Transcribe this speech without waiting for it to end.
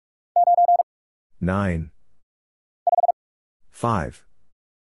9. 5.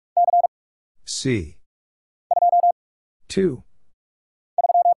 C. 2.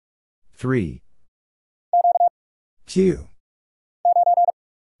 3. Q.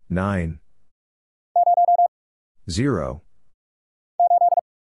 9. 0.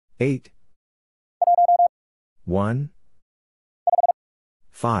 8. 1.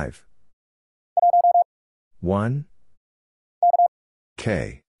 5. 1.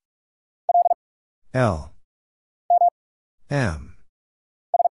 K. L. M.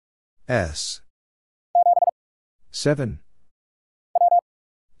 S. 7.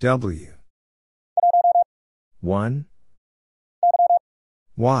 W. 1.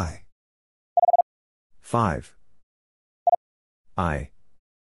 Y. 5. I.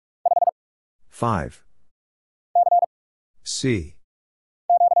 5. C.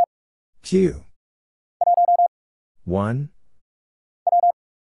 Q. 1.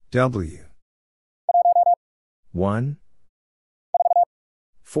 W. 1.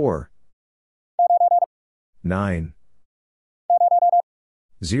 4. 9.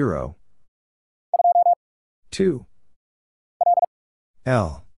 0. 2.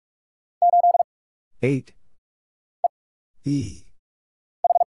 L. 8. E.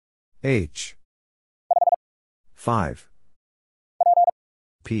 H. 5.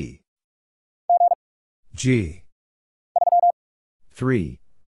 P. G. 3.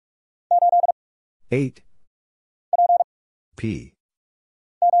 8. P.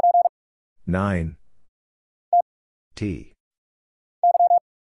 9. T.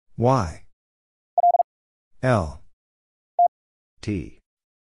 Y. L. T.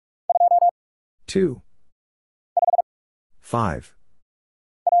 2. 5.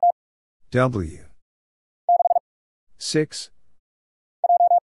 W. 6.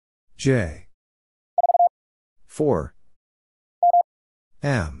 J. 4.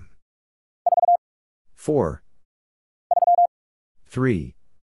 M. 4. 3.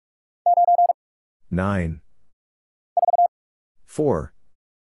 9. 4.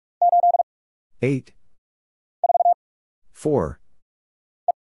 8. 4.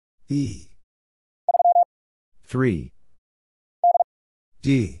 E. 3.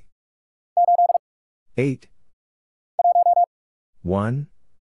 D. 8. 1.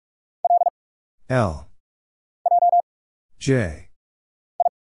 L. J.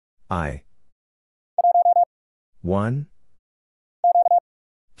 I. 1.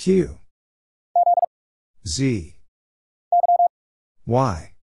 Q. Z.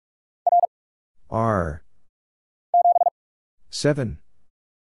 Y. R. 7.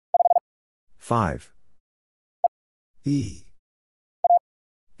 5. E.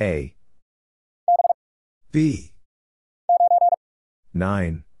 A. B.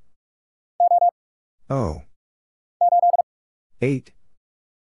 9. O. 8.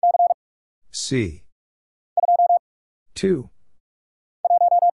 C. 2.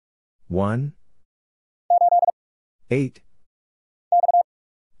 1. 8.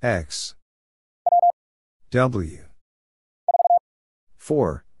 X. W.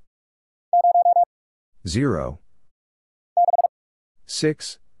 4. 0.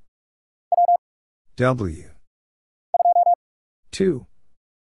 6. W. 2.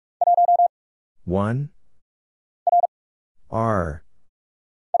 1. R.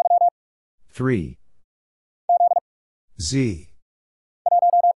 3. Z.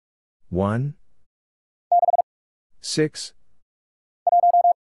 1. 6.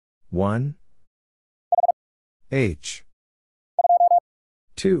 1. H.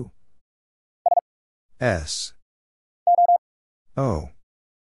 2. S. O.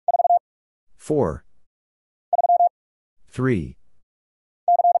 4. 3.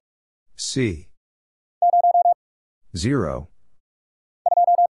 C. 0.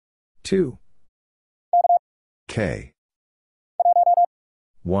 2. K.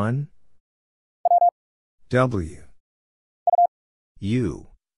 1. W. U.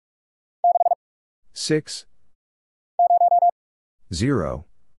 6. 0.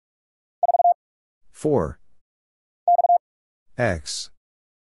 4. X.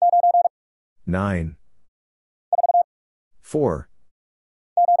 9. 4.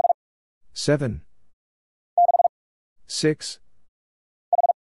 7. 6.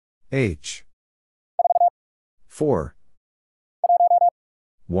 H. 4.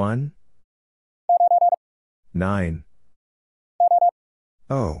 1. 9.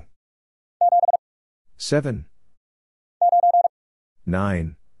 O. 7.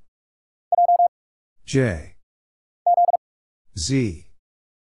 9. J. Z.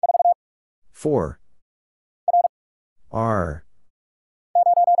 4. R.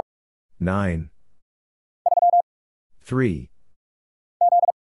 9. 3.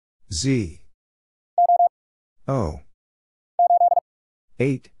 Z. O.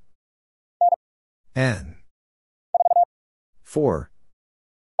 8. N. 4.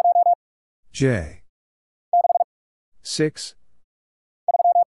 J. 6.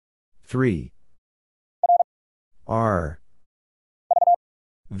 3. R.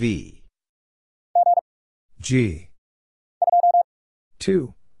 V. G.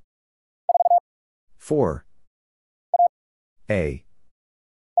 2. 4. A.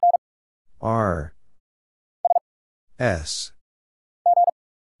 R. S.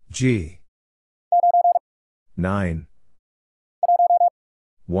 G. 9.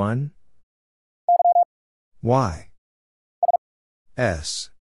 1. Y. S.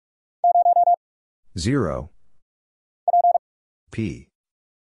 0. P.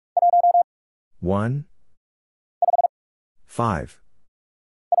 1. 5.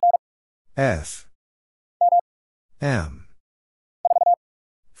 F. M.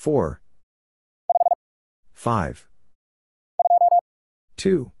 4. 5.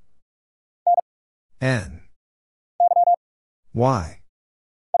 2. N. Y.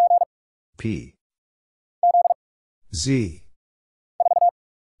 P. Z.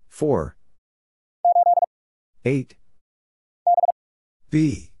 4. 8.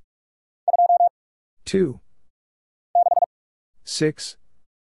 B. 2. 6.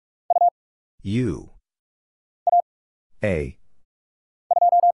 U. A.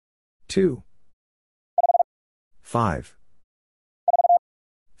 2. 5.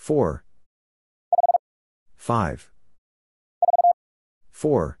 4. 5.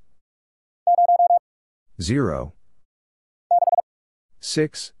 4. 0.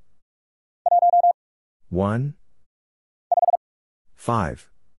 6. 1. 5.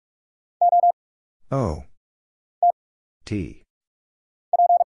 O. T.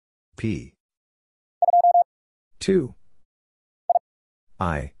 P. 2.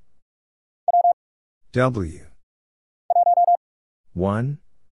 I. W. 1.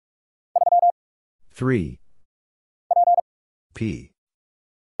 3. P.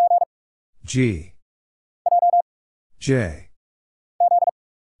 G. J.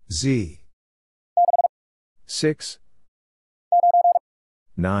 Z. 6.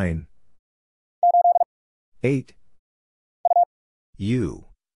 9. 8. U.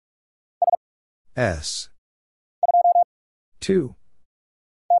 S. 2.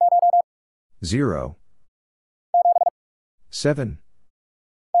 0. 7.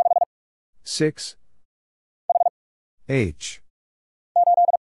 6. H.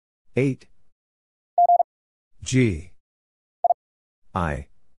 8. G. I.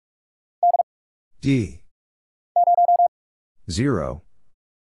 D. 0.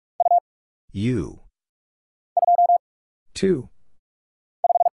 U. 2.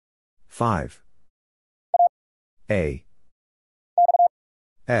 5. A.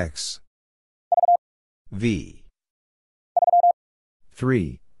 X. V.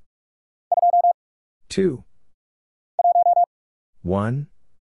 3. 2. 1.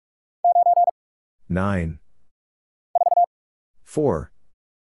 9. 4.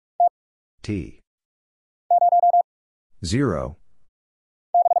 T. 0.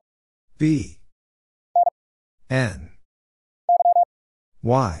 B. N.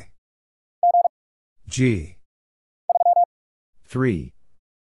 Y. G. 3.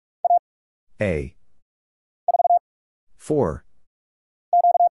 A. 4.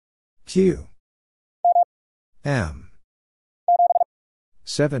 Q. M.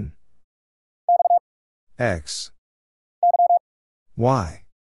 7. X. Y.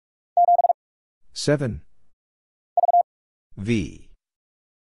 7. V.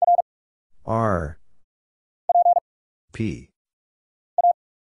 R. P.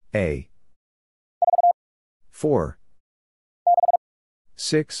 A. 4.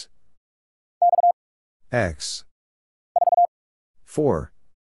 6. X. 4.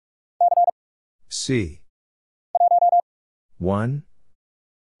 C. 1.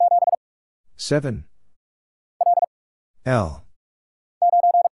 7. L.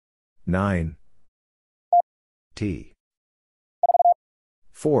 9. T.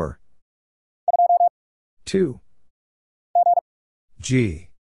 4. 2. G.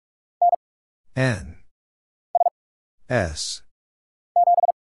 N. S.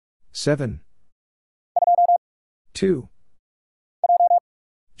 7. 2.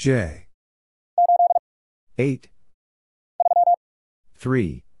 J. 8.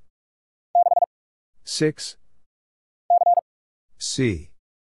 3. 6. C.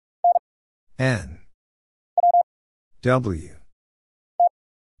 N. W.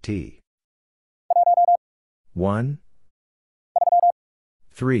 T. 1.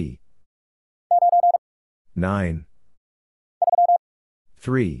 3. 9.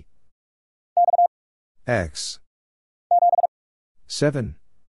 3. X. 7.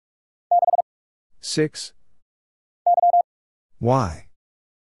 6. Y.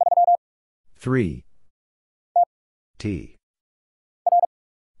 3. T.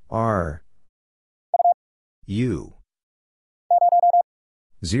 R. U.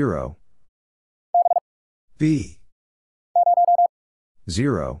 0. B.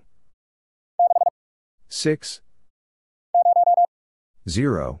 0. 6.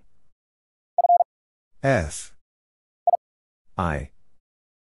 0. F. I.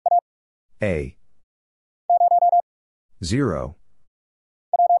 A. 0.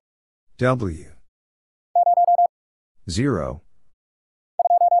 W. 0.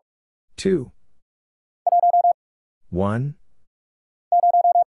 2. 1.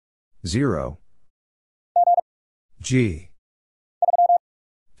 0. G.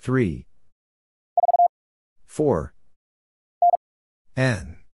 3. 4.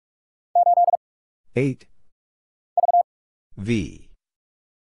 N. 8. V.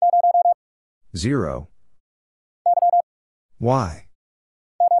 0. Y.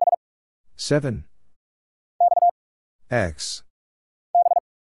 7. X.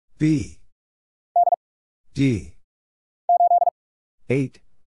 B. D. 8.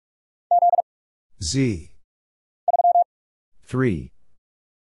 Z. 3.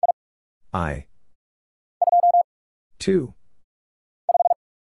 I. 2.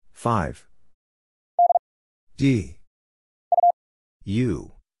 5. D.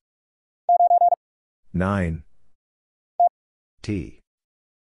 U. 9. T.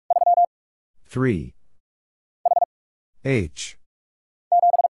 3. H.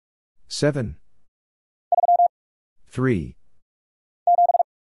 7. 3.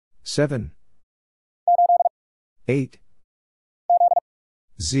 7. 8.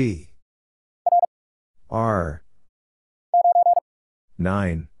 Z. R.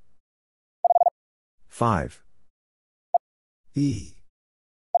 9. 5. E.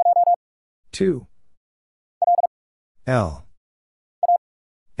 2. L.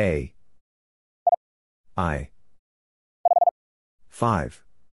 A. I. 5.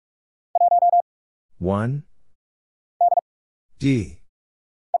 1. D.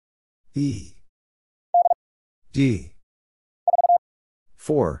 E. D.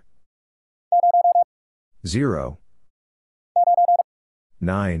 4. 0.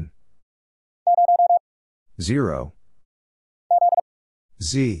 9. 0.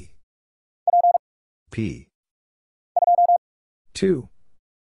 Z. P. 2.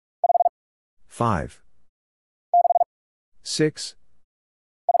 5. 6.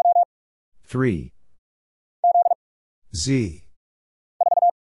 3. Z.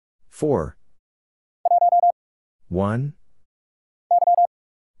 4. 1.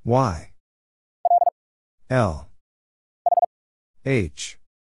 Y. L. H.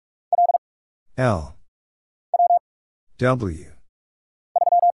 L. W.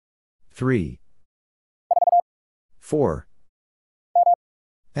 3. 4.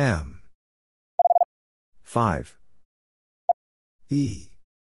 M. 5. E.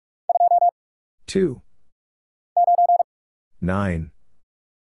 2. 9.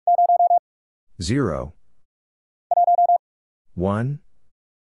 0. 1.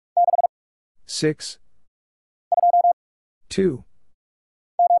 6. 2.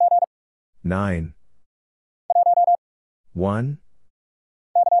 9. 1.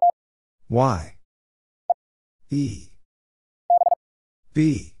 Y. E.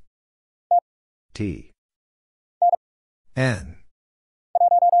 B. T. N.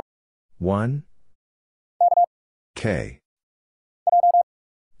 1. K.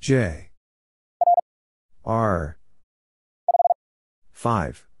 J. R.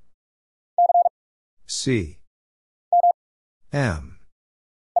 5. C. M.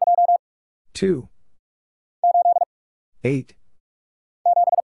 2. 8.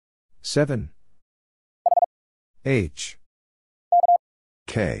 7. H.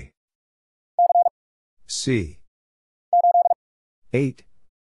 K. C. 8.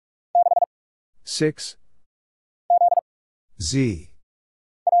 6. Z.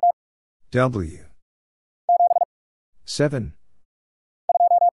 W. 7.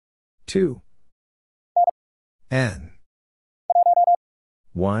 2. N.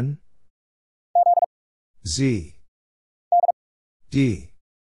 1. Z. D.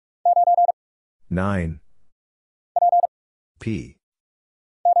 9. P.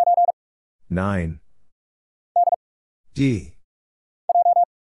 9. D.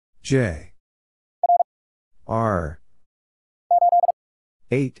 J. R.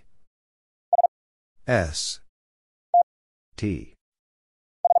 8. S. T.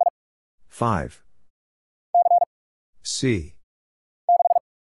 5. C.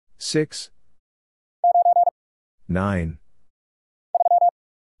 6. 9,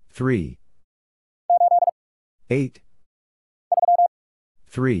 3, 8,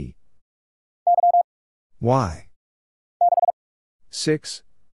 3, Y, 6,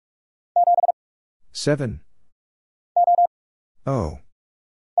 7, O,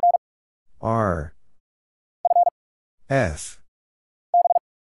 R, F,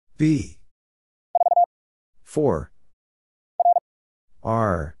 B, 4,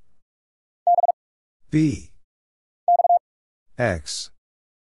 R, B, X,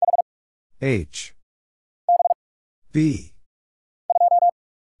 H, B,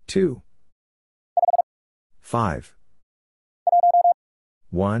 2, 5,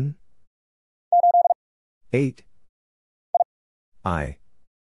 1, 8, I,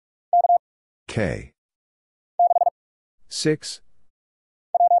 K, 6,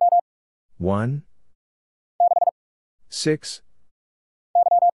 1, 6,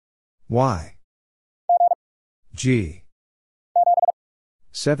 Y, G,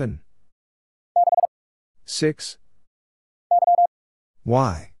 7, 6,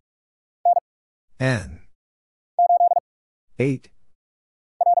 Y, N, 8,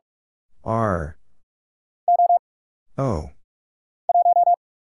 R, O,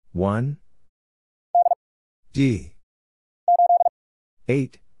 1, D,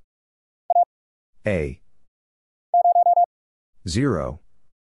 8, A, 0,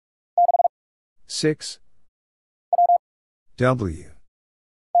 6, W,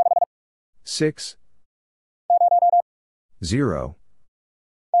 6, 0,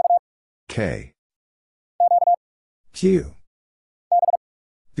 K, Q,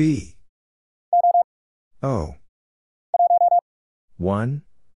 B, O, 1,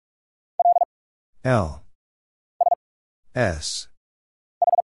 L, S,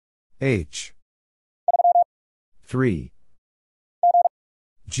 H, 3,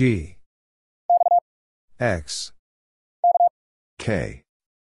 G, X, K,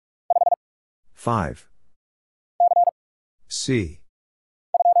 5, C,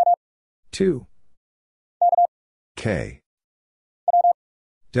 2, K,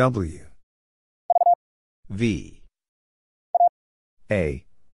 W, V, A,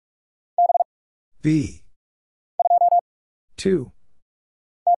 B, 2,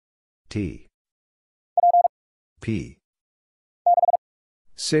 T, P,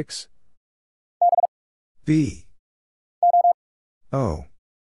 6, B, O,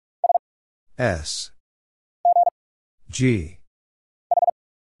 S, G,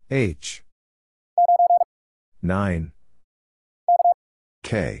 H, 9,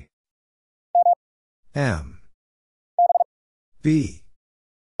 K, M, B,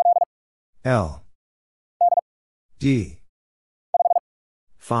 L, D,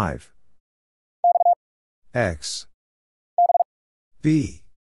 5, X, B,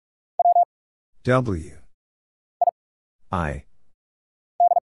 W, I,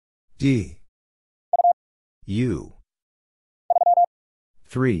 D, U,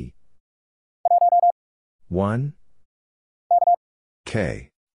 3, 1, K,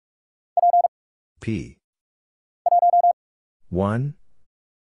 P, 1,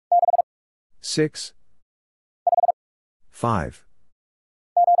 6, 5,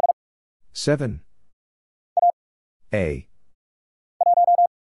 7, A,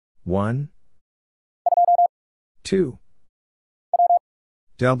 1, 2,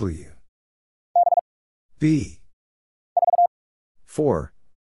 W, B, 4,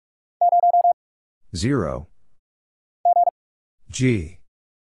 0, G,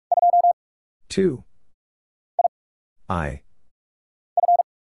 2, I,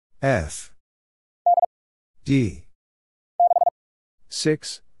 F, D,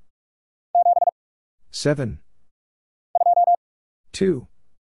 6, 7, 2,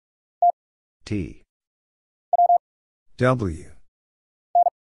 T, W,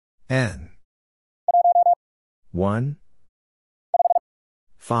 N, 1,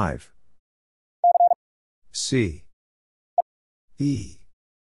 5, C, E,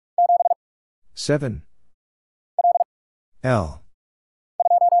 7, L,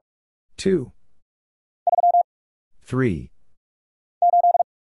 2, 3,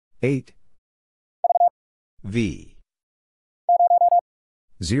 8, V,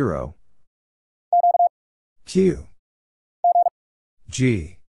 0, Q,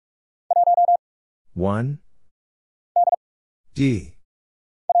 G, 1, D,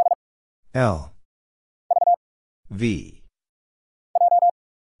 L, V,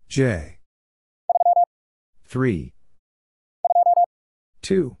 J, 3,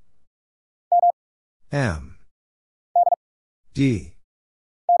 2, M, D,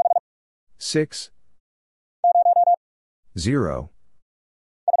 6, 0,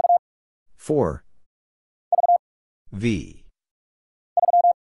 4, V.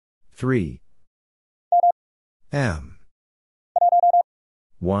 3. M.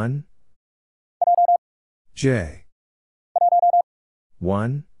 1. J.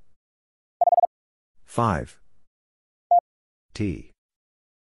 1. 5. T.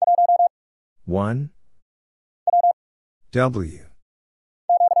 1. W.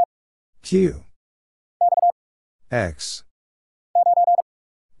 Q. X.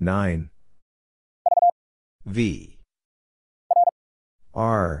 9. V.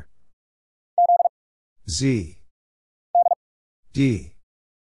 R. Z. D.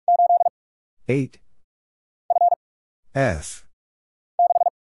 8. F.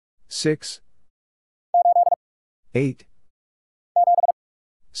 6. 8.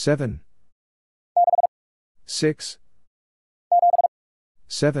 7. 6.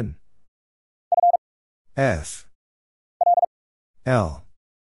 7. F. L.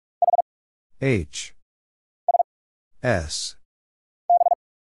 H. S.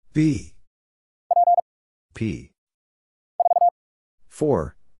 B. P.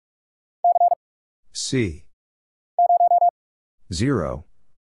 4. C. 0.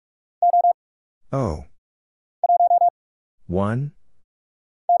 O. 1.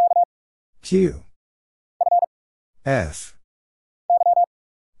 Q. F.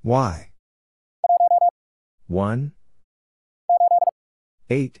 Y. 1.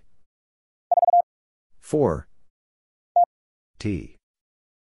 8. 4. T.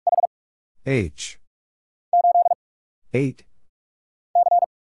 H. 8.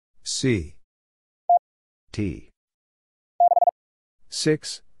 C. T.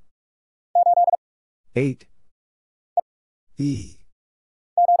 6. 8. E.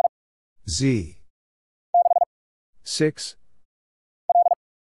 Z. 6.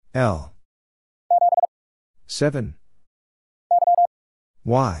 L. 7.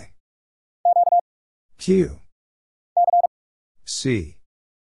 Y. Q. C.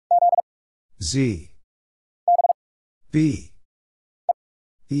 Z. B.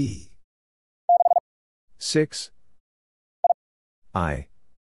 E. 6. I.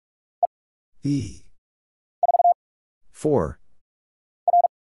 E. 4.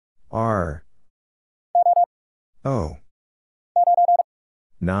 R. O.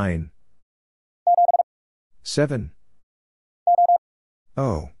 9. 7.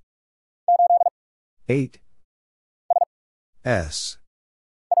 O. 8. S.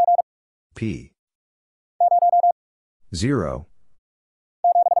 P. 0.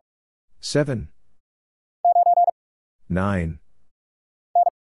 7. 9.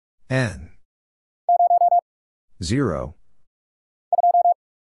 N. 0.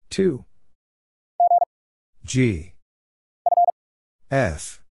 2. G.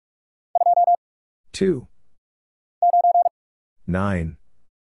 F. 2. 9.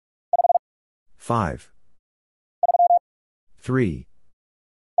 5. 3.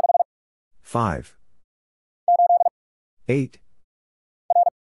 5. 8.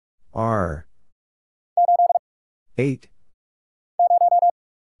 R. 8.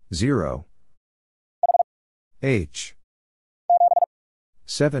 0. H.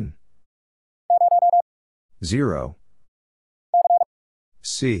 7. 0.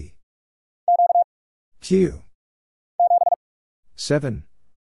 C. Q. 7.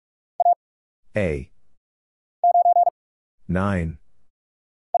 A. 9.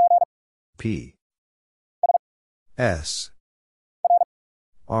 P. S.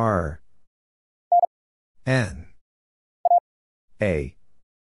 R. N. A.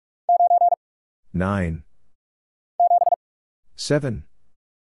 9. 7.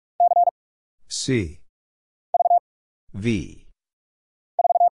 C. V.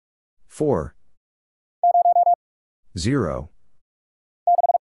 4. 0.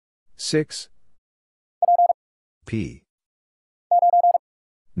 6. P.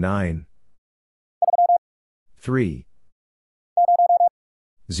 9. 3.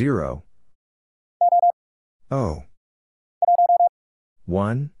 0. O.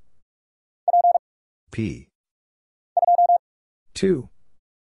 1. P. 2.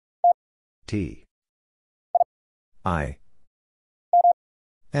 T. I.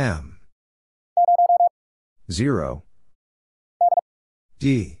 M. 0.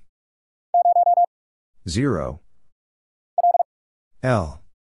 D. 0. L.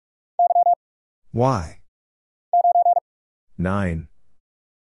 Y. 9.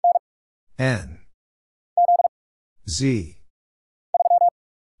 N. Z.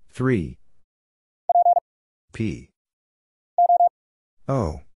 3. P.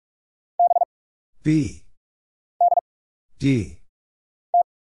 O. B. D.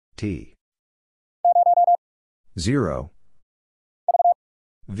 T. 0.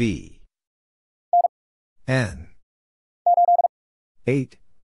 V. N. 8,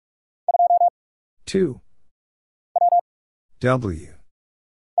 2, W,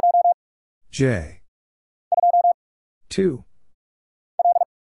 J, 2,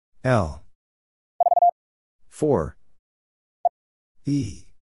 L, 4, E,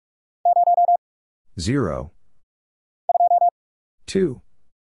 0, 2,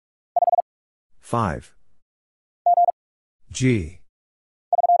 5, G,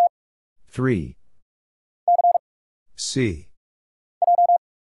 3, C,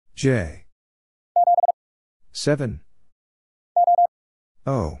 J, 7,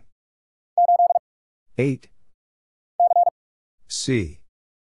 O, 8, C,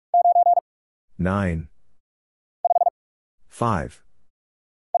 9, 5,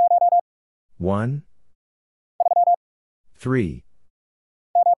 1, 3,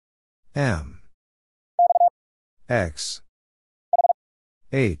 M, X,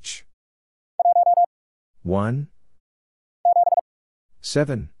 H, 1,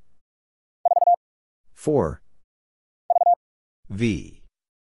 7, 4, V,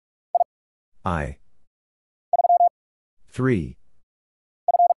 I, 3,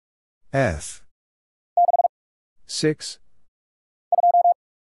 F, 6,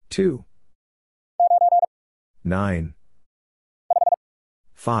 2, 9,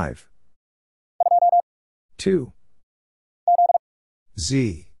 5, 2,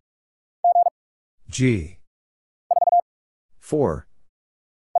 Z, G, 4,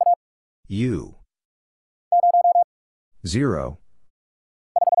 U, 0,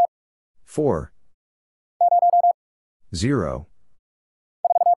 4, 0,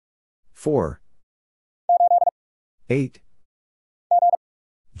 4, 8,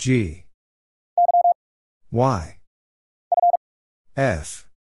 G, Y, F,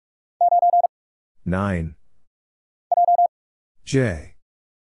 9, J,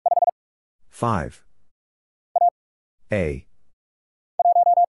 5, A,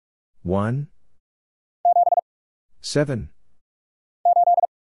 1, 7,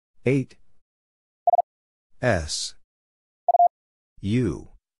 8, S, U,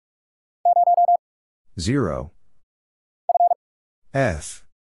 0, F,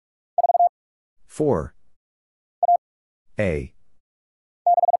 4, A,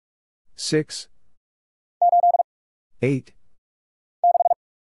 6, 8,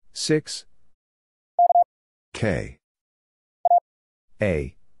 6, K,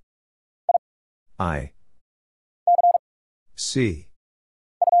 A, I, C,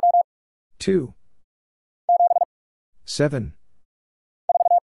 2, 7,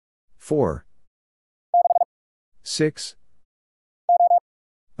 4, 6,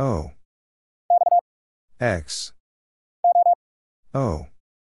 O, X, O,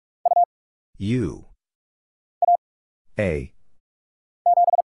 U, A,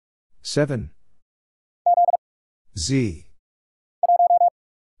 7, Z,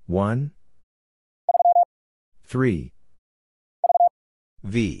 1, 3,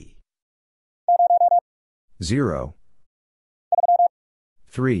 V, 0,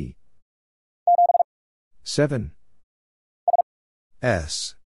 3, 7,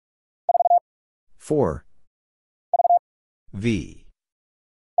 S, 4, V,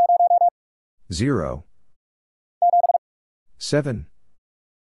 0, 7,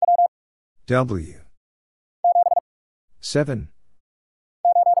 W, 7,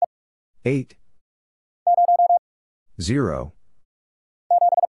 8, 0,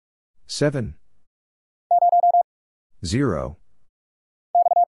 7, 0,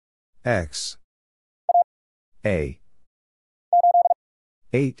 X, A,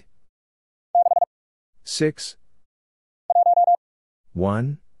 8, 6,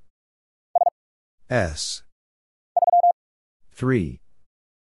 1, S, 3,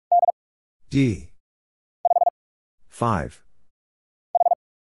 D, 5,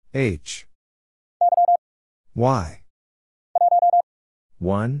 H, Y,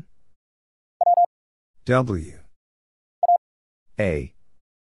 1, W, A,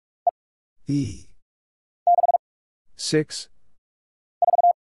 E, 6,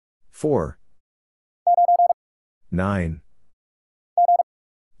 4, 9,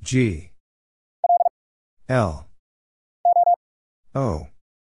 G, L, O,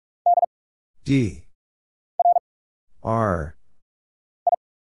 D, R,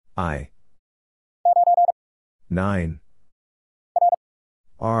 I, 9,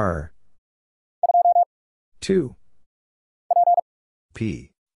 R, 2,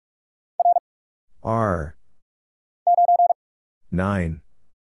 P, R, 9,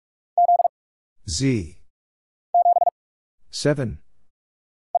 Z, 7,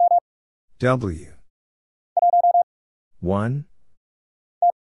 W, 1,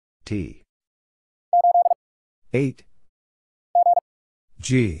 T, 8,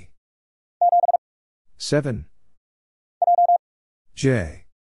 G. 7. J.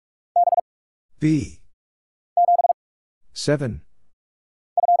 B. 7.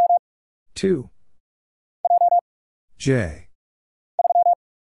 2. J.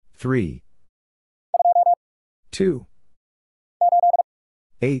 3. 2.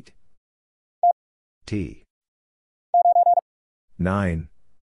 8. T. 9.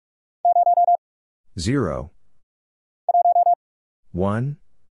 0. 1.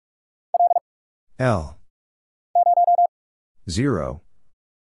 L. 0.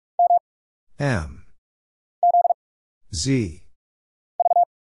 M. Z.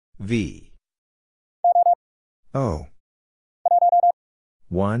 V. O.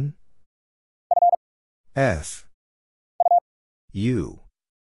 1. F. U.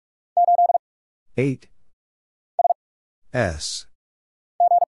 8. S.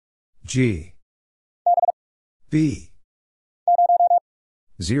 G. B.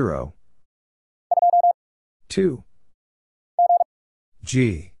 0. 2.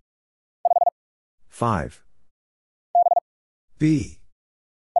 G. 5. B.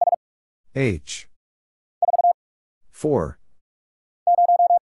 H. 4.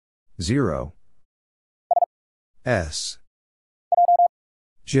 0. S.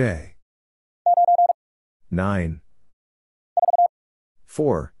 J. 9.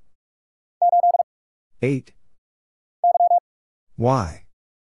 4. 8. Y.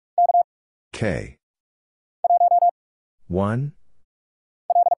 K. 1.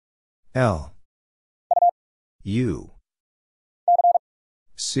 L. U.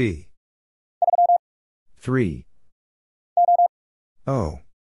 C. 3. O.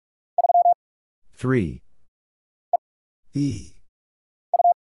 3. E.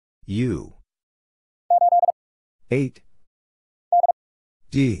 U. 8.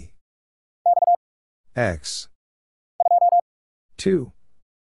 D. X. 2.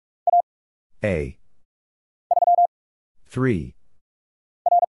 A. 3.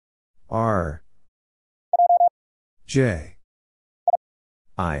 R. J.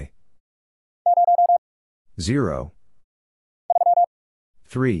 I. 0.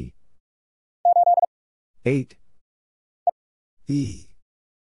 3. 8. E.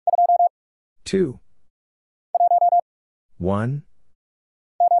 2. 1.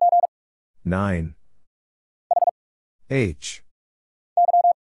 9. H.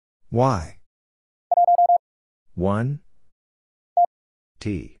 Y. 1.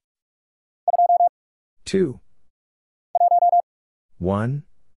 T. 2. 1.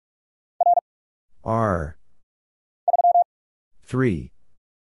 R. 3.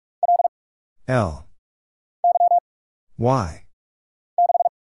 L. Y.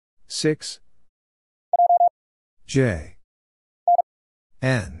 6. J.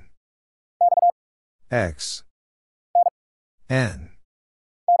 N. X. N.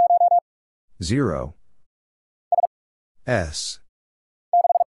 0. S.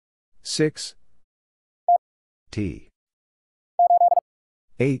 6. T.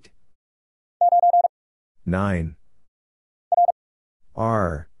 8. 9.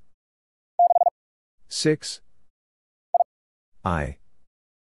 R. 6. I.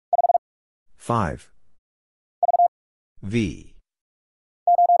 5. V.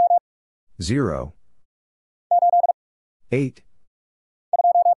 0. 8.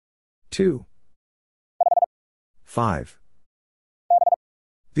 2. 5.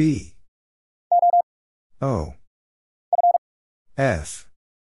 B. O. F.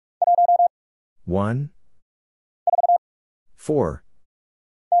 1. 4.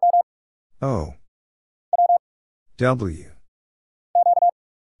 O. W.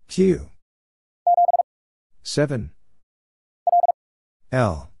 Q. 7.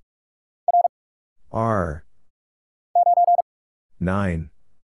 L. R. 9.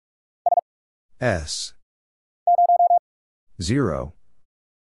 S. 0.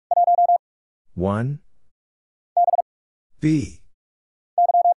 1. B.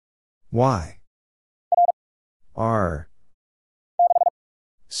 Y. R.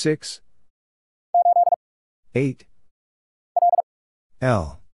 6. 8.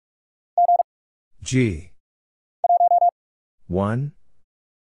 L. G. 1.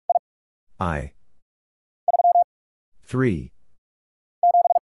 I. 3.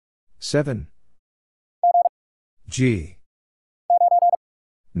 7. G.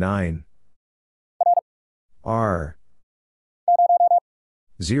 9. R.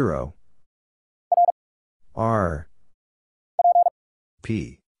 0. R.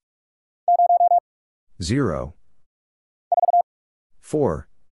 P. 0. 4.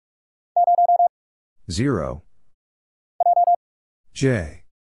 0. J.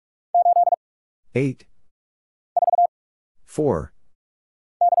 8. 4.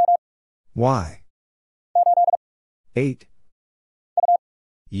 Y. 8.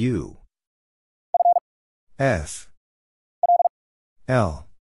 U. F. L.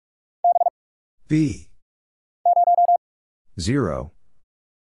 B. 0.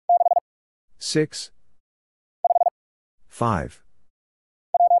 6. 5.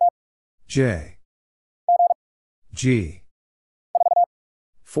 J. G.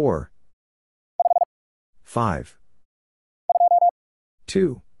 4. 5.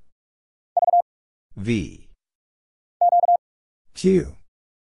 2. V. Q.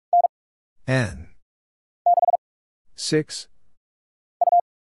 N. 6.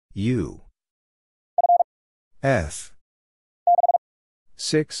 U. F.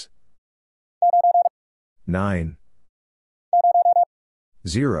 6. 9.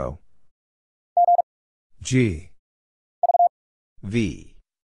 0. G. V.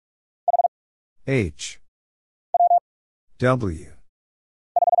 H. W.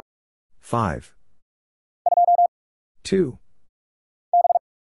 5. 2.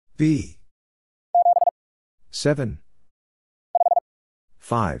 B. 7.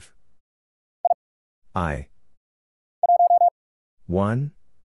 5. I. 1.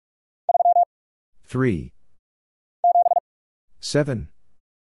 3. 7.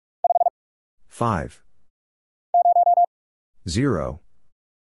 5. 0.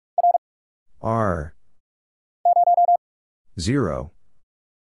 R. 0.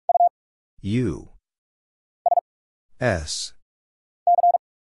 U. S.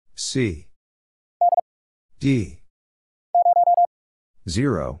 C. D.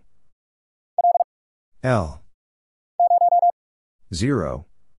 0. L. 0.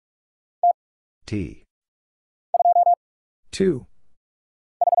 T. 2.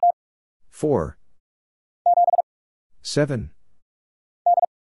 4. 7.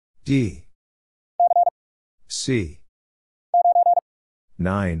 D. C.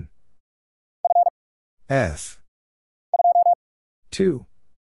 9. F. 2.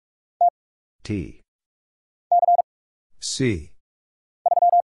 T. C.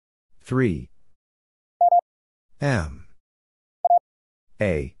 3. M.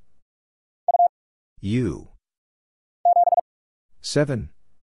 A. U. 7.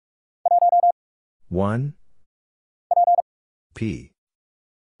 1. P.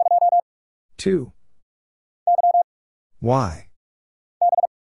 2. Y.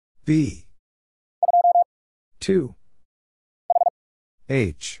 B. 2.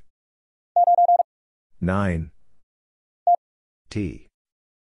 H. 9. T.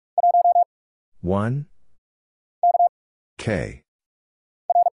 1. K.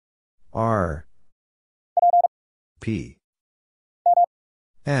 R. P.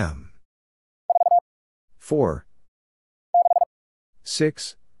 M. 4.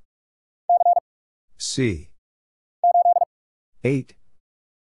 6. C. 8.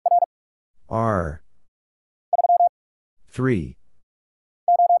 R. 3.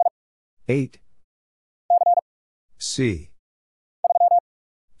 8. C.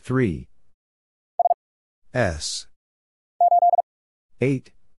 3. S.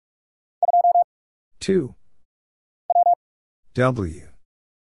 8. 2. W.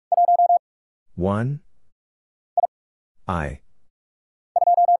 1. I.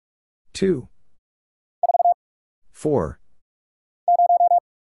 2. 4.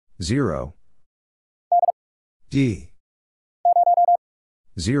 0. D.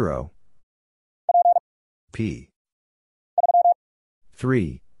 0. P.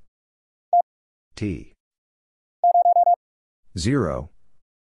 3. T. 0.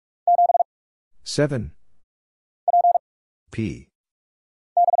 7. P.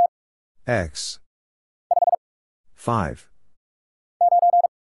 X. 5.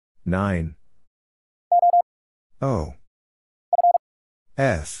 9. O.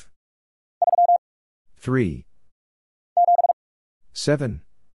 F. 3. 7.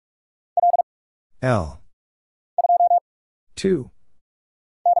 L. 2.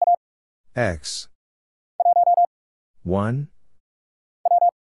 X. 1.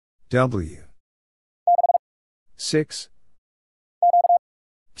 W. 6.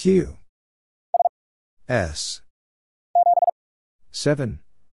 Q. S. 7.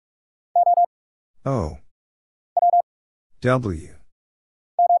 O. W.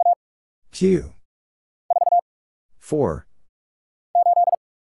 Q. 4.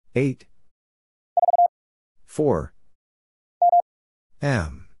 8. 4.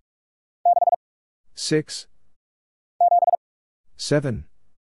 M. 6. 7.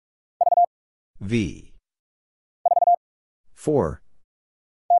 V. 4.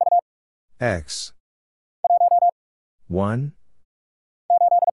 X. 1.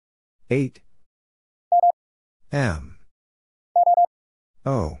 8. M.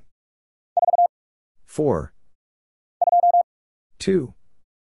 O. 4, 2,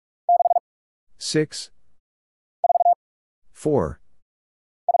 6, 4,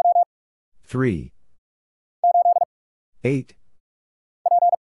 3, 8,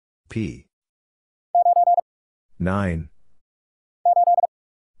 P, 9,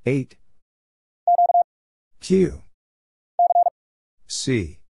 8, Q,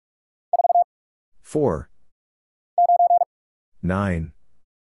 C, 4, 9,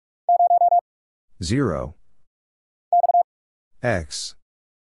 0, X,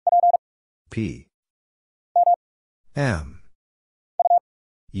 P, M,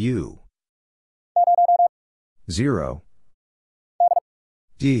 U, 0,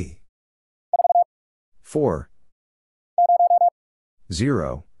 D, 4,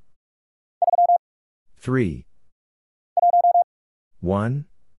 0, 3, 1,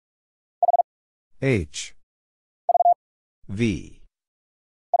 H, V,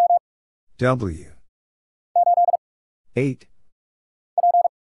 W, 8,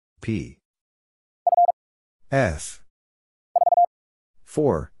 P, F,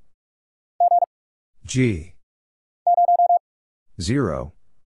 4, G, 0,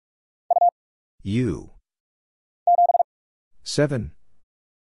 U, 7,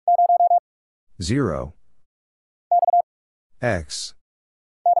 0, X,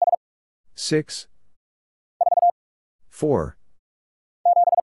 6, 4,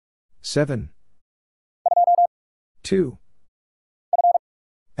 7, 2,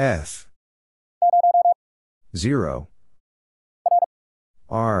 F, 0,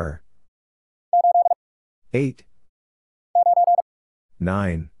 R, 8,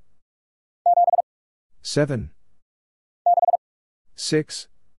 9, 7, 6,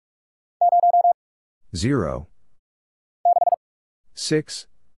 0, 6,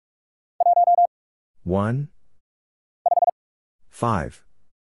 1, 5,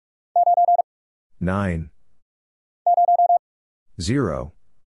 9, 0,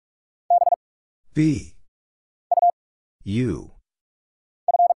 B, U,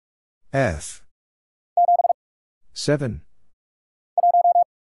 F, 7,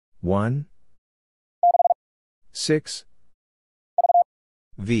 1, 6,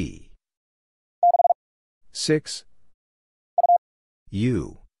 V, 6,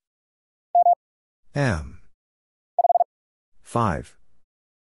 U, M, 5,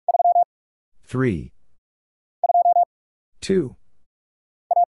 3, 2,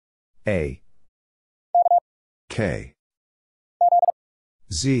 A, K,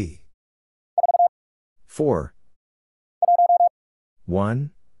 Z, 4,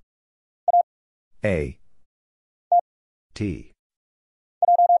 1, A, T,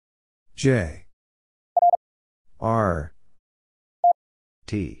 J, R,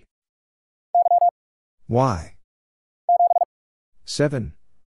 T, Y, 7,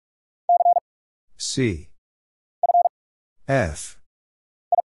 C, F,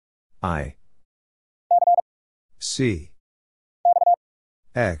 I, C,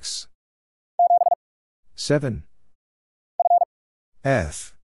 X, 7,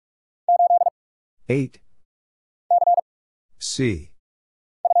 F, 8, C,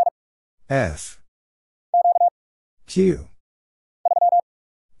 F, Q,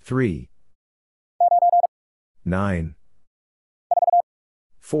 3, 9,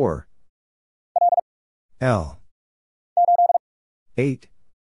 4, L, 8,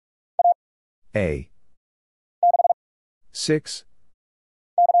 A, 6,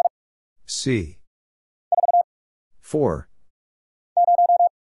 C, 4,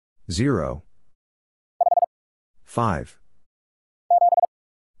 0, 5,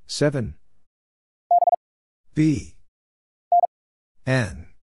 7, B, N,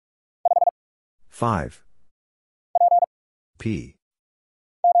 5, P,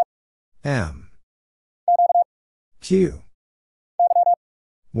 M, Q,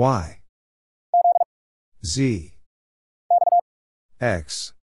 Y, Z,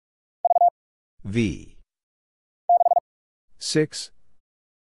 X, V, 6,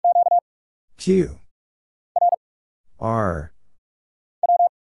 Q, R,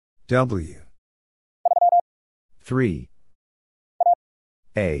 W, 3,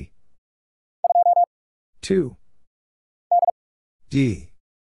 A, 2, D,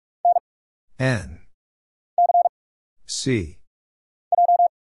 N, C,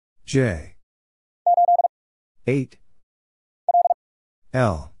 J, 8,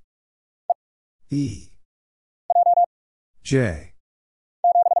 L, E, J,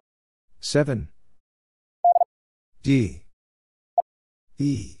 7, D,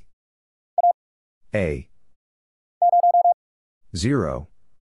 E, A, 0,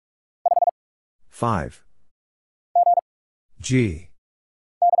 5, G,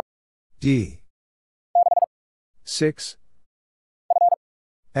 D,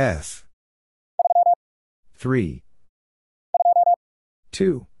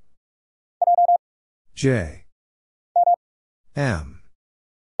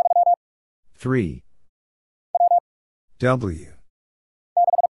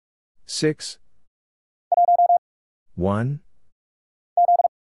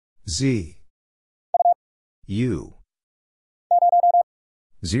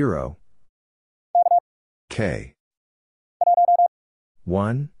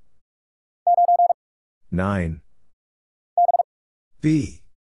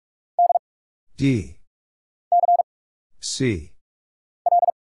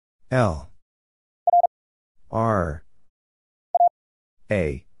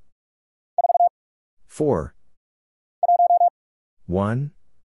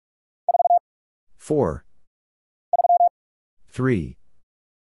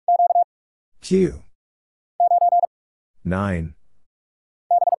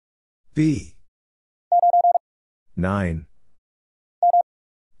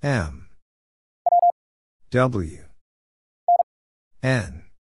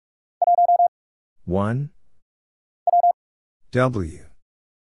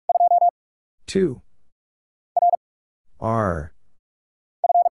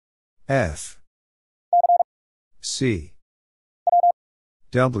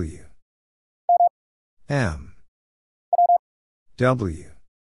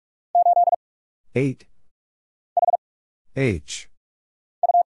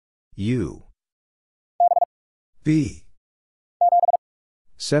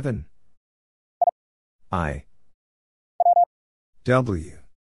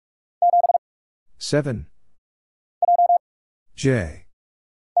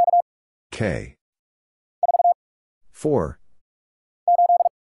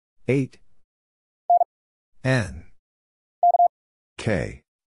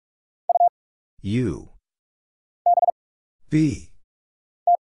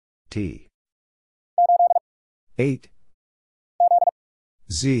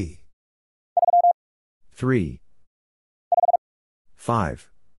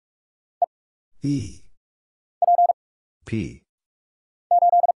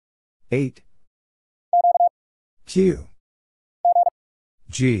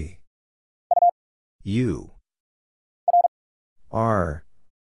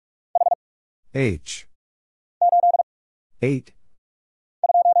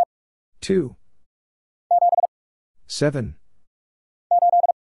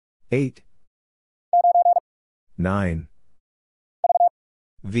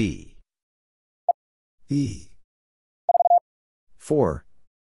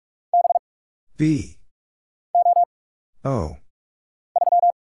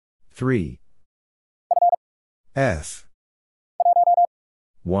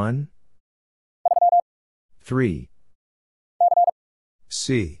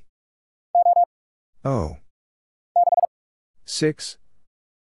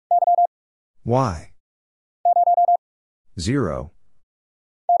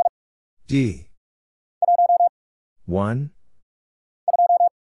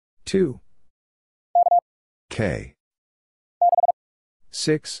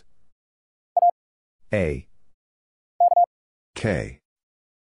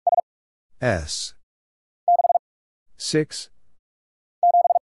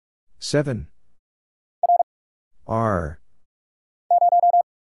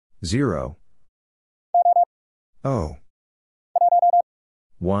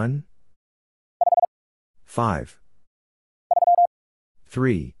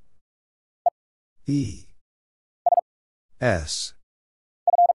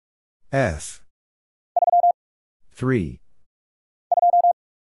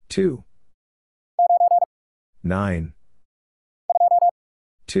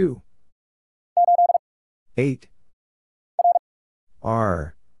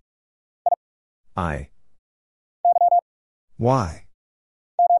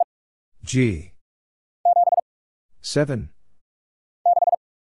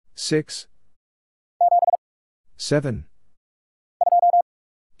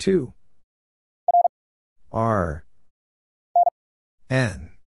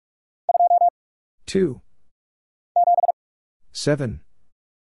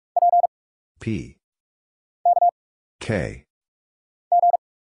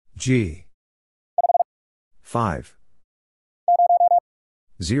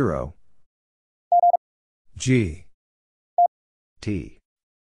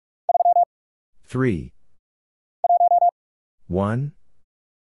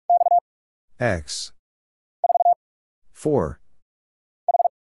 4.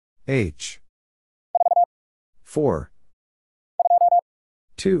 H. 4.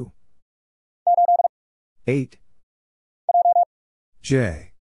 2. 8.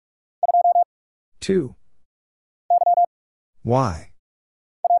 J. 2. Y.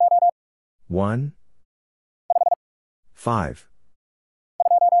 1. 5.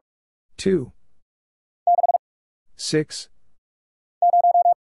 2. 6.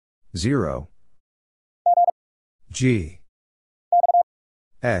 0. G.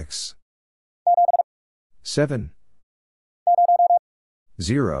 X. 7.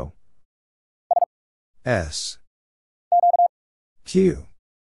 0. S. Q.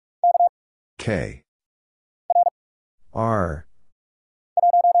 K. R.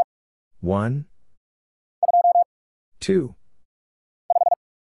 1. 2.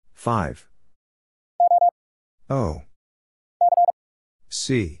 5. O.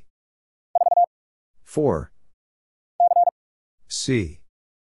 C. 4. C.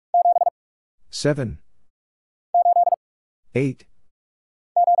 7. 8.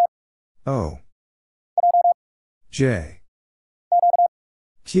 O. J.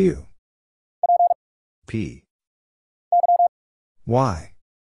 Q. P. Y.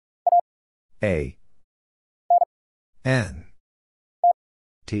 A. N.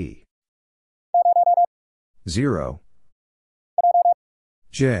 T. 0.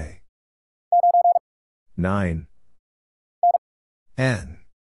 J. 9. N.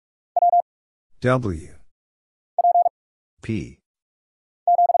 W. P.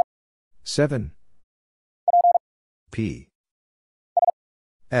 7. P.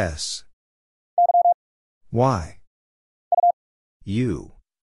 S. Y. U.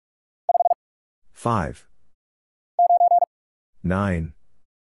 5. 9.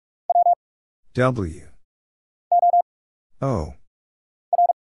 W. O.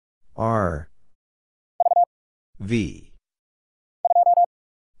 R. V.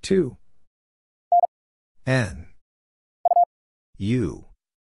 2. N. U.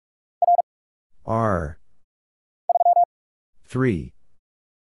 R. 3.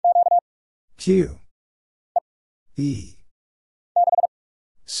 Q. E.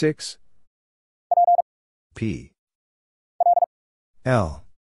 6. P. L.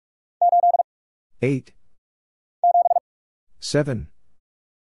 8. 7.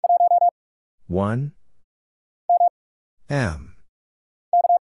 1. M.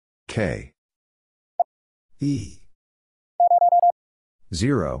 K. E.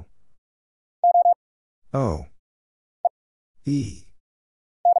 0. O. E.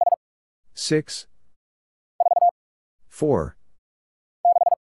 6. 4.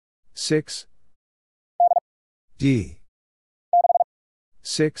 6. D.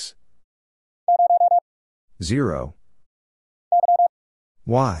 6. 0.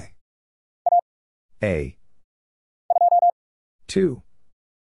 Y. A. 2.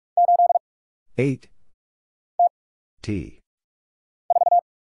 8. T.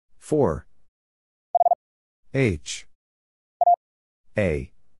 4. H.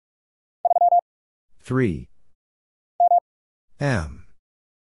 A. 3. M.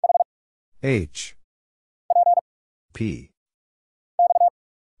 H. P.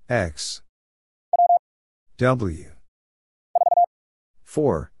 X. W.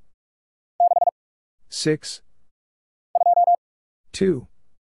 4. 6. 2.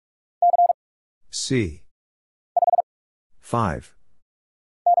 C. 5.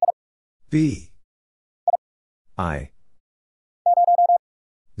 B. I.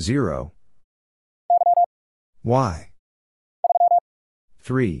 0. Y.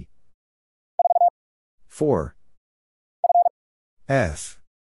 3. 4. F.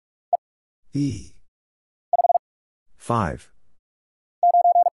 E. 5.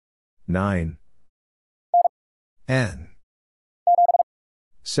 9. N.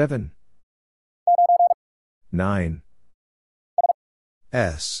 7. 9.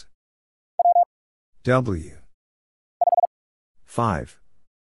 S. W. 5.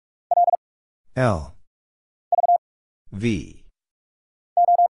 L. V.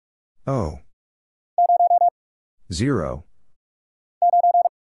 O. 0.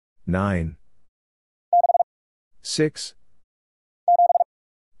 9. 6.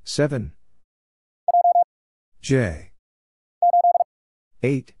 7. J.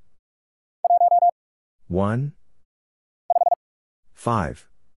 8. 1. 5.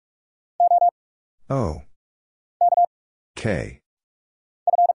 O. K.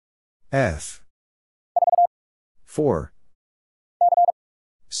 F. 4.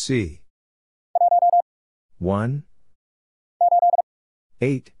 C. 1.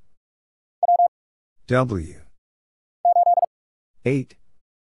 8. W. 8.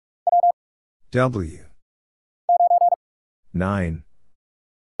 W. 9.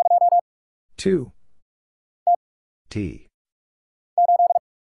 2. T.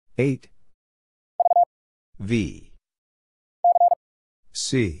 8. V.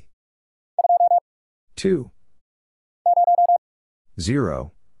 C. 2.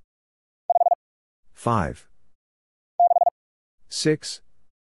 0. 5. 6.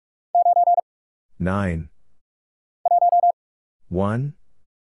 9. 1.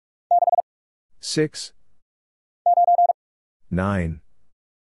 6. 9.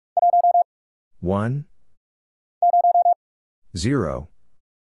 1. 0.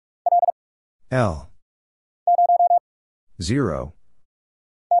 L. 0.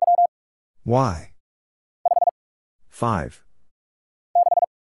 Y. 5.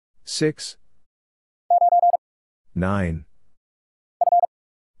 6. 9.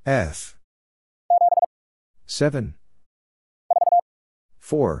 F. 7.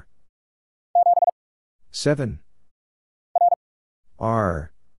 4. 7.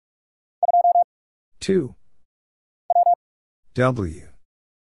 R. 2. W.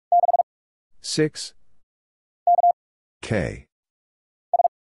 6. K.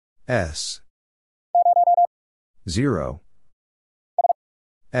 S. 0.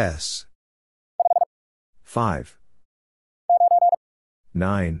 S. 5.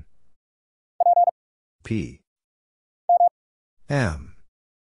 9. P. M.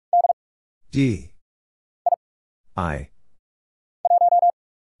 D. I.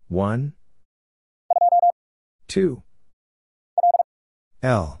 1. 2.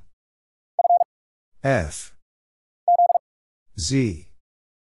 L. F. Z.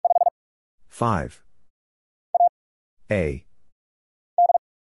 5. A.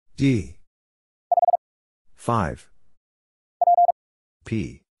 D. 5.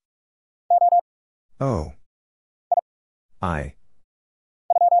 P. O. I.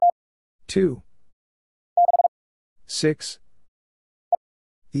 2. 6.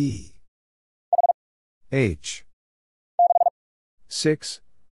 E. H. 6.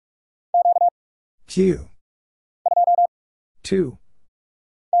 Q. 2.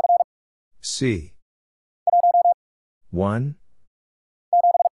 C. 1.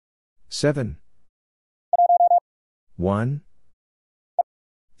 7. 1.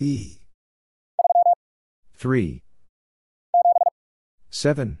 E. 3.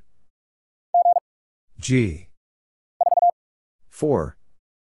 7. G. 4.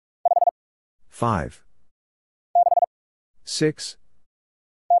 5. 6.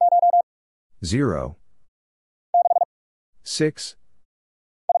 0. 6.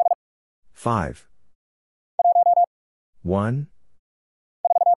 5. 1.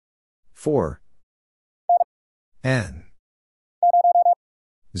 4. N.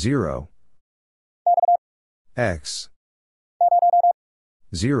 0. X.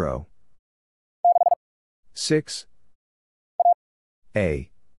 0. 6. A.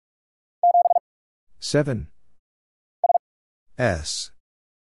 7. S.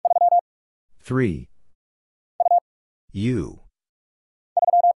 3. U.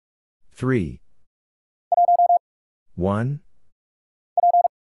 3. 1.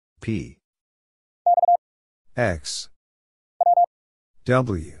 P. X.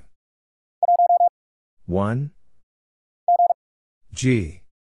 W. 1. G.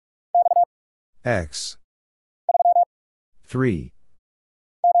 X. 3.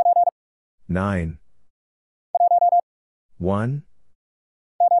 9. 1.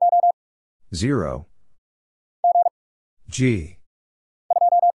 0. G.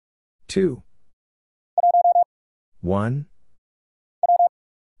 2. 1.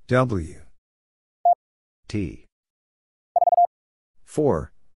 W. T.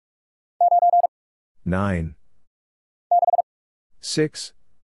 4. 9. 6.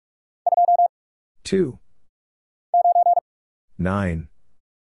 2. 9.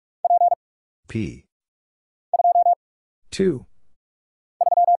 P. 2.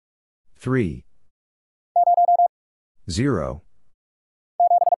 3. 0.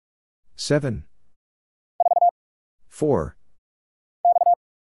 7. 4.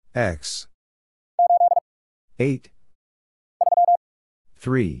 X. 8.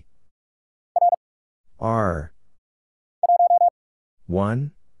 3. R.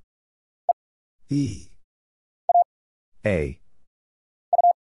 1. E. A.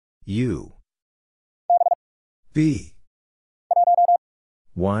 U. B.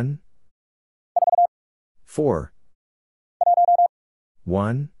 1. 4.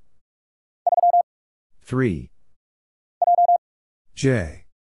 1. 3. J.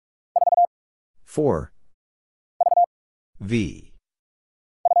 4. V.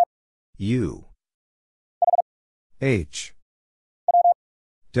 U. H.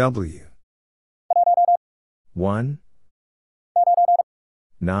 W. 1.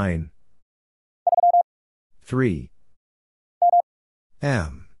 9. 3.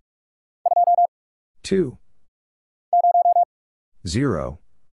 M. 2. 0.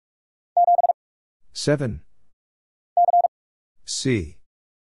 7. C.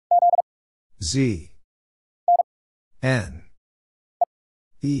 Z. N.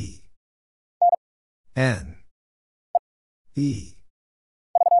 E. N. E.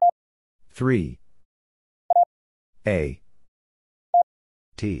 3. A.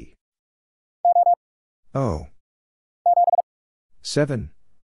 T. O. 7.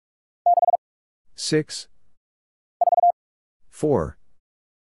 6. 4.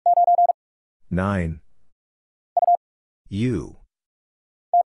 9. U.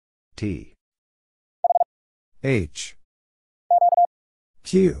 T. H.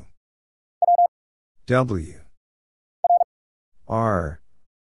 Q. W. R.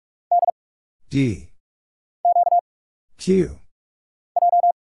 D. Q.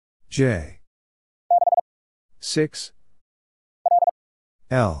 J. 6.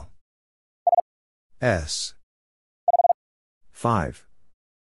 L. S. 5.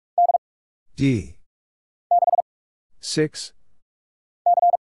 D. 6.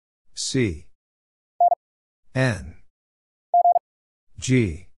 C. N.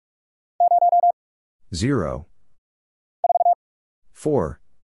 G. 0. 4.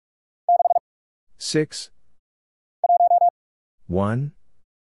 6. 1.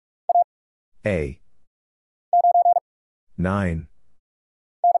 A. 9.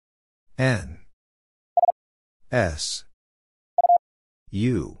 N. S.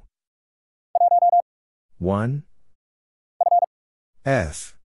 U. 1.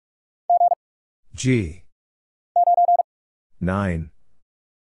 F. G. 9.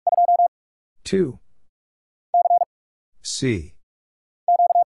 2. C.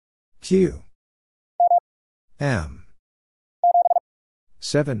 Q. M.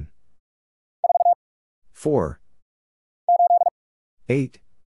 7. 4. 8.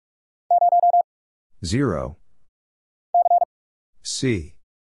 0. C.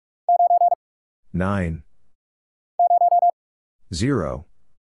 9. 0.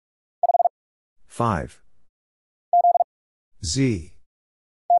 5. Z.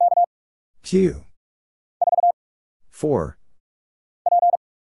 Q. 4.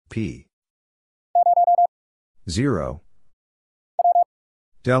 P. 0.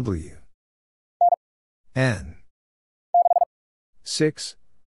 W. N. 6.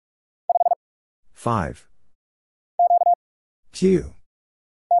 5. Q.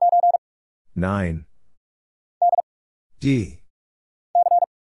 9. D.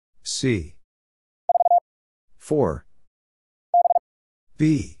 C. 4.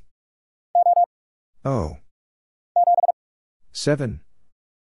 B. O. 7.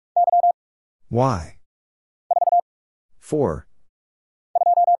 Y. 4.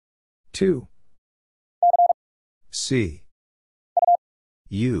 2. C.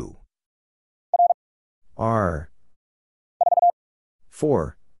 U. R.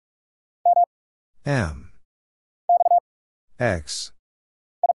 4. M. X.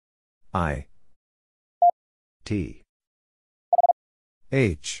 I. T.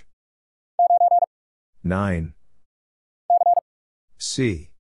 H. 9. C.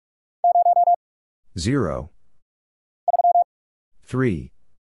 0. 3.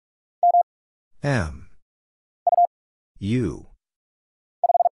 M. U.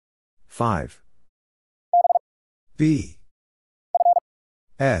 5. B.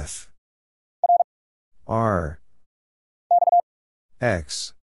 F. R.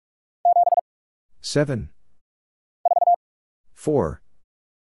 X. 7. 4.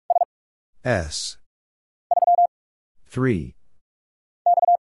 S. 3.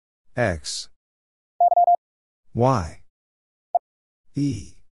 X. Y.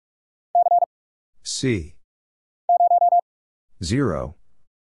 E. C. 0.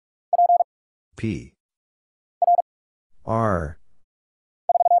 P. R.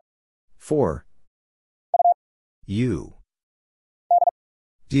 4. U.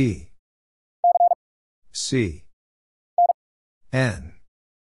 D. C. N.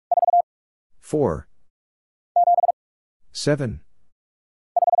 4. 7.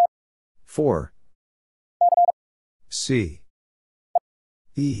 4. C.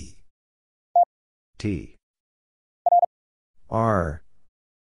 E. T. R.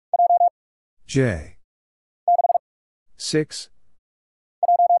 J. 6.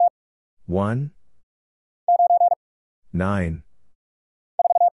 1. 9.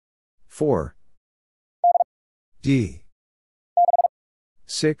 4. D.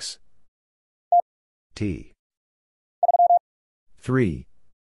 6. T. 3.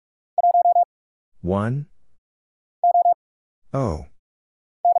 1. O.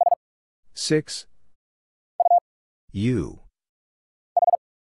 6 U.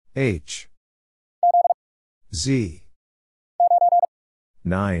 H Z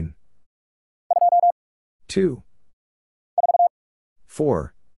 9 2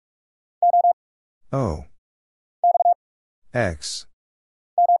 4 O X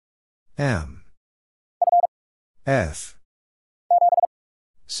M F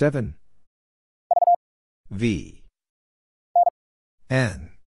 7 V.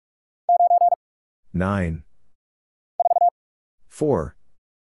 N 9 4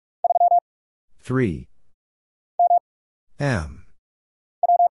 3 M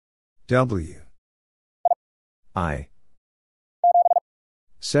W I.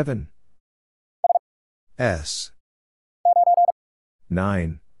 7 S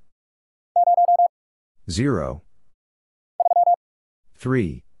 9 0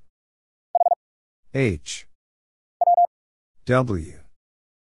 3 H W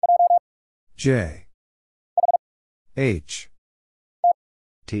J H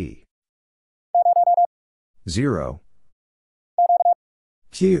T. 0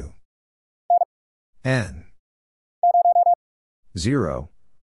 Q N 0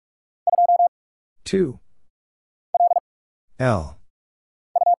 2 L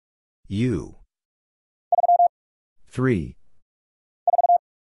U. 3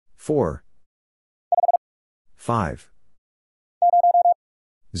 4 5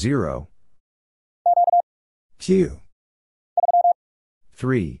 0 Q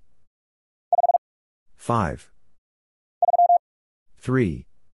 3 5 3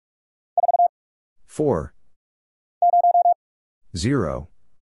 4 0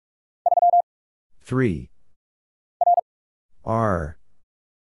 3 R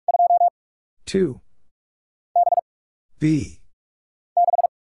 2 B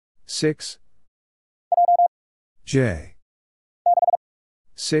 6 J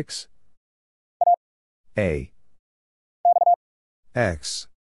 6 A. X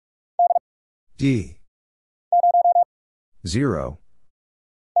D 0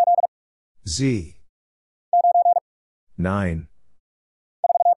 Z 9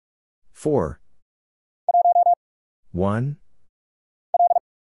 4 1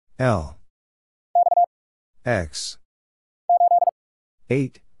 L X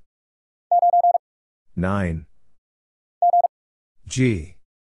 8 9 G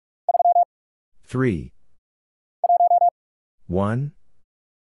 3 1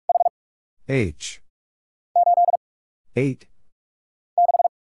 H 8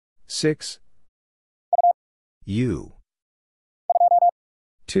 6 U.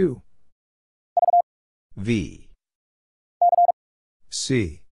 2 V.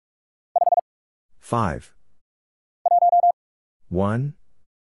 C 5 1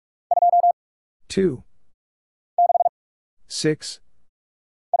 2 6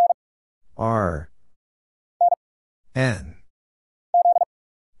 R N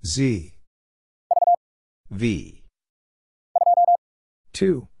Z V.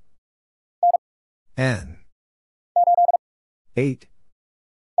 2 N 8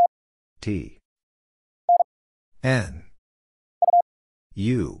 T. N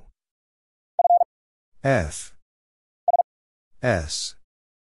U. F S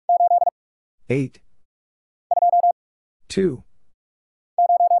 8 2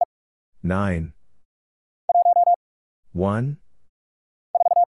 9 1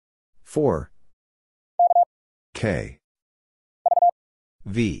 4 K.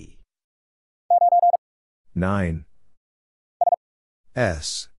 V. 9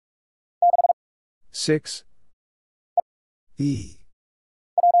 S 6 E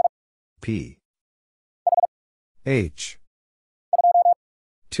P. H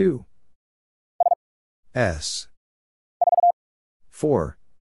 2 S 4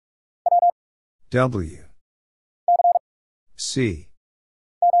 W C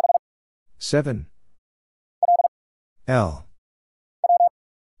 7 L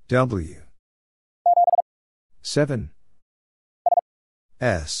W 7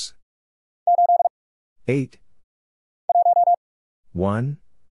 S 8 1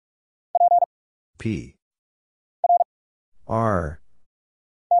 P. R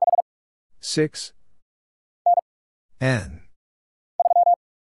 6 N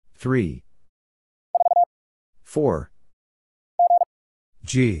 3 4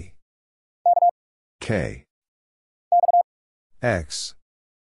 G K. X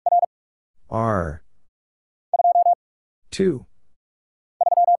R 2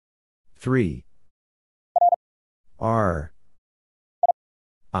 3 R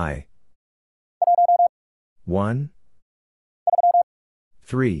I 1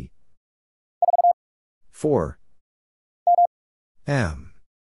 3 4 M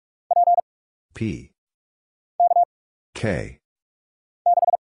P. K.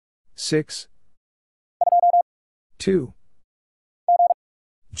 6. 2.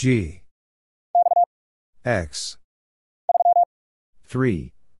 G. X.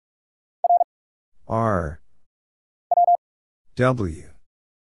 3. R. W.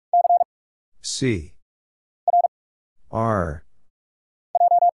 C. R.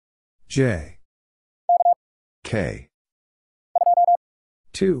 J. K.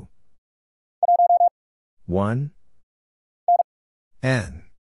 2. 1. N.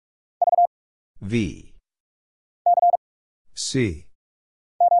 V. C.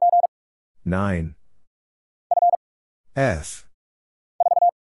 9. F.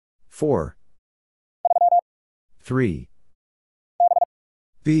 4. 3.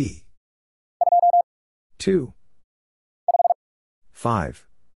 B. 2. 5.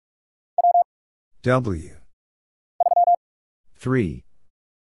 W. 3.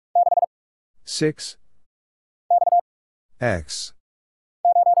 6. X.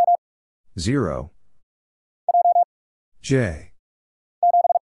 0. J.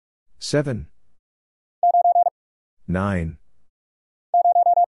 7. 9.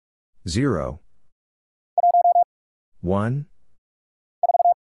 0. 1.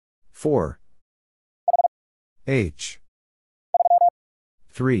 4. H.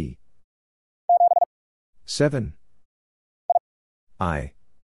 3. 7. I.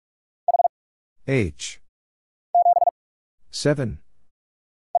 H. 7.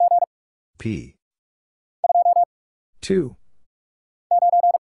 P. 2.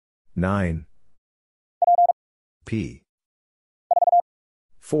 9. P.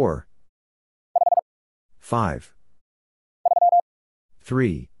 4. 5.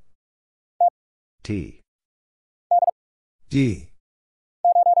 3. T. D.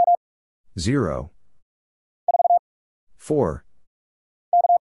 0. 4.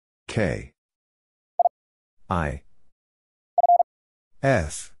 K. I.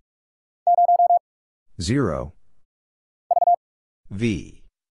 F. 0. V.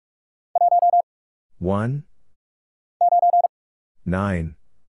 1. 9.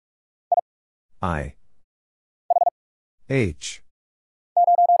 I. H.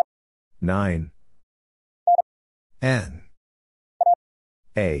 9. N.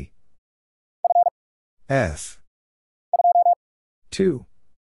 A. F. 2.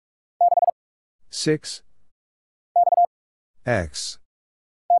 6. X.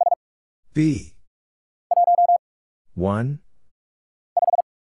 B. 1.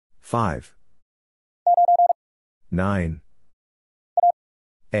 5. 9.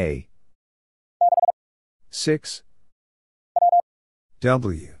 A. 6.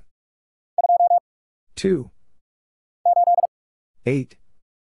 W. 2. 8.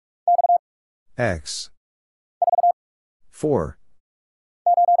 X. 4.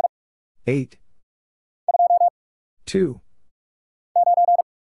 8. 2.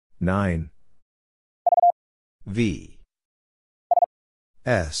 9. V.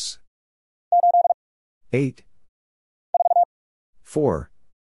 S. 8. 4.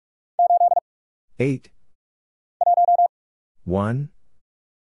 8. 1.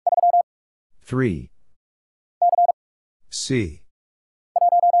 3. C.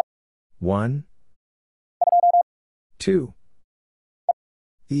 1. 2.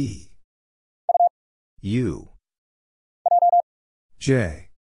 E. U. J.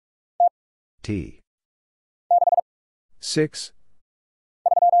 T. 6.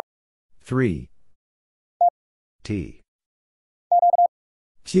 3. T.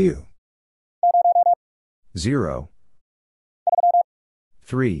 Q. 0.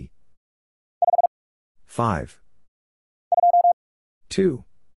 3. 5. 2.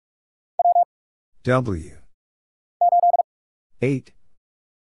 W. 8.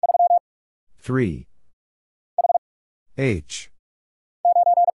 3. H.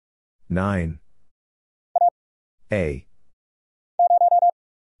 9. A.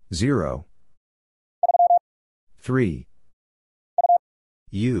 0. 3.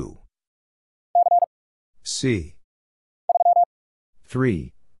 U. C.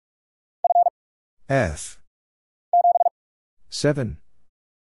 3. F. 7.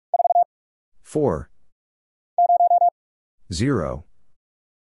 4. 0.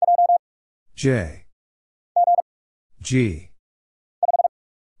 J. G.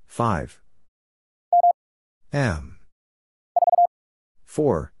 5. M.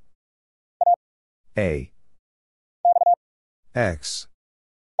 4. A. X.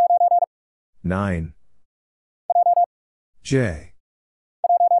 9. J.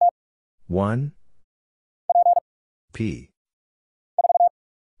 1. P.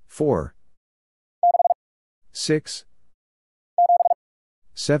 4. 6.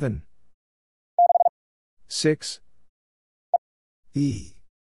 7. 6 E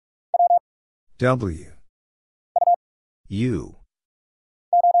W U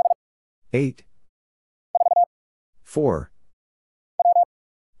 8 4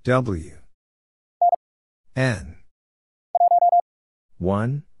 W N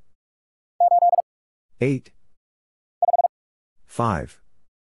 1 8 5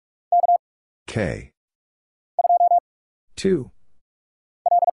 K 2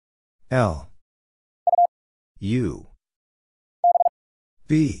 L U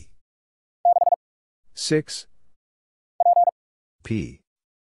B 6 P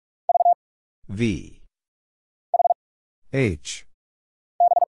V H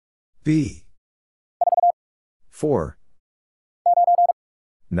B 4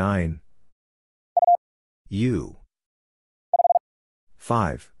 9 U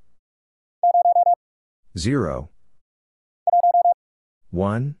 5 0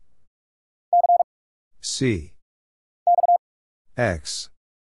 1 C X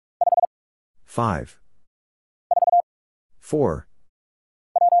 5 4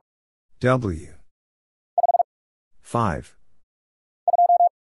 W 5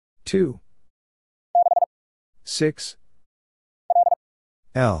 2 6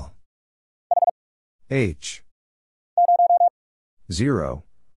 L H 0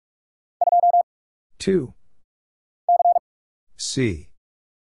 2 C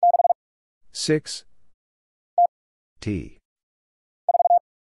 6 T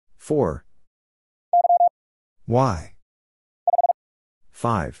 4 Y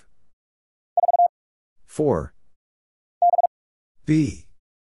 5 4 B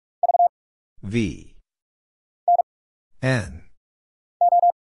V N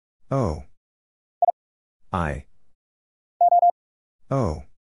O I O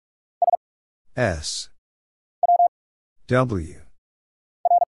S W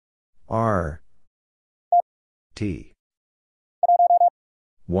R T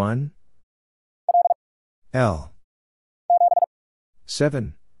 1 L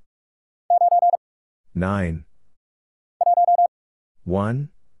 7 9 1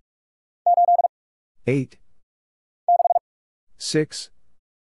 8 6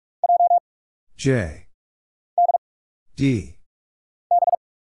 J D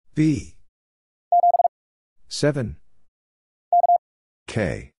B 7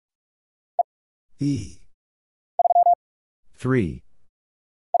 K E 3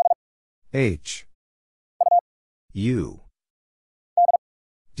 H U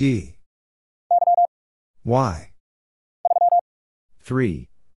D Y 3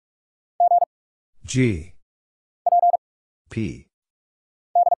 G P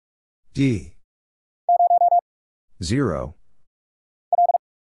D 0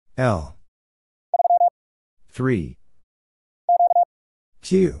 L 3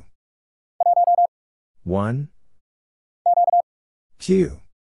 Q 1 Q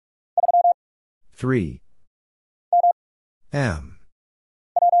 3 M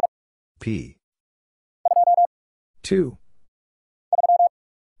P 2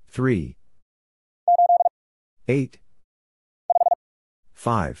 3 8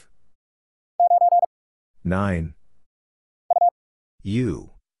 5 9 U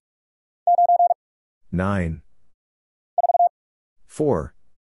 9 4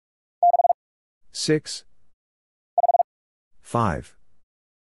 6 5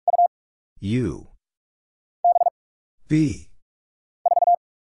 U B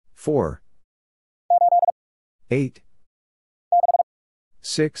 4 8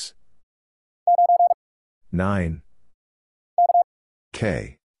 6 9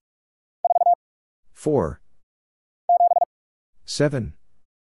 K 4 7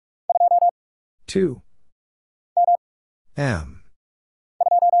 2 M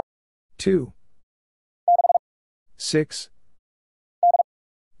 2 6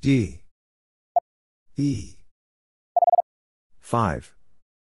 D E 5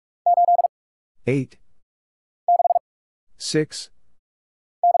 8 6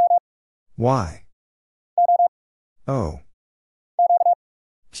 Y O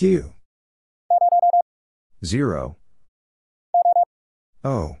Q 0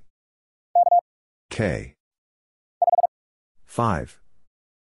 O K 5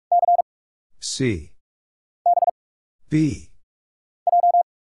 C B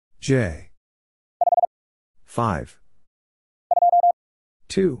J 5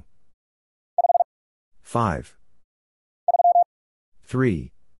 2 5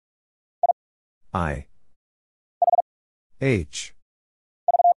 3 I H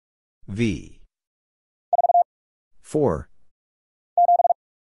V 4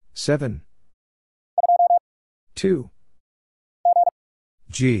 7 2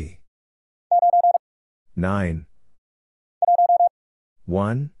 G 9.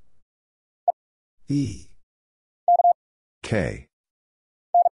 1. E. K.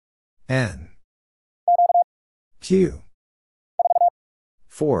 N. Q.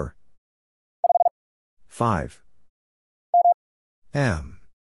 4. 5. M.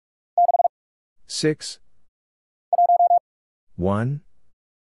 6. 1.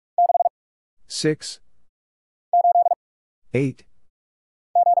 6. 8.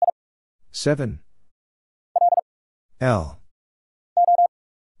 7. L.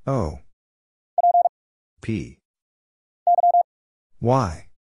 O. P. Y.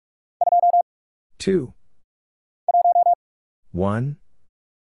 2. 1.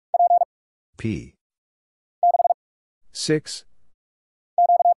 P. 6.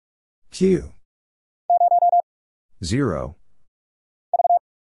 Q. 0.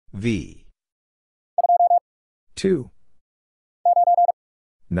 V. 2.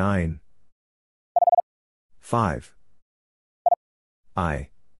 9. 5. I.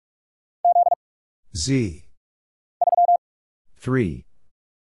 Z. 3.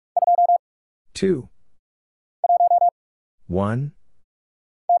 2. 1.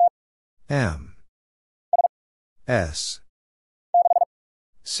 M. S.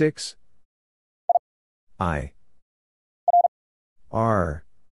 6. I. R.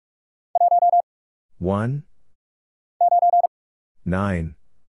 1. 9.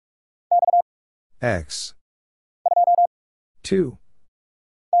 X. 2.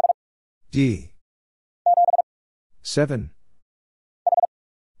 D. 7.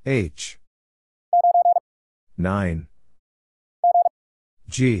 H. 9.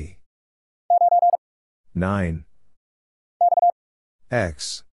 G. 9.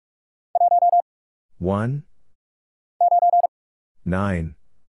 X. 1. 9.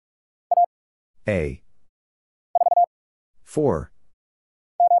 A. 4.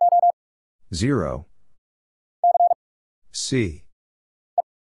 0. C.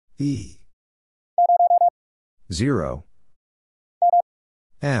 E. 0.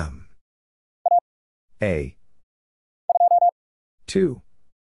 M. A. 2.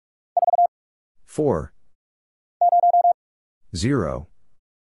 4. 0.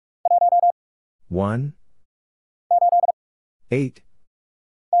 1. 8.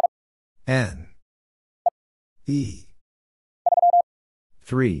 N. E.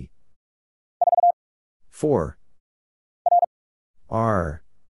 3. 4. R.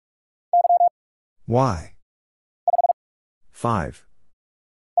 Y. 5.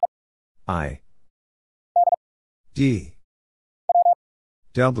 I. D.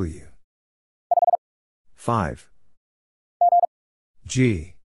 W. 5.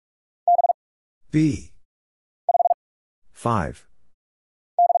 G. B. 5.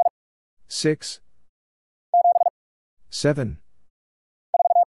 6. 7.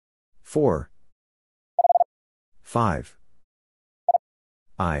 4. 5.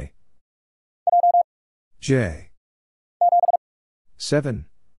 I. J. 7.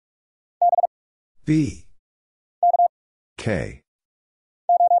 B. K.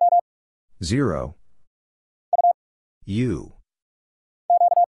 0. U.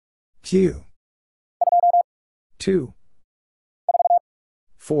 Q. 2.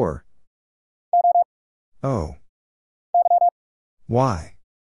 4. O. Y.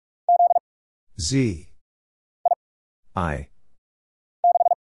 Z. I.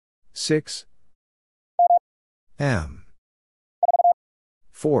 6. M.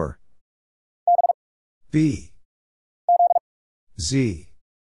 4. B. Z.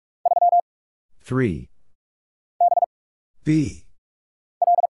 3. B.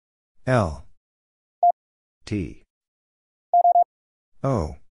 L. T.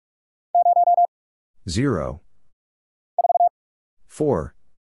 O. 0. 4.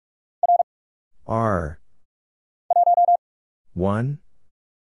 R. 1.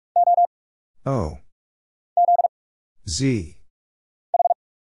 O. Z.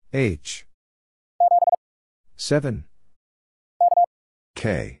 H. 7.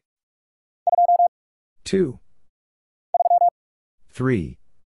 K. 2. 3.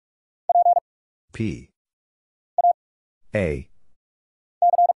 P. A.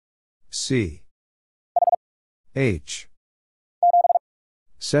 C. H.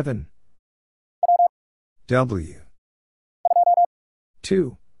 7. W.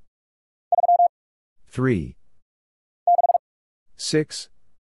 2. 3. 6.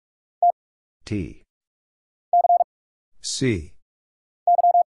 T. C.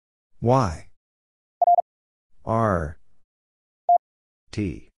 Y. R.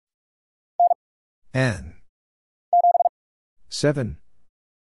 T. N. 7.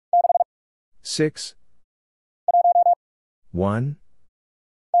 6. 1.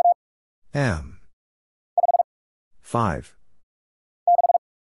 M. 5.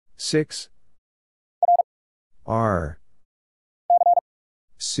 6. R.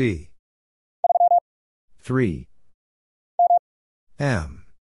 C. 3. M.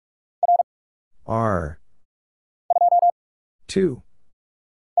 R. 2.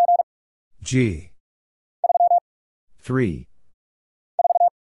 G. 3.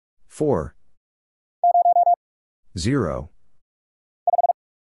 4. 0.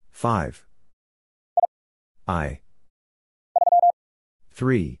 5. I.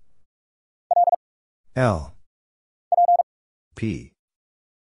 3. L. P.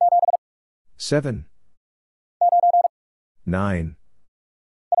 7. 9.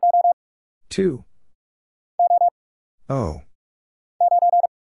 2. O.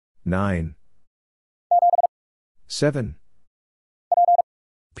 9. 7.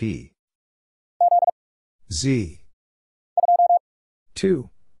 P. Z. 2.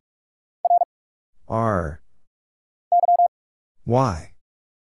 R. Y.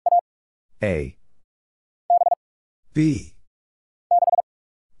 A. B.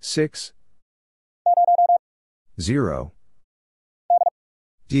 6. 0.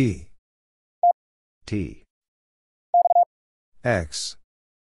 D. T. X.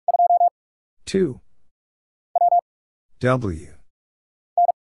 2. W.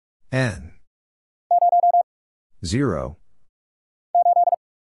 N. 0.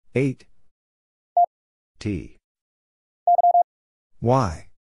 8. T. Y.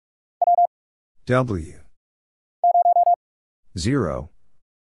 W. 0.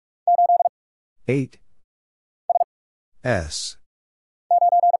 8. S.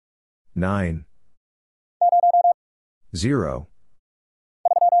 9. 0.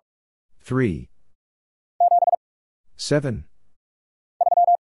 3. 7.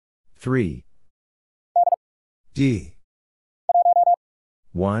 3. D.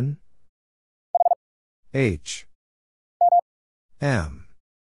 1. H. M.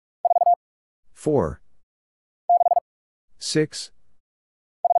 4. 6.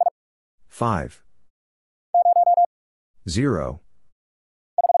 5. 0.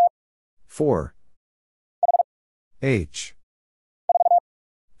 4. H.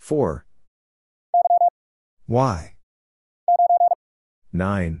 4. Y.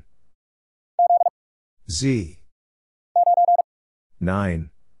 9. Z. 9.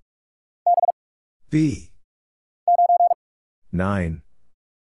 B. 9.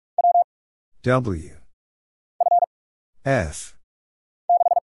 W. F.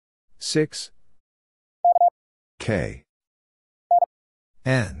 6. K.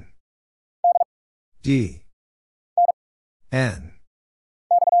 N. D. N.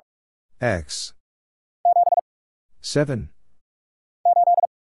 X. 7.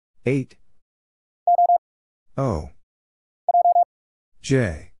 8. O.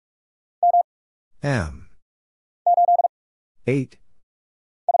 J. M. 8.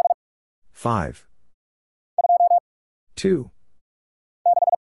 5. 2.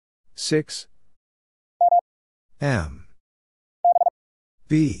 6. M.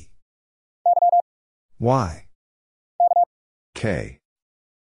 B. Y. K.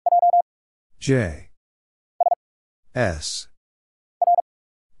 J. S.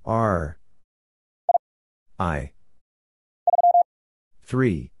 R. I.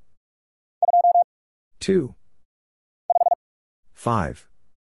 3. 2. 5.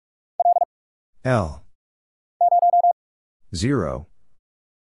 L. 0.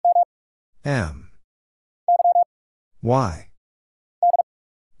 M. Y.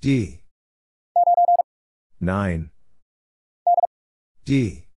 D. 9.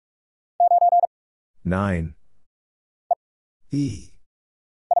 D. 9. E.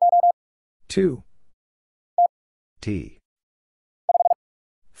 2. T.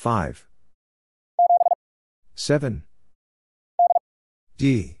 5. 7.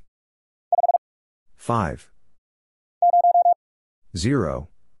 D. 5. 0.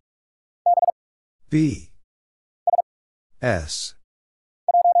 B. S.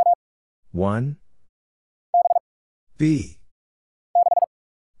 1. B.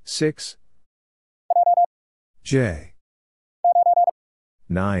 6. J.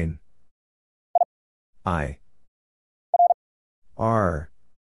 9. I. R.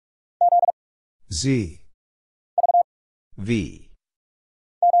 Z. V.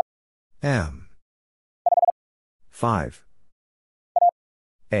 M. 5.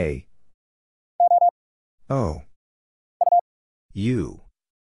 A. O. U.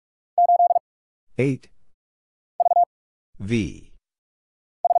 8. V.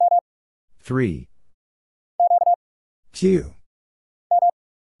 3. Q.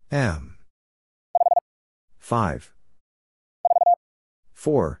 M. 5.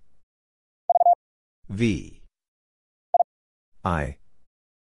 4. V. I,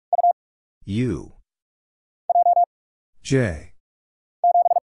 U, J.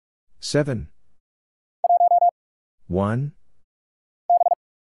 7, 1,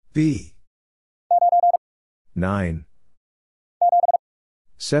 B, 9,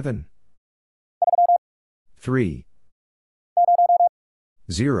 7, 3,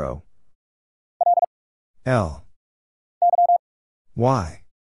 0, L, Y,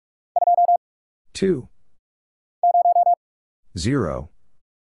 2, 0,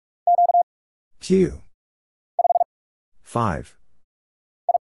 Q, 5,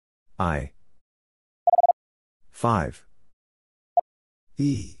 I, 5,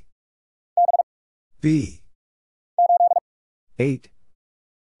 E, B, 8,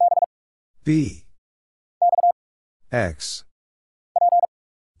 B, X,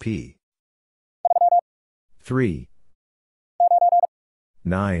 P, 3,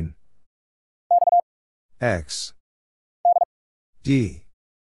 9, X, D,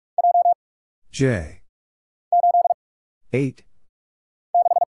 J, 8,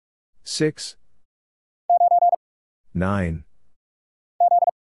 6, 9,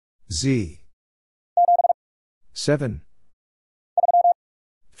 Z, 7,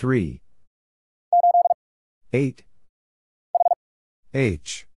 3, 8,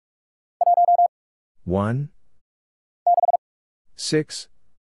 H, 1, 6,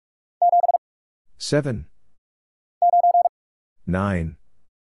 7, 9,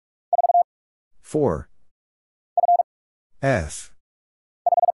 4, F,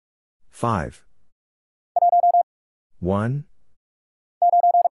 5, 1,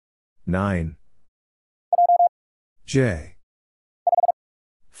 9, J,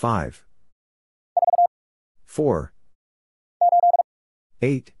 5, 4,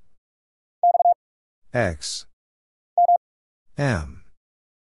 8, X, M,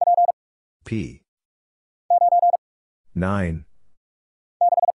 P, 9,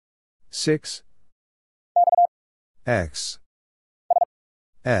 6, X,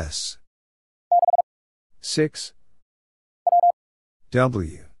 S, 6,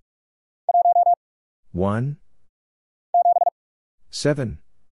 W, 1, 7,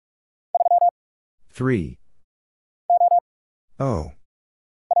 3, O,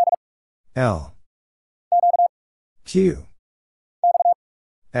 L, Q,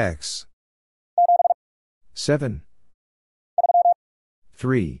 X, 7,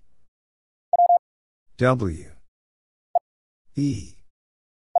 3, W, E,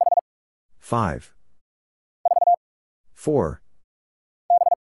 5, 4,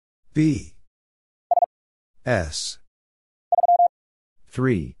 B, S,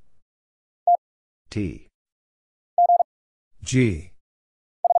 3, T, G,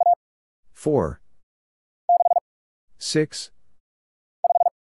 4, 6,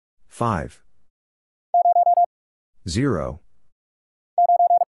 5, 0,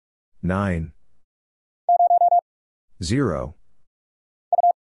 9, 0,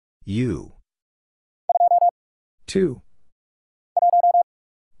 U, 2,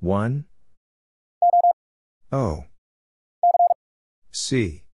 1, O,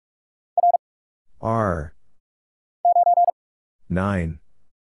 C, R, 9,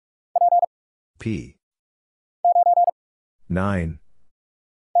 P, 9,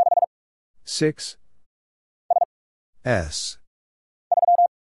 6, S,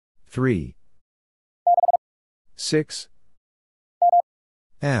 3, 6,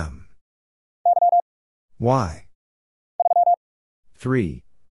 M, Y, 3,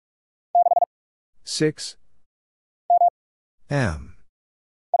 6, M,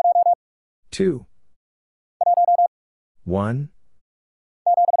 2, 1,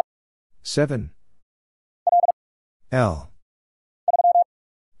 7, L,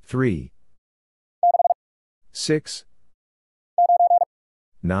 3, 6,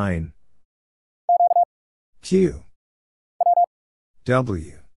 9, Q,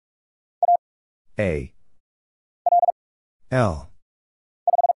 W, A, L,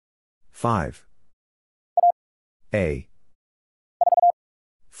 5, A,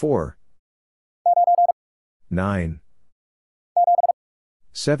 4, 9,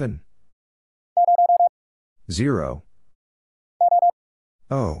 7, 0,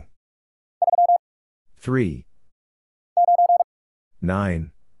 O, 3,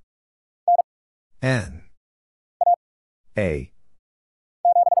 9, N, A,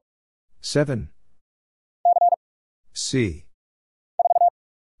 7, C,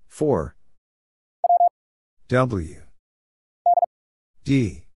 4, W,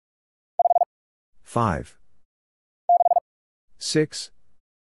 D, 5, 6,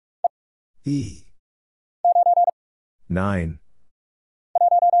 E, 9,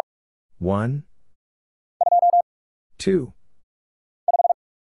 1, 2,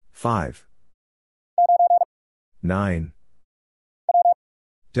 5. 9.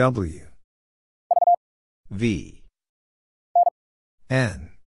 W. V. N.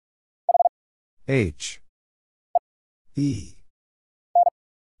 H. E.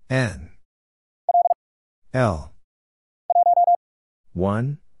 N. L.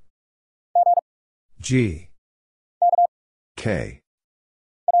 1. G. K.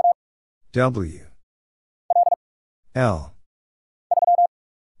 W. L.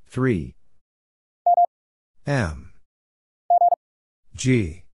 3. M.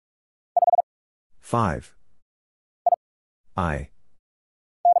 G. 5. I.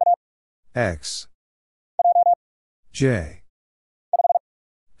 X. J.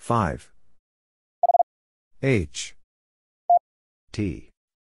 5. H. T.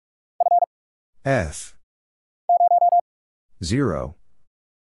 F. 0.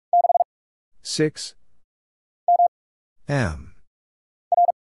 6. M.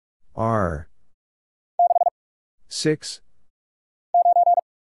 R. 6.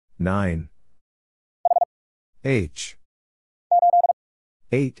 9. H.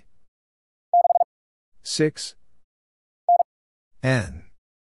 8. 6. N.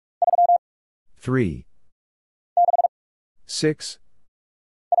 3. 6.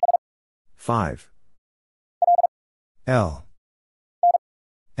 5. L.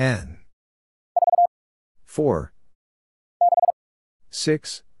 N. 4.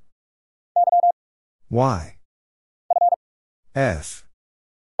 6. Y. F.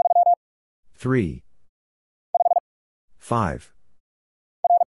 3. 5.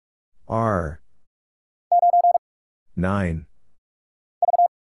 R. 9.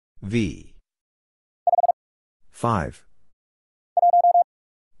 V. 5.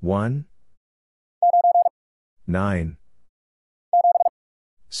 1. 9.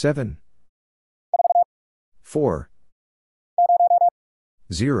 7. 4.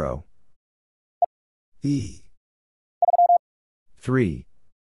 0. E. 3.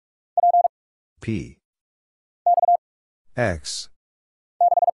 P. X.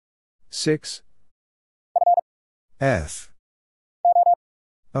 6. F.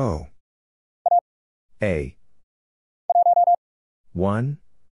 O. A. 1.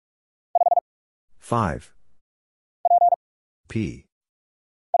 5. P.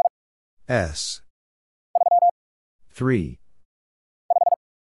 S. 3.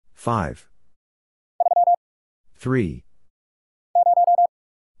 5. 3.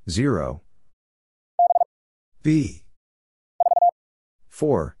 0. B.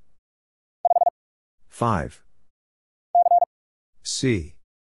 4. 5. C.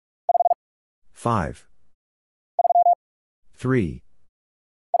 5. 3.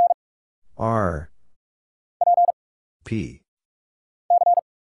 R. P.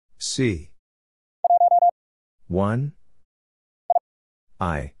 C. 1.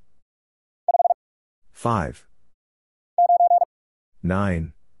 I. 5.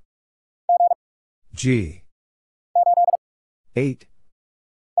 9. G. 8.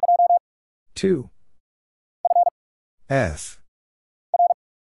 2. F.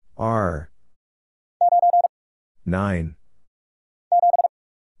 R. 9.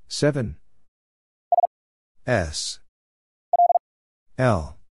 7. S.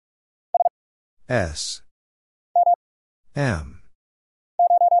 L. S. M.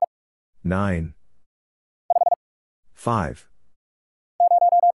 9. 5.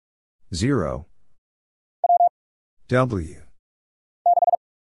 0. W.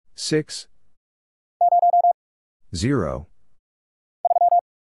 6. 0.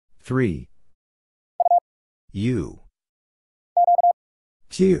 3. U.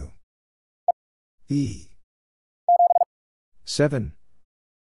 Q. E. 7.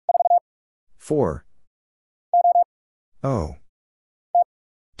 4. O.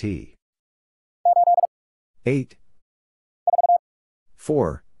 T. 8.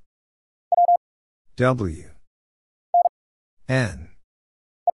 4. W. N.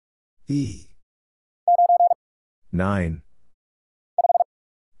 E. 9.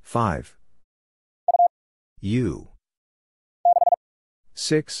 5. U.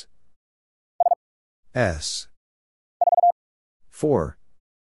 6. S. 4.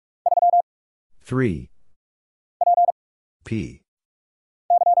 3. P.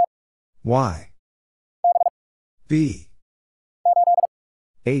 Y. B.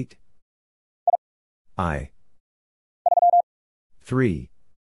 8. I. 3.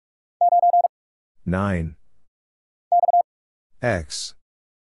 9. X.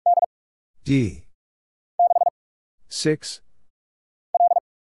 D. 6.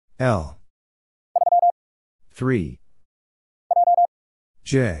 L. 3.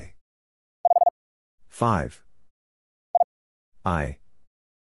 J. 5. I.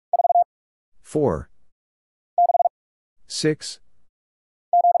 4, 6,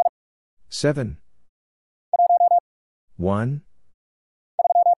 7, 1,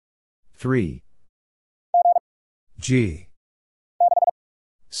 3, G,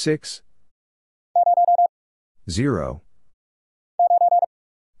 6, 0,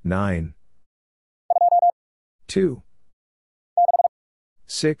 9, 2,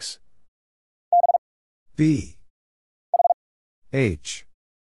 6, B, H,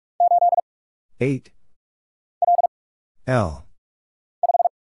 8, L,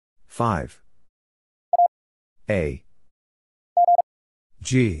 5, A,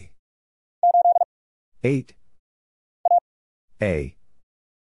 G, 8, A,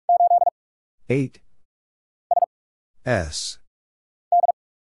 8, S,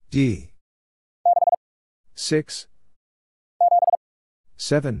 D, 6,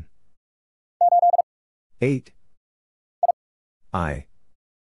 7, 8, I,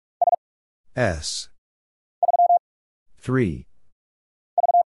 S, 3,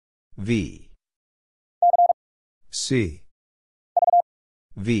 V, C,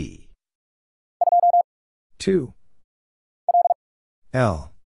 V, 2,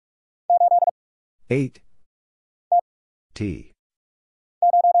 L, 8, T,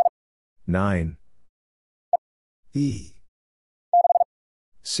 9, E,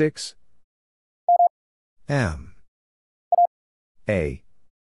 6, M, A,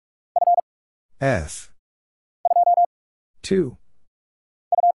 F, 2,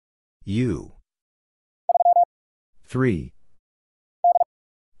 U, 3,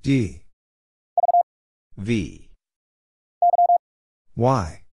 D, V,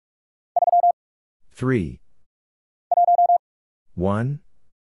 Y, 3, 1,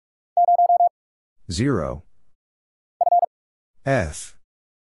 0, F,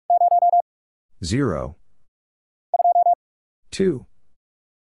 0, 2,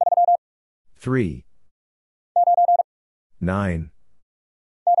 3, 9,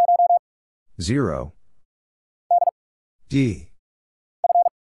 0, D,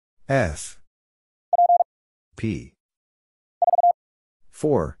 F, P,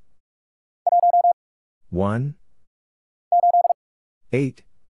 4, 1, 8,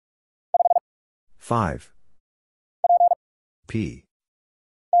 5, P,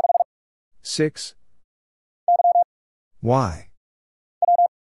 6, Y,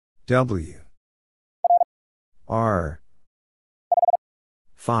 W, R,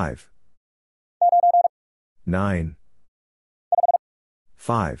 5, 9,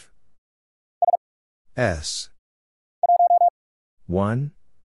 5, S, 1,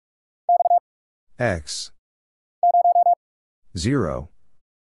 X, 0,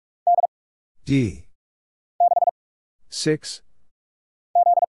 D, 6,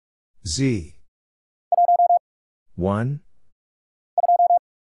 Z, 1,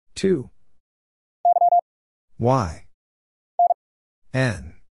 2, Y,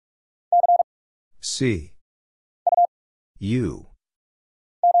 N, C, U,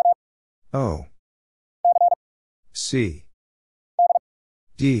 O, C,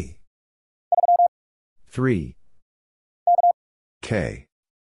 D, 3, K,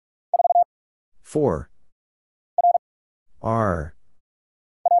 4, R,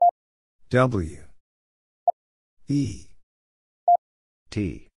 W, E,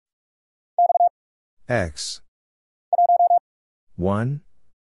 T, X, 1,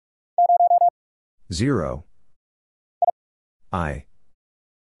 0, I,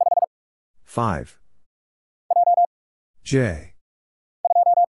 5, J,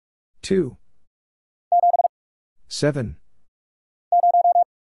 2, 7,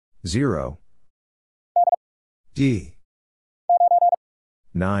 0, D,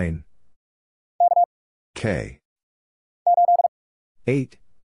 9, K, 8,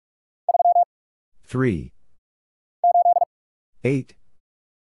 3, 8,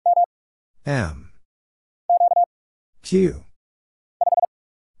 M, Q,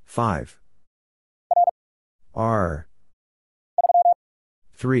 5, R,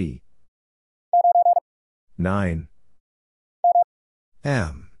 3, 9,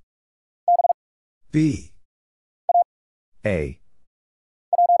 M, B, A,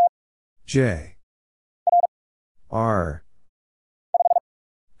 J, R,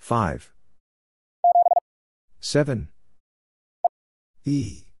 5, 7,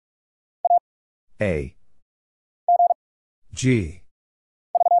 E, A, G,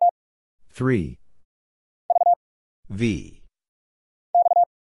 3, V,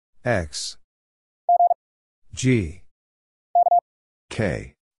 X, G,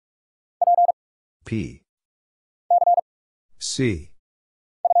 K, P, C,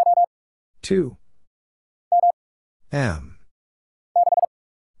 2, M,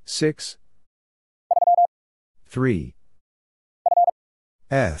 6, 3.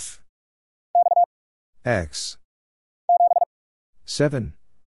 F. X. 7.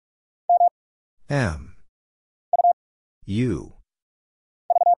 M. U.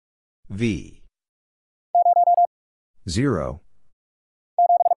 V. 0.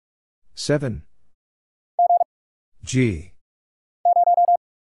 7. G.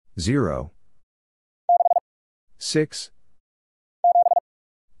 0. 6.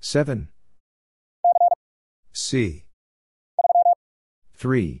 7. C.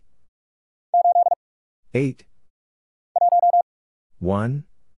 3. 8. 1.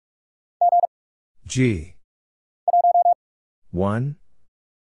 G. 1.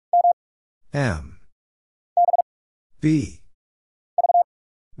 M. B.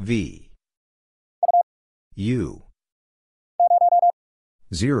 V. U.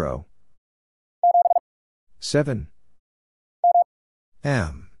 0. 7.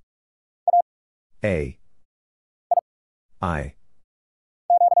 M. A. I.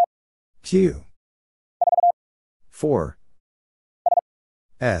 Q. 4.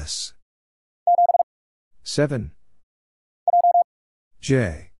 S. 7.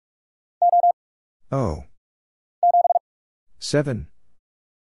 J. O. 7.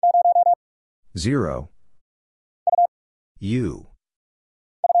 0. U.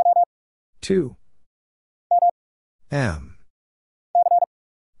 2. M.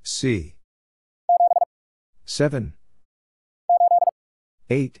 C. 7.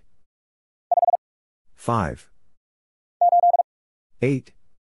 8. 5. 8.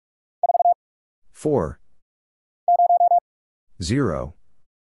 4. 0.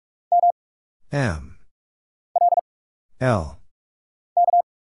 M. L.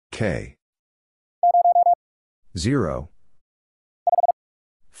 K. 0.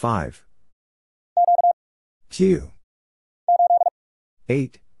 5. Q.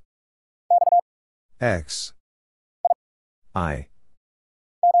 8. X. I.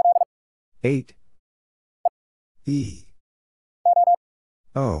 8. E.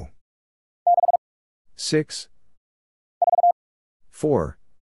 O. 6. 4.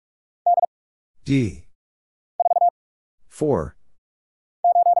 D. 4.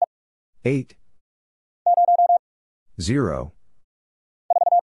 8. 0.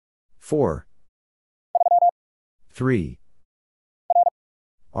 4. 3.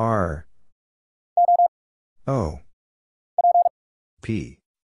 R. O. P.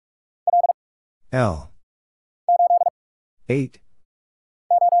 L. 8.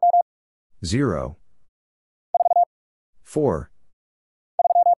 0. 4.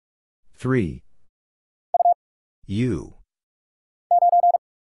 3. U.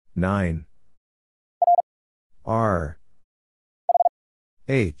 9. R.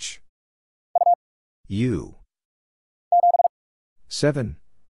 H. U. 7.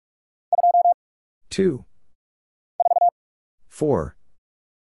 2. 4.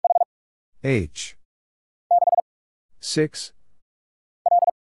 H. 6.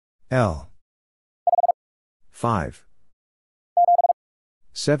 L. 5.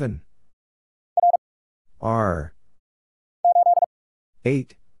 7. R.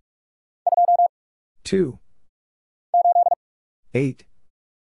 8. 2. 8.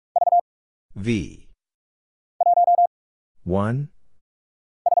 V. 1.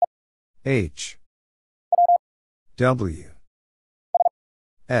 H. W.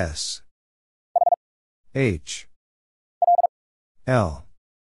 S. H. L.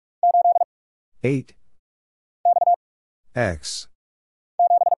 8. X.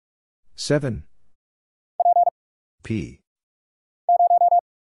 7. P.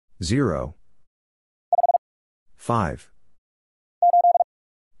 0. 5.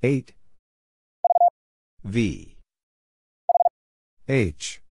 8. V.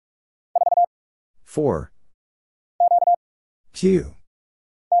 H. 4. Q.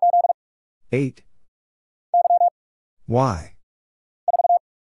 8. Y.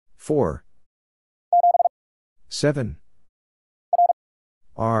 4. 7.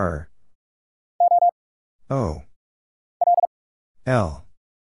 R. O. L.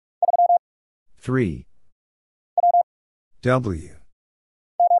 3. W.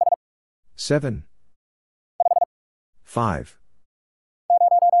 7. 5.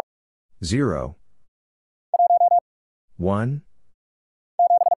 0. 1.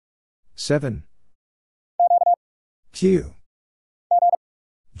 7. Q.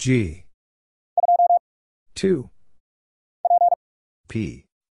 G. 2. P.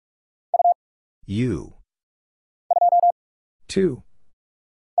 U. 2.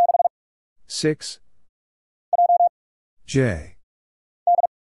 6. J.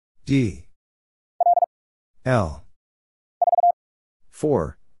 D. L.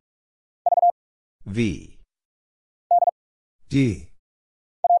 4. V. D.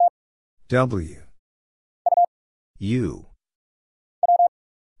 W. U.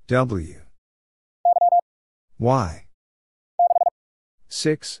 W. Y.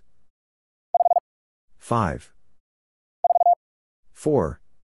 6. 5. 4.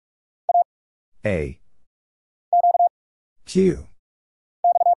 A. Q.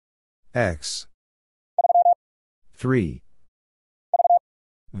 X. 3.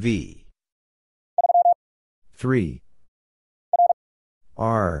 V. 3.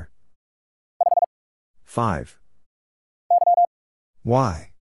 R. 5.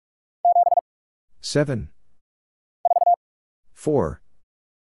 Y. 7. 4.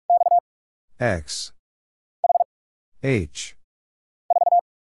 X. H.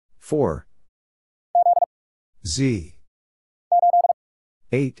 4. Z.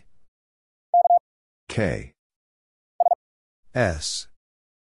 8. K. S.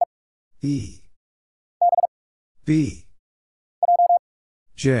 E. B.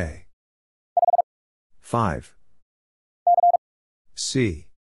 J. 5. C.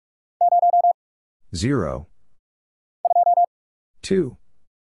 0. 2.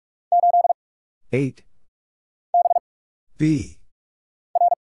 8. B.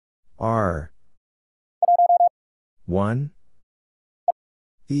 R. 1.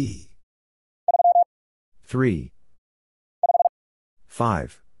 E. 3.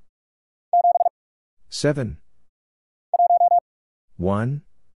 5. 7. 1.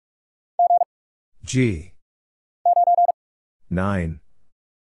 G. 9.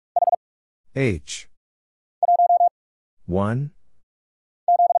 H. 1.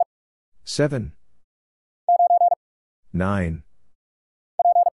 7. 9.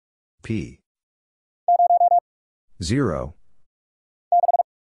 P. 0.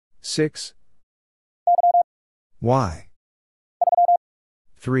 6. Y.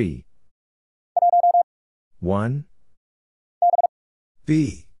 3. 1.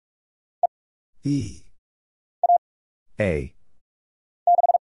 B. E. A.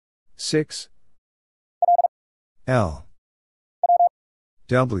 6. L.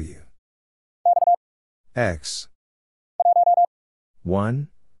 W. X. 1.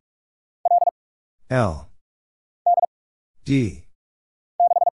 L. D.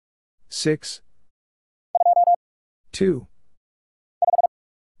 6. 2.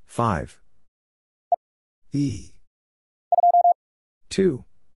 5. E. 2.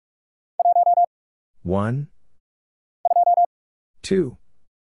 1. 2.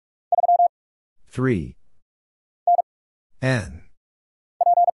 3. N.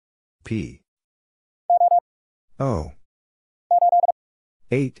 P. O.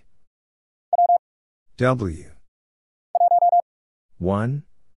 8. W. 1.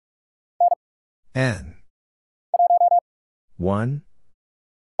 N. 1.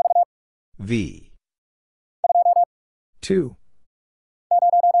 V. 2.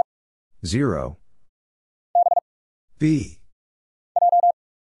 0. B.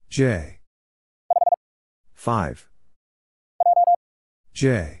 J. 5.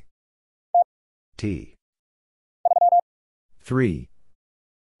 J. T. 3.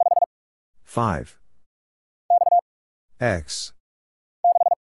 5. X.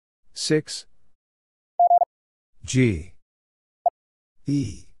 6. G.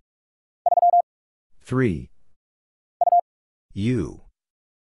 E. 3. U.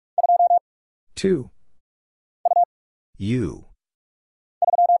 2. U.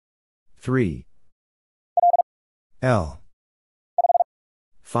 3. L.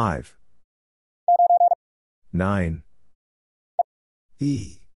 5. 9.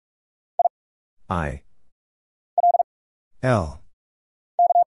 E. I. L.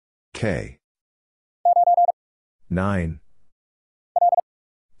 K. 9.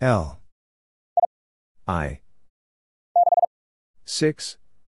 L. I. 6.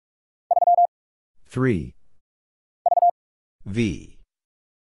 3. V.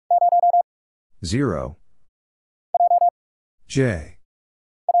 0. J.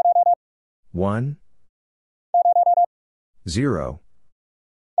 1. 0.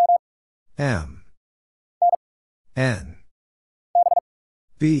 M. N.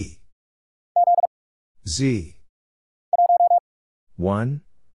 B. Z. 1.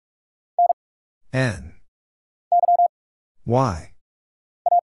 N. Y.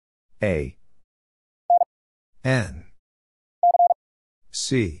 A. N.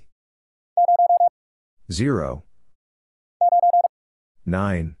 C. 0.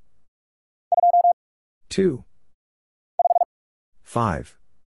 9. 2. 5.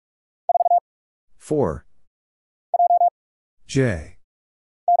 4. J.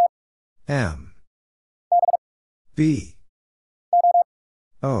 M. B.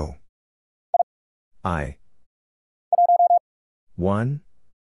 O. I. 1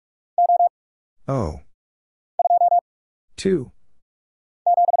 O 2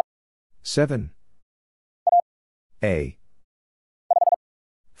 7 A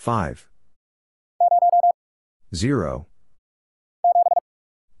 5 0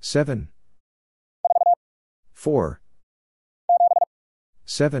 7 4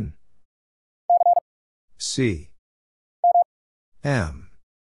 7 C M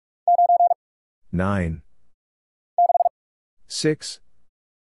 9 6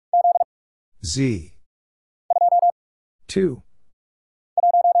 Z 2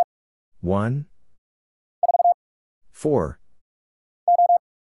 1 4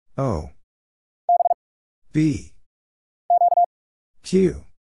 O B Q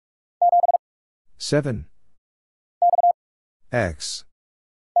 7 X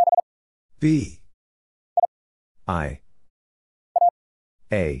B I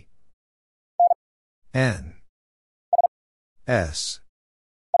A N S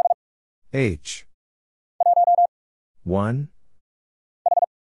H 1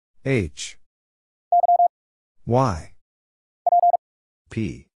 H Y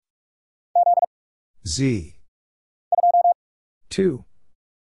P Z 2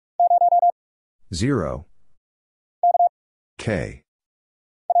 0 K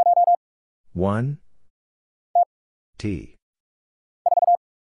 1 T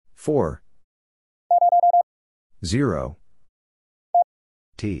 4 0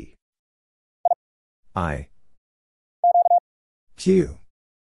 T I Q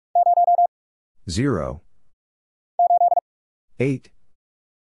 0 8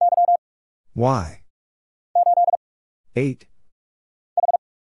 Y 8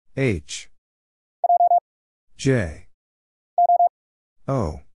 H J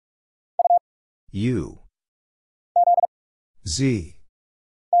O U Z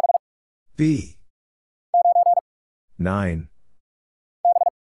B 9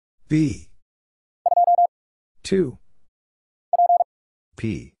 B 2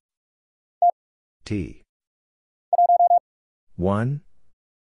 P T 1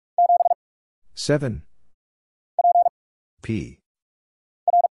 7 P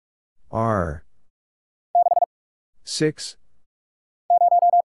R 6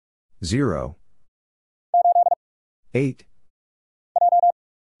 0 8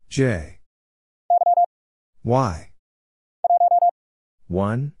 J Y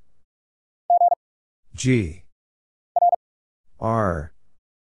 1 G R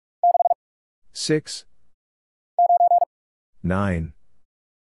 6 9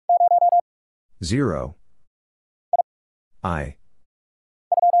 0 I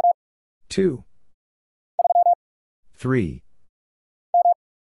 2 3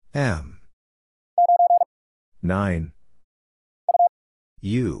 M 9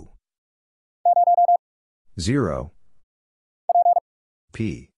 U 0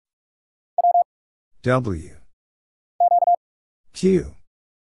 P W Q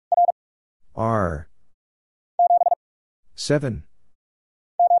R 7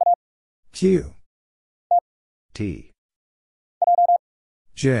 Q T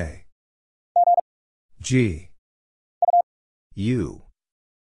J G U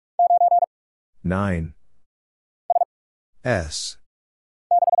 9 S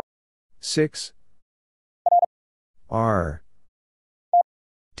 6 R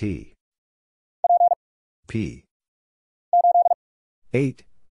T P 8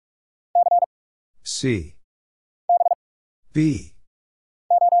 C B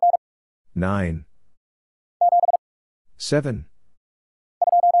 9 7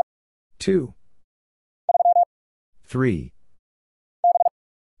 2 3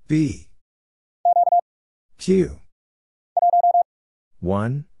 B Q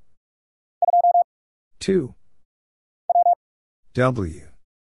 1 2 W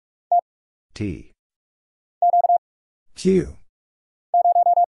T Q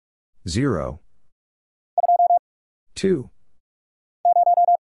 0 2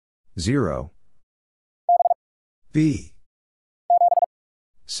 0 B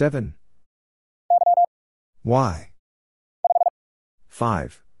 7 Y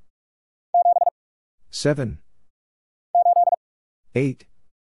 5 7 8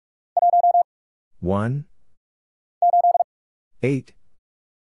 1 8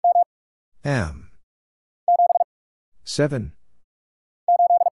 M 7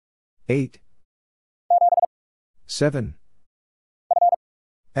 8 7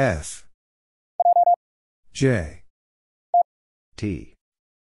 F J T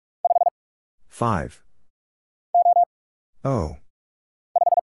 5 O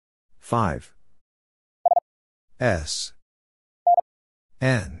 5 S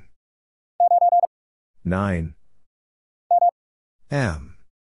N 9 M.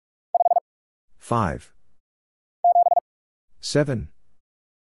 5. 7.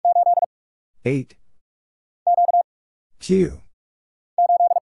 8. Q.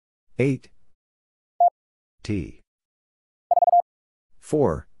 8. T.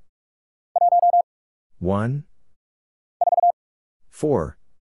 4. 1. 4.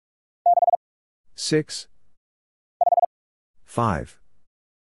 6. 5.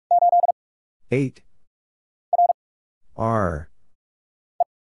 8. R.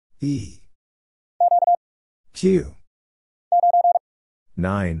 E. Q.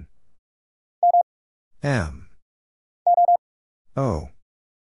 9. M. O.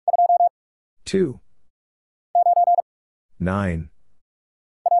 2. 9.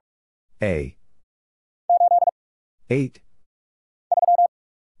 A. 8.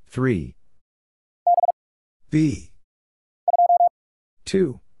 3. B.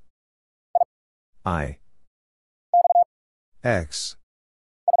 2. I. X.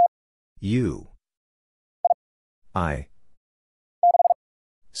 U. I.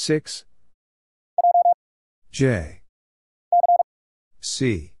 6. J.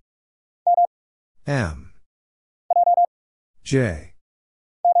 C. M. J.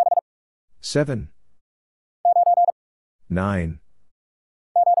 7. 9.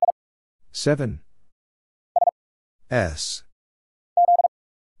 7. S.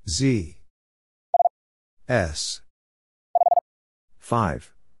 Z. S.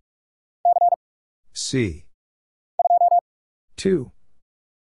 5. C. 2.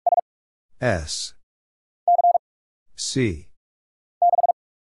 S. C.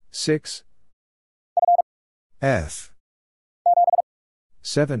 6. F.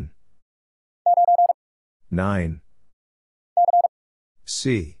 7. 9.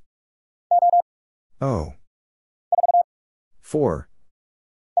 C. O. 4.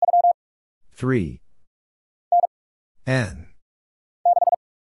 3. N.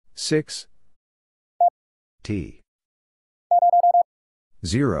 6. T.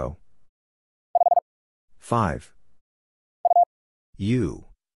 0. 5. U.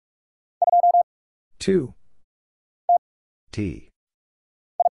 2. T.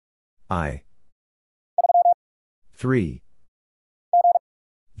 I. 3.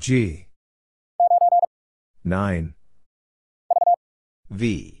 G. 9.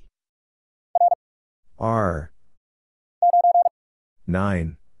 V. R.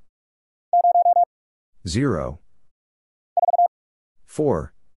 9. 0.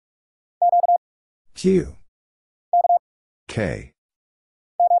 4. Q. K.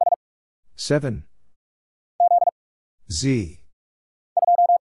 7. Z.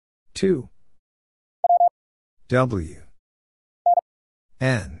 2. W.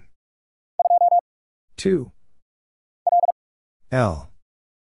 N. 2. L.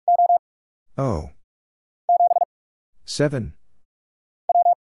 O. 7.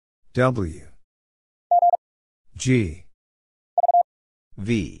 W. G.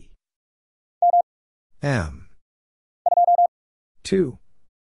 V. M. 2.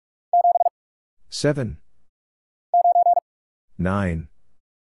 7. 9.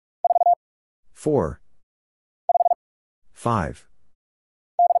 4. 5.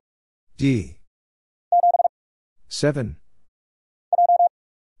 D. 7.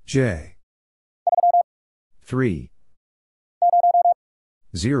 J. 3.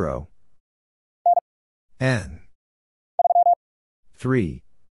 0. N. 3.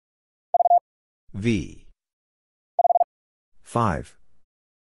 V. 5.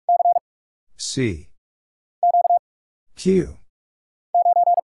 C. Q.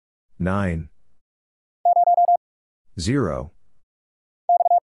 9. 0.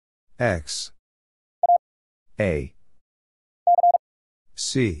 X. A.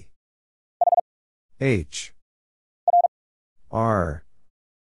 C. H. R.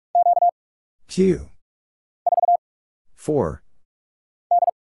 Q. 4.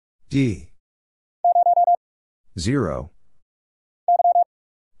 D. 0.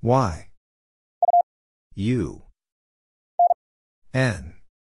 Y. U. N.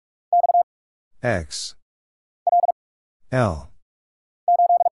 X. L.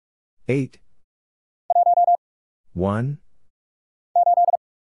 8. 1.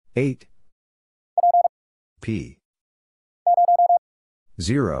 8. P.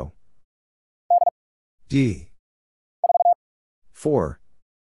 0. D. 4.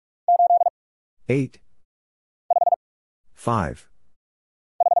 8. 5.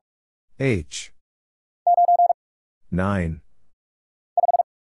 H. 9.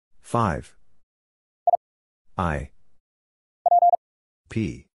 5. I.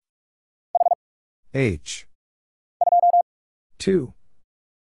 P. H. 2.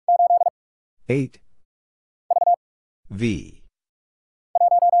 8. V.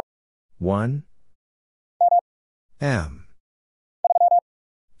 1, M.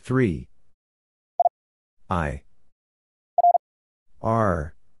 3, I,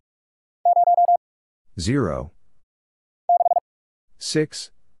 R, 0,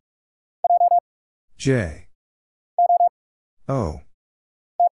 6, J. O.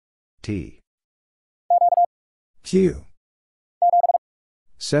 T, Q.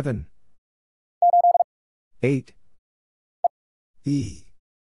 7, 8, E.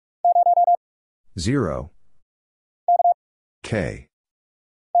 0, K,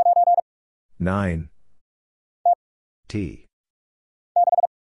 9, T,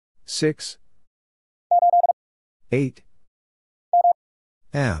 6, 8,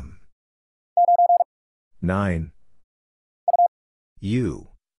 M. 9, U,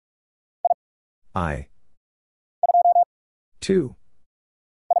 I, 2,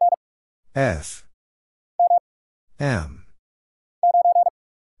 F. M.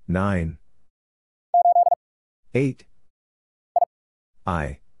 9, 8,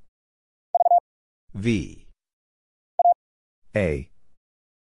 I, V, A,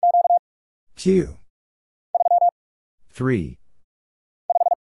 Q. 3,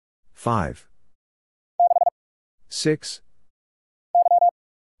 5, 6,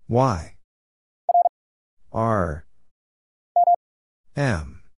 Y. R,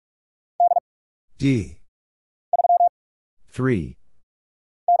 M. D. 3,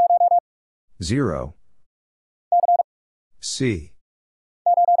 0, C.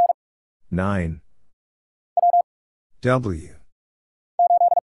 9, W.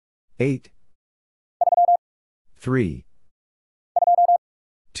 8, 3,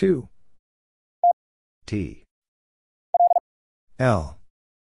 2, T, L.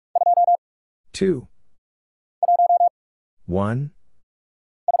 2, 1,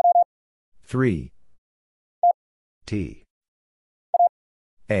 3, T,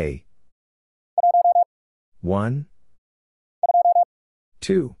 A, 1,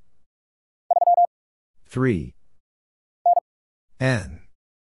 2, 3, N.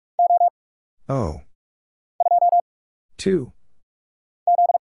 O. 2,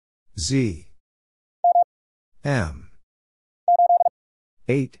 Z. M.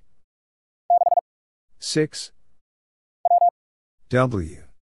 8, 6, W.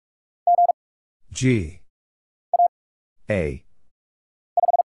 G. A,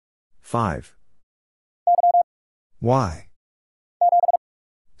 5, Y.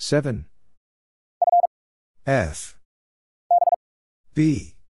 7, F.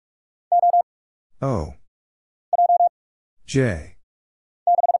 B. O. J.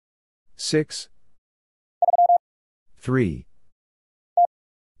 6, 3,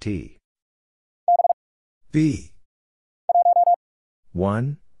 T, B.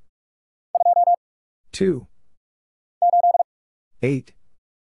 1, 2, 8,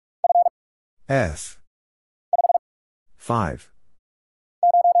 F. 5,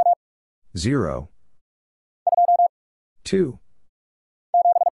 0, 2,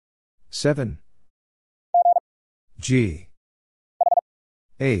 7, G.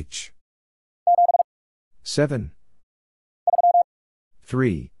 H. 7,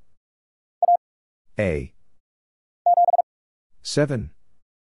 3, A, 7,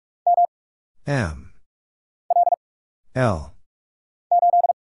 M. L.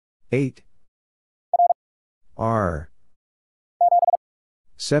 8, R,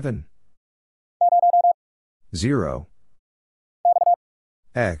 7, 0,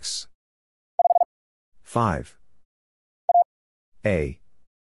 X. 5, A,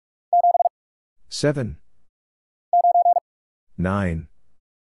 7, 9,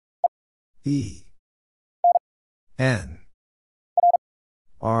 E. N.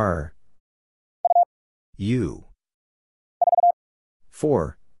 R, U,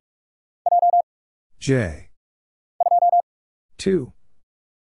 4, J. 2,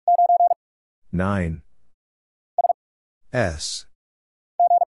 9, S.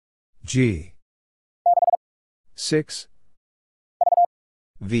 G. 6,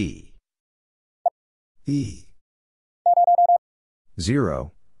 V, E.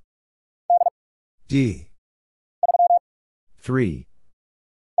 0, D. 3,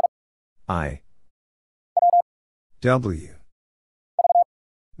 I, W.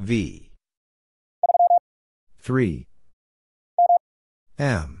 V, 3,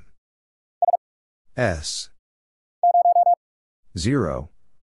 M. S. 0,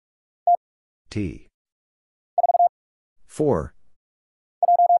 T, 4,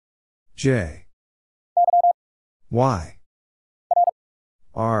 J. Y.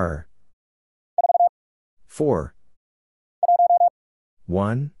 R, 4,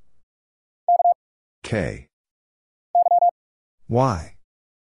 1, K, Y.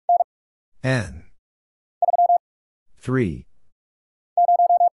 N. 3.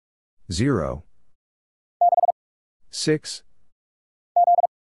 0. 6.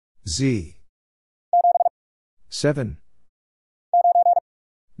 Z. 7.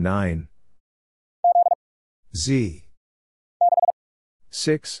 9. Z.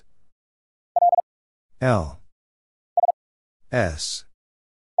 6. L. S.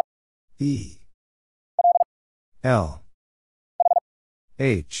 E. L.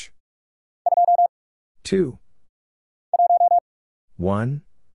 H. 2. 1.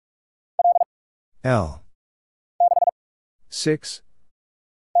 L. 6.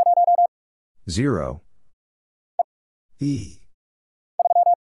 0. E.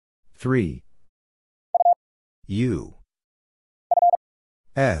 3. U.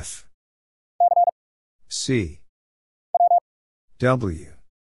 F. C. W.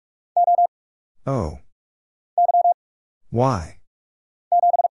 O. Y.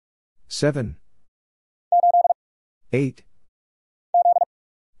 7. 8.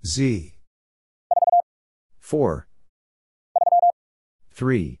 Z. 4.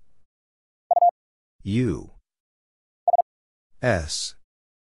 3. U. S.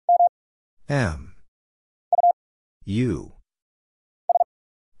 M. U.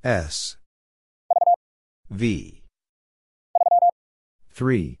 S. V.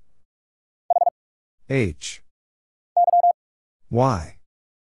 3. H. Y.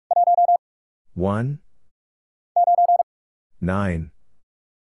 1. 9.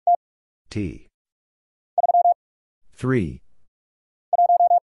 T. 3.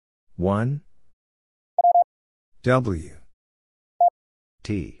 1. W.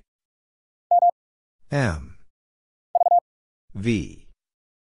 T. M. V.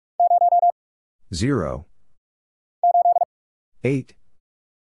 0. 8.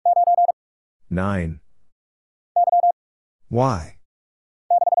 9. Y.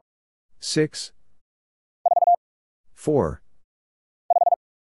 6. 4.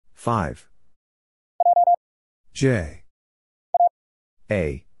 5. J.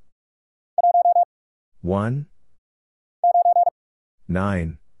 A. 1.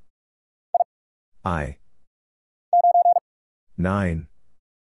 9. I. 9.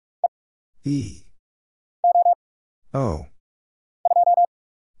 E. O.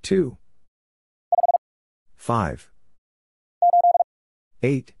 2. 5.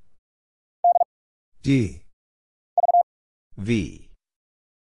 8. D. V.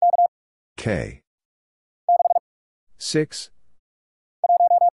 K. 6.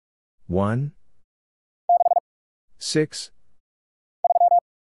 1. 6.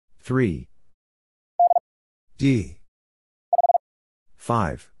 3. D.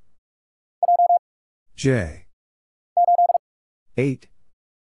 5. J. 8.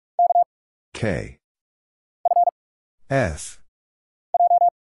 K. F.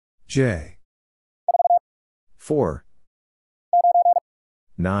 J. 4.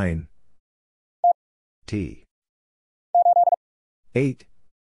 9. T. 8.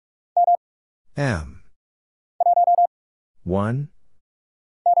 M. 1.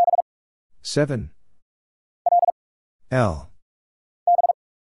 7. L.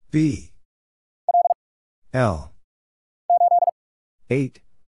 B. L. 8.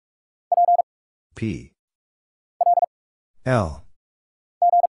 P. L.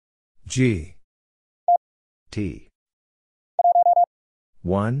 G. T.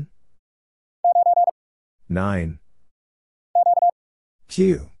 1. 9.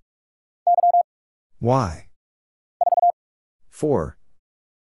 Q. Y. 4.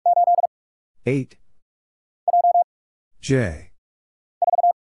 8. J.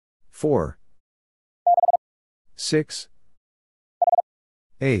 4. 6.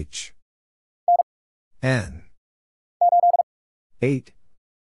 H. N. 8.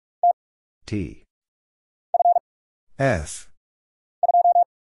 T. F.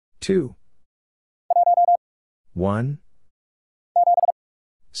 2. 1.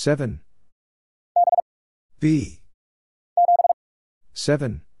 7. B.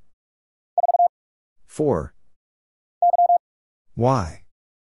 7. 4. Y.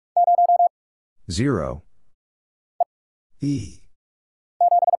 0. E.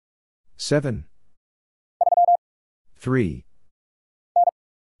 7. 3.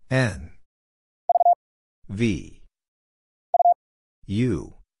 N. V.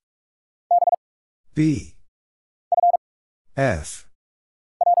 U. B. F.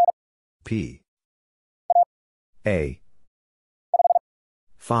 P. A.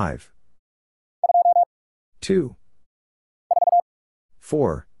 5. 2.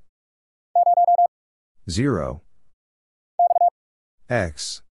 4. 0.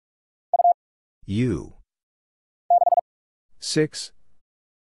 X. U. 6.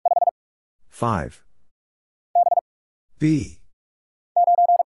 5. B.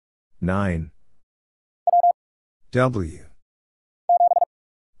 9. W.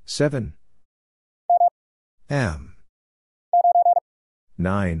 7. M.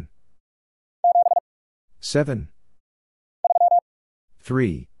 9. 7.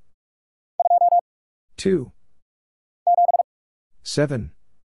 3. 2. 7.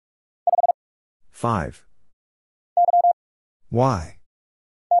 5. Y.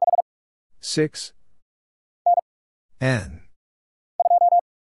 6. N.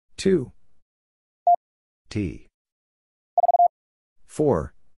 2. T.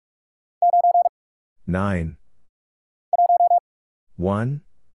 4. 9. 1.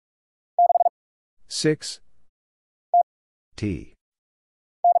 6. T.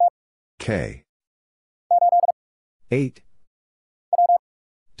 K. 8.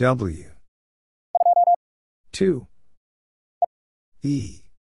 W. 2. E.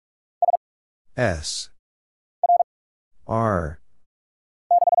 S. R.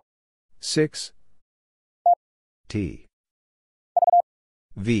 6. T.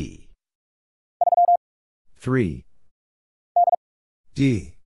 V. 3.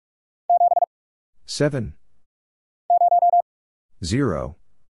 D. 7. 0.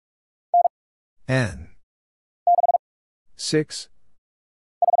 N. 6.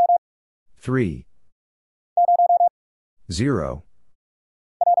 3. 0.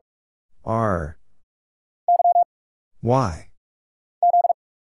 R. Y.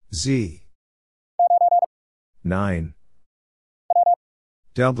 Z. 9.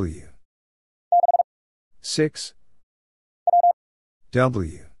 W. 6.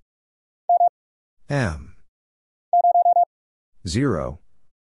 W. M. 0.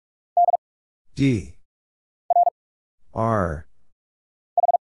 D. R.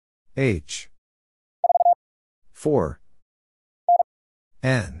 H. 4.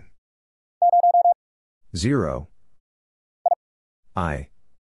 N. 0. I.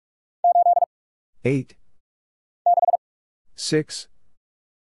 8. 6.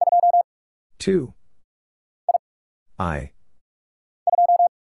 2. I.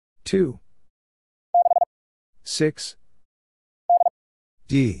 2. 6.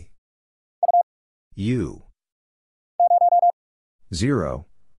 D. U. 0.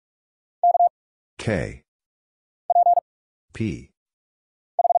 K. P.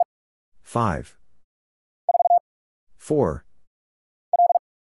 5. 4.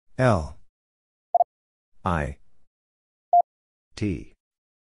 L. I. T.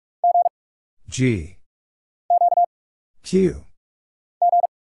 G. Q.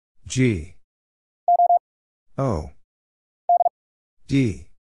 G. O. D.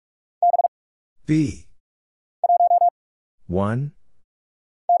 B. 1.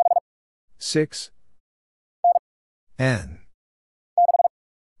 6. N.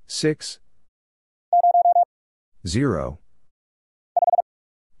 6. 0.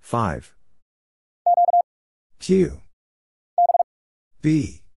 5. Q.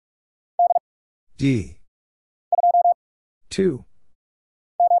 B. D. 2.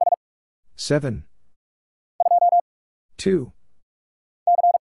 7. 2.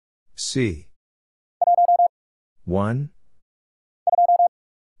 C. 1.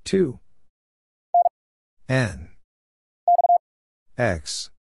 2. N.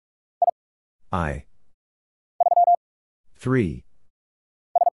 X. I. 3.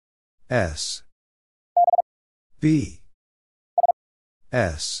 S. B.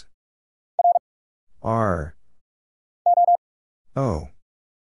 S. R. O.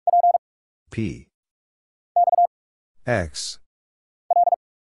 P. X.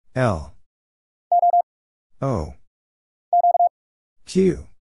 L. O. Q.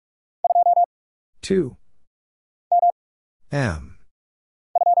 2. M.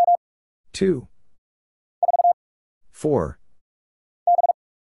 2. 4.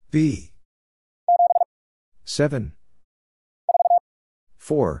 B. 7.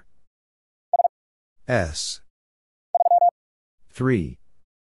 4. S. 3.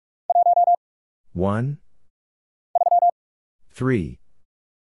 1. 3.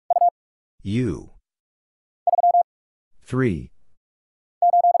 U. 3.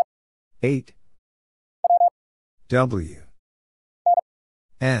 8. W.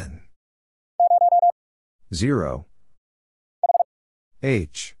 N. 0.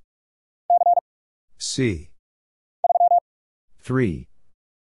 H. C. 3.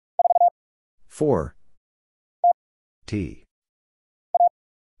 4. T.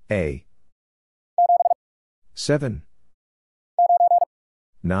 A. 7.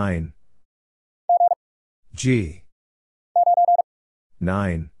 9. G.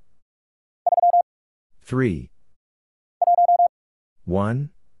 9. 3. 1.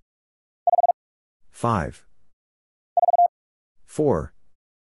 5. 4.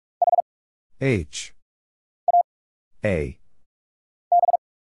 H. A.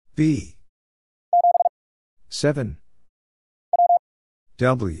 B. 7.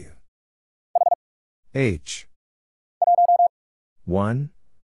 W. H. 1.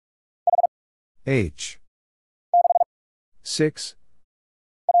 H. 6.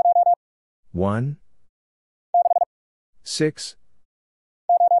 1. 6.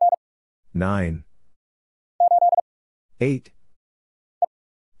 9. 8.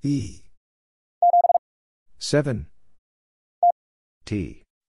 E. 7. T.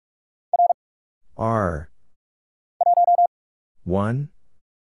 R. 1.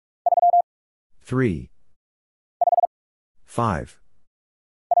 3. 5.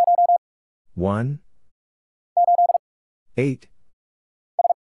 1. 8.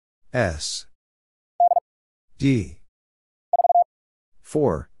 S. D.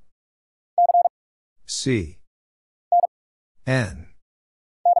 4. C. N.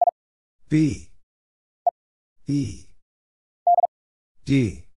 B. E.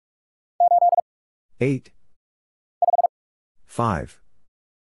 D. 8. 5.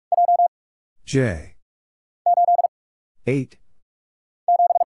 J. 8.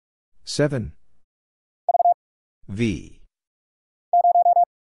 7. V.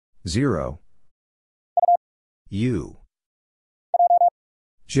 0. U.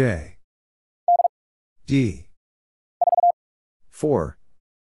 J. D. 4.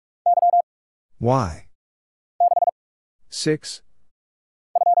 Y. 6.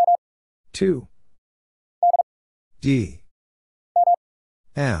 2. D.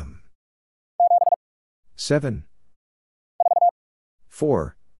 M. 7.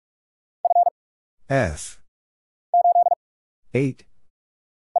 4. F. 8.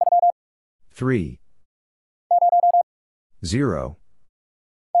 3. 0.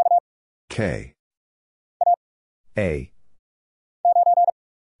 K. A.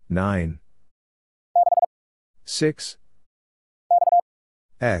 9. 6.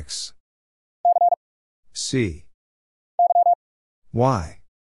 X. C. Y.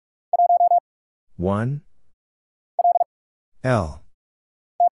 1. L.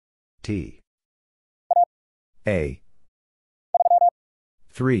 T. A.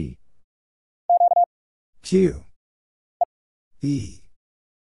 3. Q. E.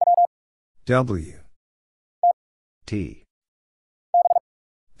 W. T.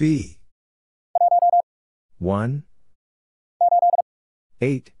 B. 1.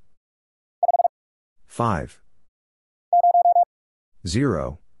 8. 5.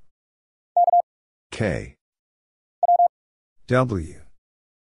 0. K. W.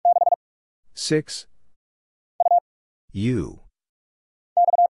 6. U.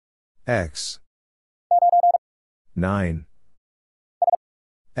 X. 9.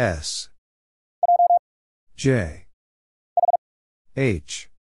 S. J. H.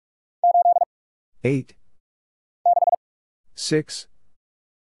 8. 6.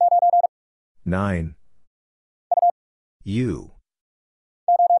 9. U.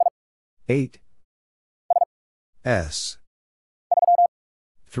 8. S.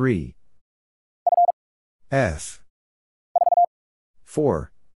 3. F.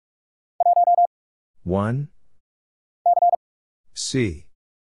 4. 1. C.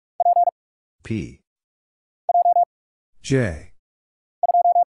 P. J.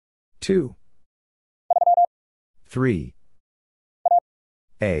 2. 3.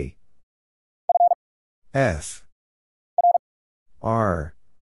 A. F. R.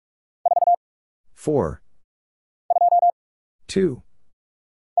 4. 2.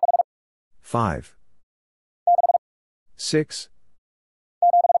 5. 6.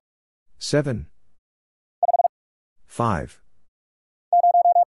 7. 5.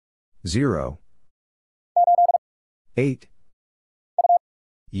 0. 8.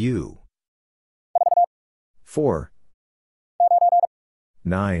 U. 4.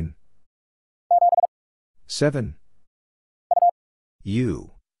 9. 7.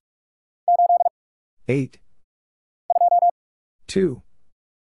 U. 8. 2.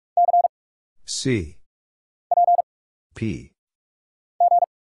 C. P.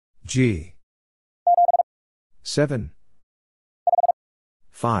 G. 7.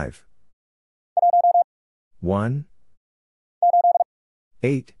 5. 1.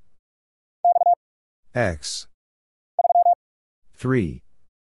 8. X. 3.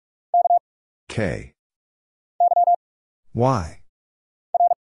 K. Y.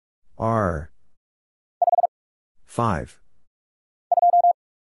 R. 5.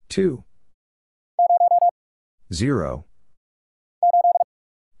 2. 0.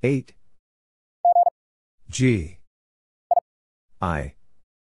 8. G. I.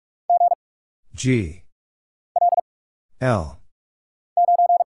 G. L.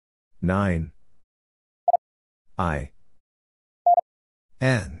 9. I.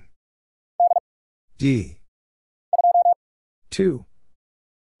 N. D. 2.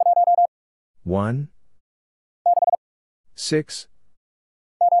 1. 6.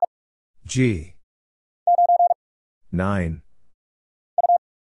 G. 9.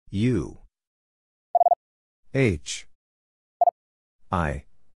 U. H. I.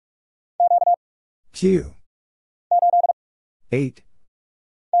 Q. 8.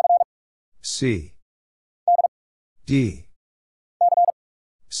 C. D.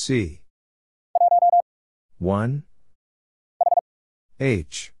 C. 1.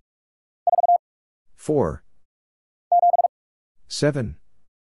 H. 4. 7.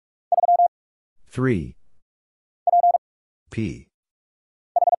 3. P.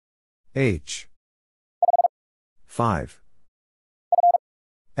 H. 5.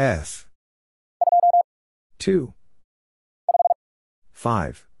 F. 2.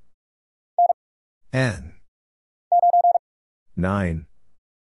 5. N. 9.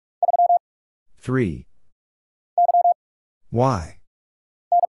 3. Y.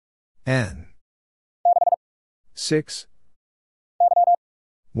 N. 6.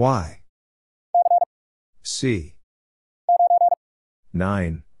 Y. C.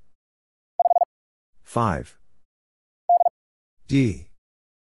 9. 5. D.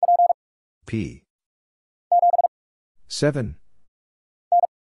 P. 7.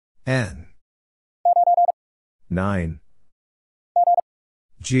 N. 9.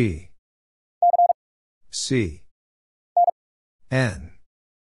 G. C. N.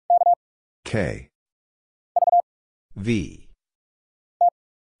 K. V.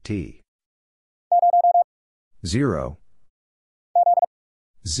 T. 0.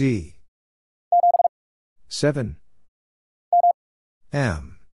 Z. 7.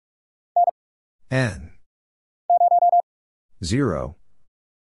 M. N. 0.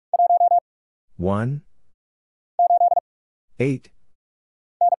 1. 8.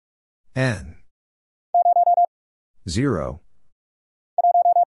 N. 0.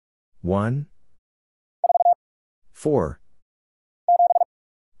 1. 4.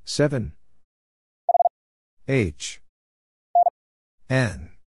 7. H. N.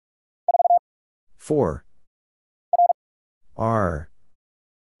 4. R.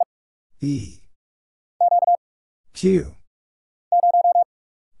 E. Q.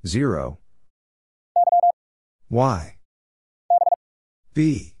 0. Y.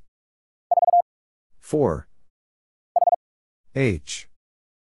 B. 4. H.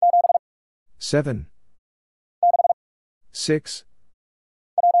 7. 6.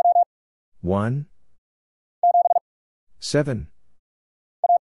 1. 7.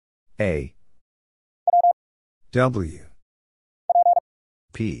 A. W.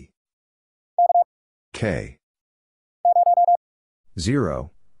 P. K.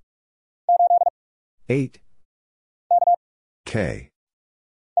 0. 8. K.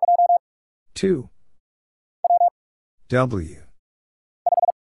 2. W.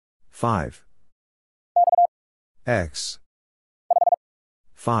 5. X.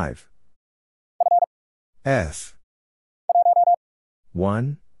 5. F.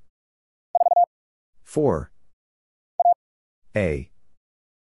 1. 4. A.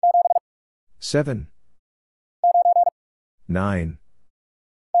 7. 9.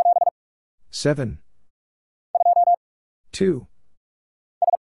 7. 2.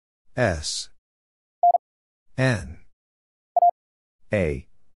 S. N. A.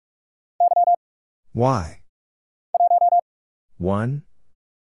 Y. 1.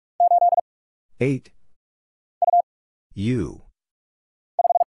 8. U.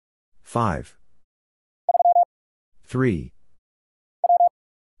 5. 3.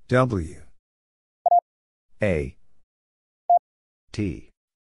 W. A. T.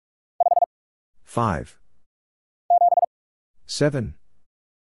 5. 7.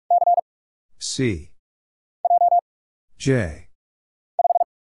 C. J.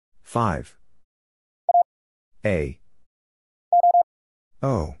 5. A.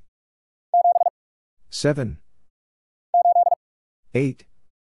 O. 7. 8.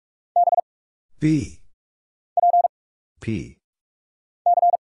 B. P.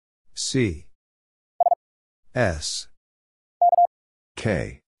 C. S.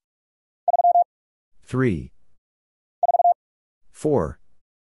 K. 3. 4.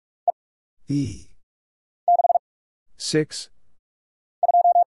 E. 6.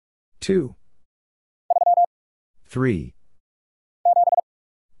 2. 3.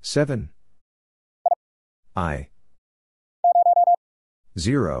 7. I.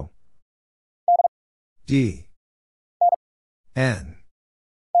 0. D. N.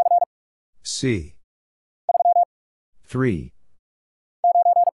 C. 3.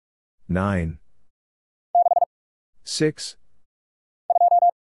 9. 6.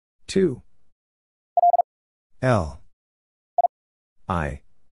 2. L. I.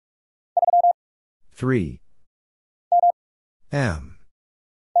 3. M.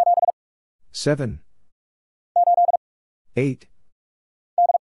 7. 8.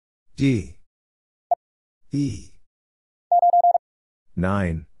 D. E.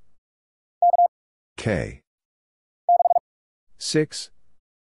 9. K. 6.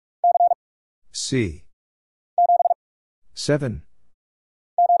 C. 7.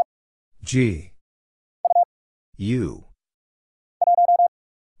 G. U.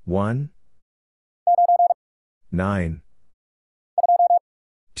 1. 9.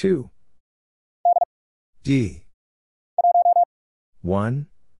 2. D. 1.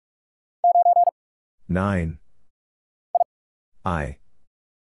 9. I.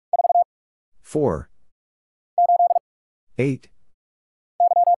 4. 8.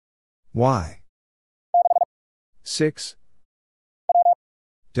 Y. 6.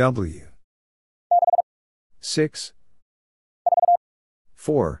 W. 6.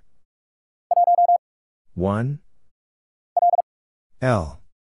 4. 1. L.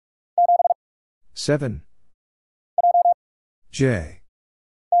 7. J.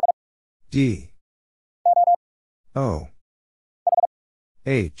 D. O.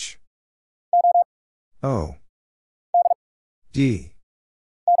 H. O. D.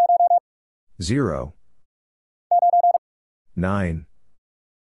 0. 9.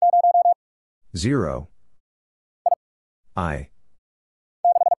 0. I.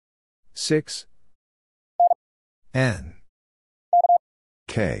 6. N.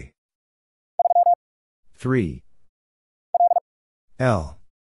 K. 3. L.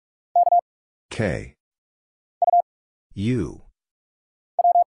 K. U.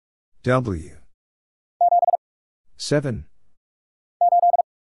 W. 7.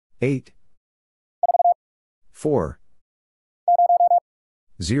 8. 4.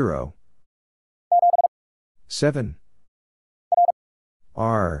 0. 7.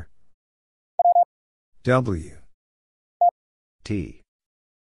 R. W. T.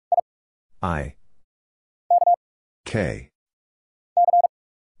 I. K.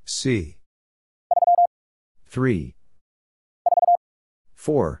 C. 3.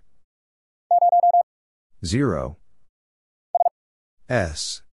 4. 0.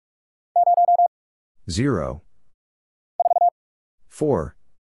 S. 0. 4.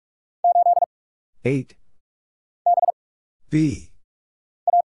 8. B.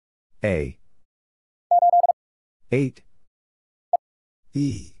 A. 8.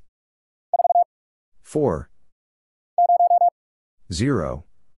 E. 4. 0.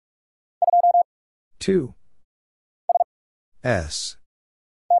 2. S.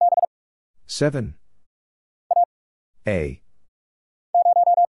 7. A.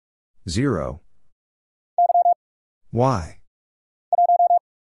 0. Y.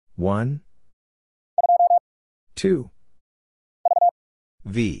 1. 2.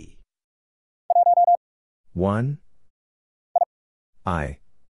 V. 1. I.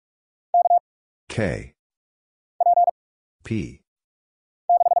 K. P.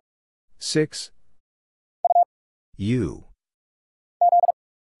 6. U.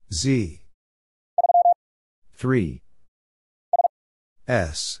 Z. 3.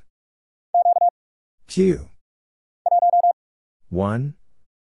 S. Q. 1.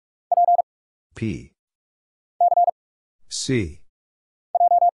 P. C.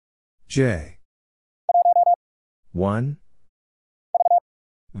 J. 1.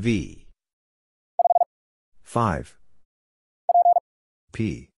 V. 5.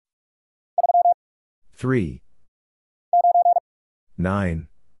 P. 3. 9.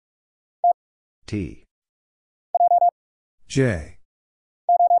 T. J.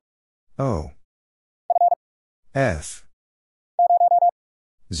 O. F.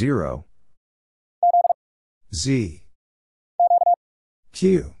 0. Z.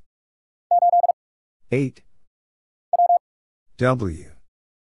 Q. 8. W.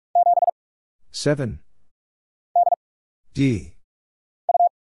 7. D.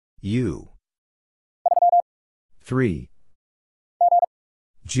 U. 3.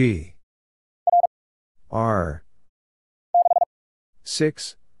 G. R.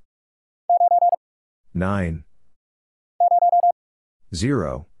 6. 9.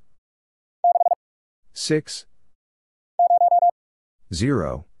 0. 6.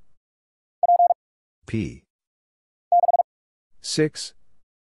 0. P. 6.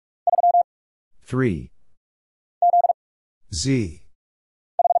 3. Z.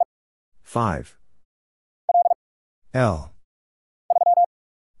 5. L.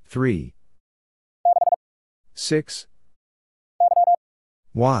 3. 6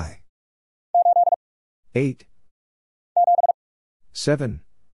 Y 8 7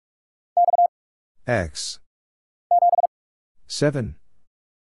 X 7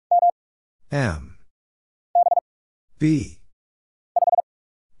 M B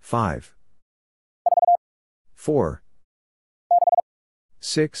 5 4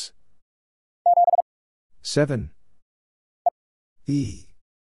 6 7 E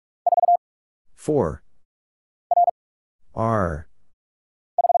 4 R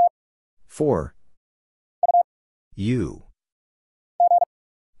 4 U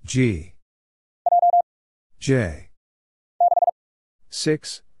G J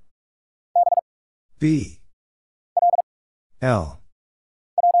 6 B L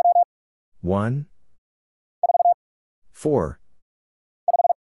 1 4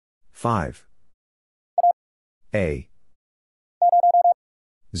 5 A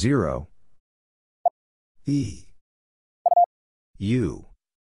 0 E U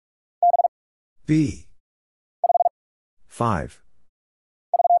B 5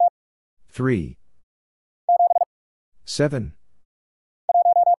 3 7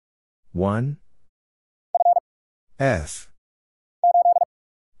 1 F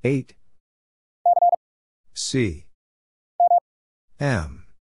 8 C M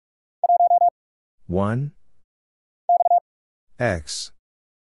 1 X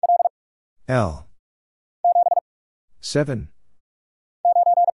L 7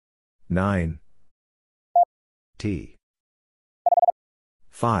 9 T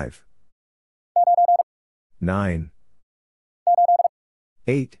 5 9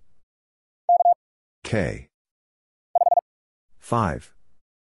 8 K 5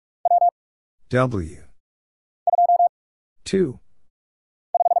 W 2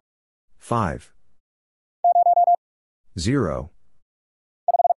 5 0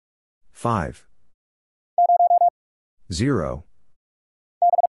 5 0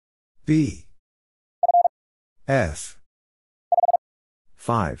 B F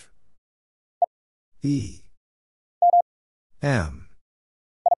 5 E M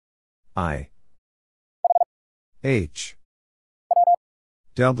I H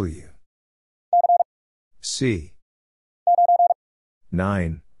W C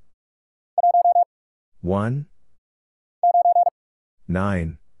 9 1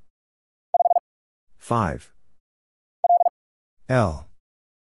 9 5 L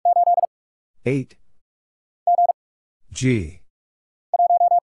 8 G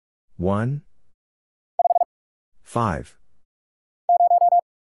 1 5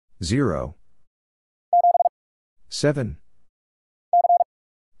 0 7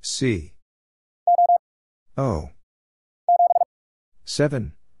 C O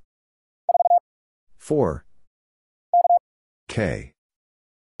 7 4 K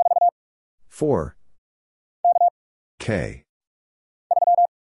 4 K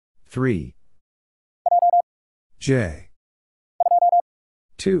 3 J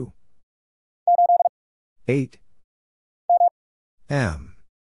 2 8 M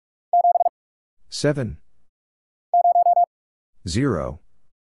 7 0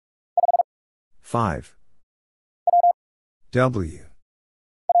 5 W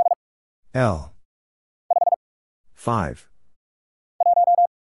L 5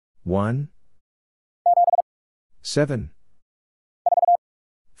 1 7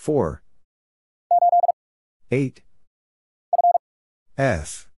 4 8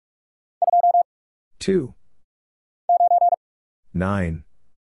 F 2 9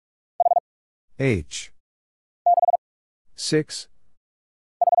 H 6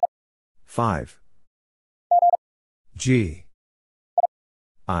 5 G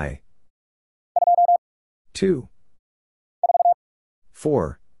I 2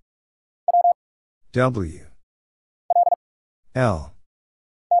 4 W L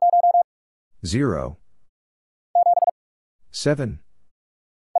 0 7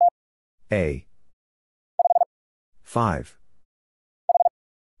 A 5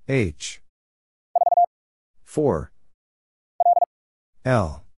 H 4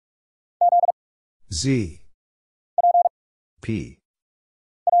 L Z P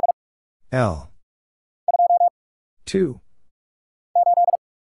L 2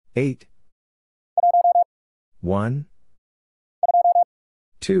 8 1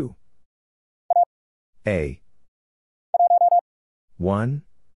 2 A 1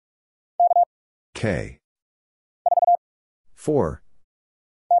 K 4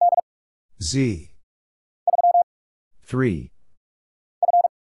 Z 3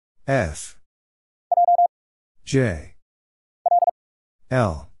 F J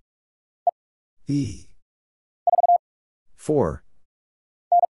L E 4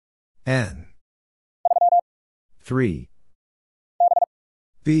 N 3,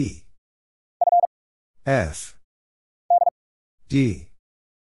 B, F, D,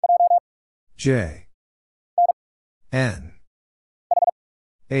 J, N,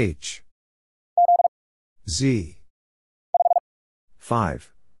 H, Z,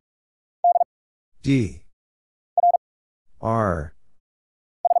 5, D, R,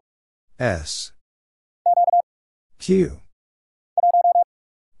 S, Q,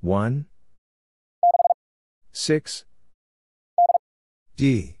 1, 6,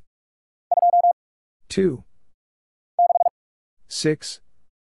 D, 2, 6,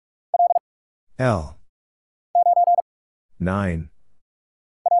 L, 9,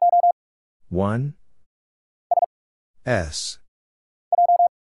 1, S,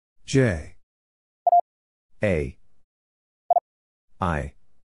 J, A, I,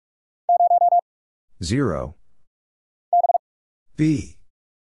 0, B,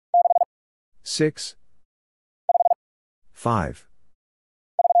 6, 5,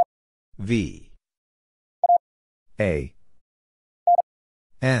 V, A,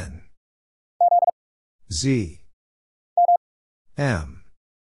 N, Z, M,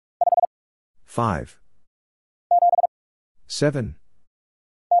 5, 7,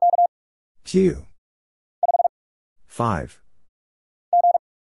 Q, 5,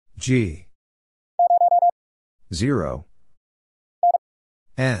 G, 0,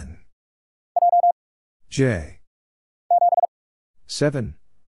 N, J, 7,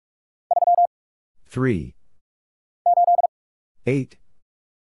 3, 8,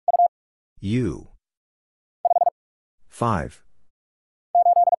 U, 5,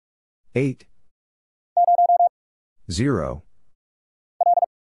 8, 0,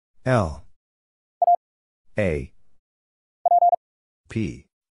 L, A, P,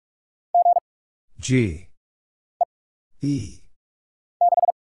 G, E,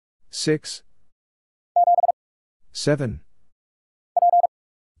 6, 7,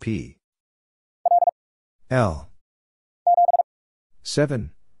 P, L,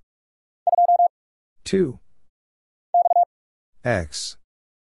 7, 2, X,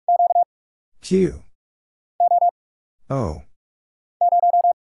 Q, O,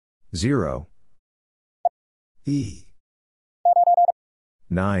 0, E,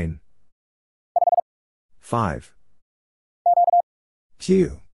 9, 5,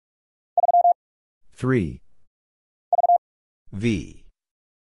 Q, 3, V,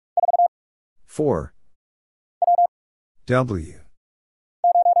 4, W,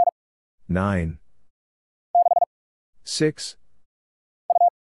 9, 6,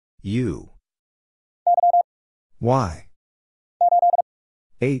 U, Y,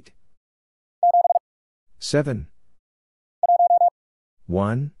 8, 7,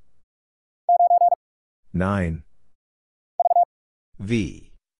 1, 9,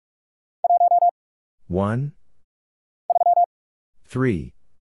 V, 1, 3,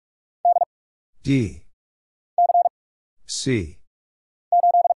 D, C,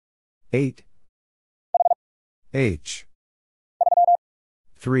 8, H,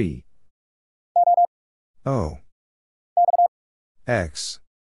 3, O, X,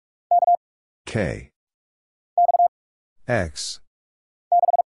 K, X,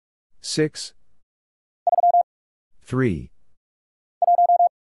 6, 3,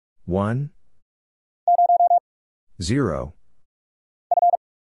 1, 0,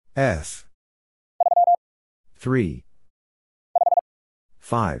 F, 3,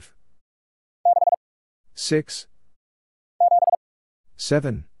 5, 6,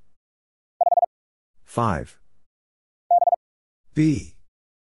 7, 5, B,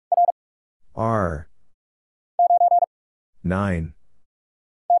 R, 9,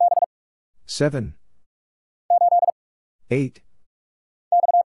 7, 8,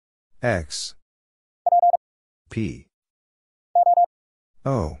 X, P,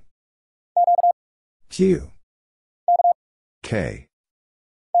 O, Q, K,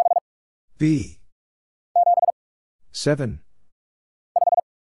 B, 7,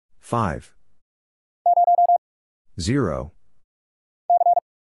 5, 0,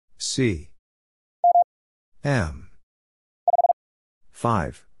 C, M,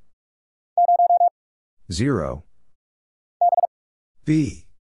 5, 0, B,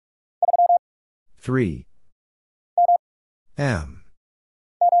 3, M,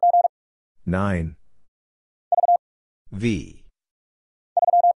 9, V,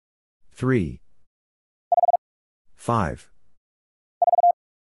 3, 5,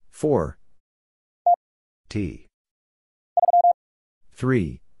 4, T,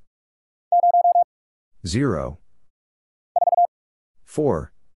 3, 0,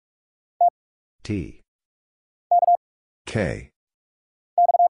 4, T, K,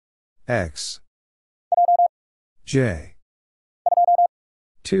 X, J.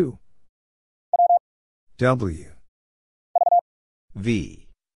 2. W. V.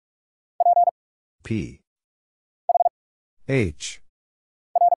 P. H.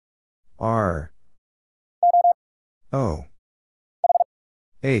 R. O.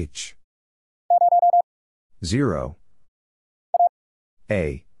 H. 0.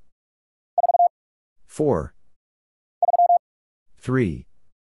 A. 4. 3.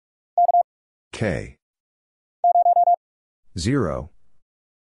 K. 0.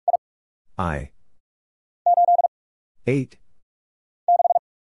 I. 8.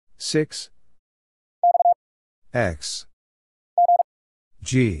 6. X.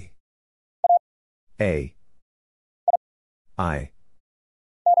 G. A. I.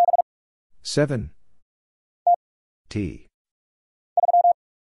 7. T.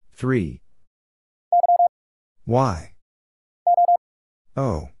 3. Y.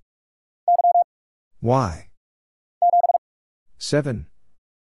 O. Y. 7.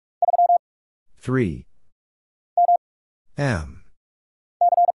 3. M.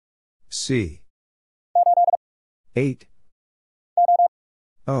 C. 8.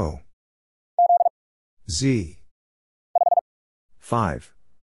 O. Z. 5.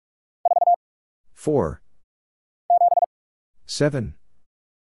 4. 7.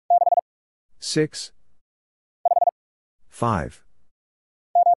 6. 5.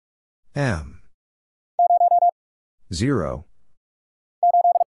 M. 0.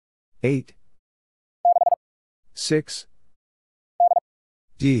 8. 6.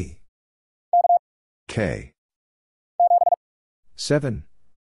 D. K. 7.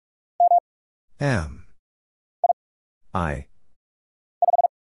 M. I.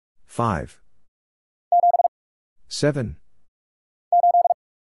 5. 7.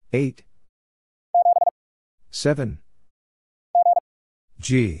 8. 7.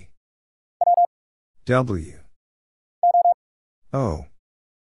 G. W. O.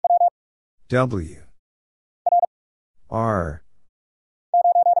 W. R.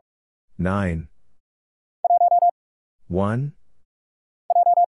 9. 1.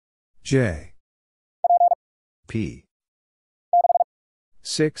 J. P.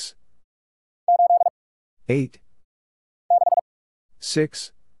 6. 8.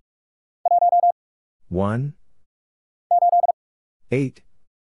 6. 1. 8.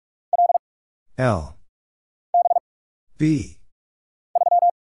 L. B.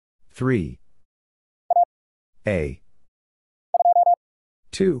 3. A.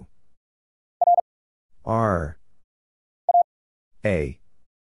 2. R. A.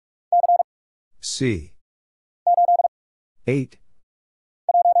 C. 8.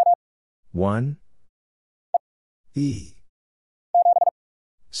 1. E.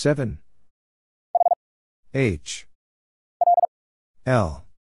 7. H. L.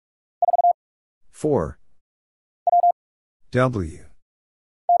 4. W.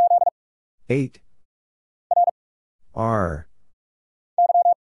 8. R.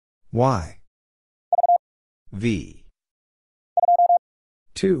 Y. V.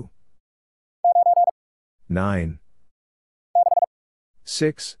 2. 9.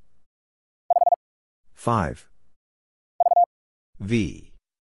 6. 5. V.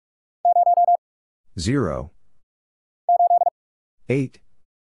 0. 8.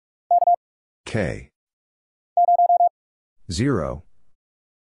 K. 0.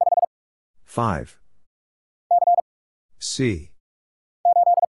 5. C.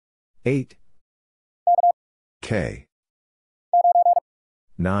 8. K.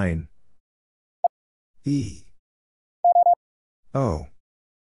 9. E. O.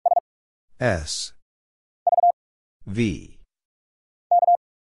 S. V.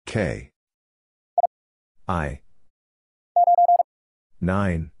 K. I.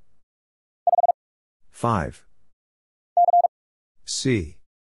 9. 5. C.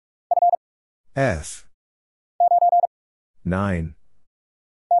 F. 9.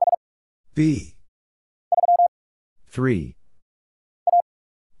 B. 3.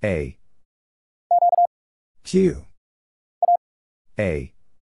 A. Q. A.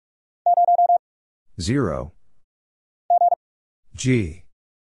 0. G.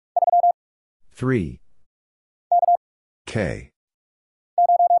 3. K.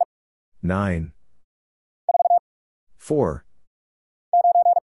 9. 4.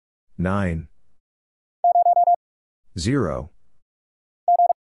 9. 0.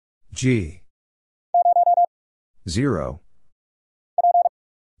 G. 0.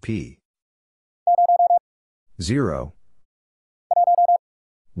 P. 0.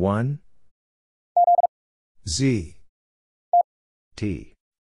 1. Z. T.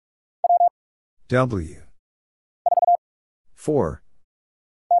 W. 4.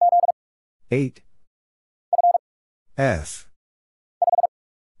 8. F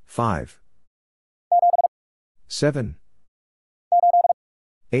 5 7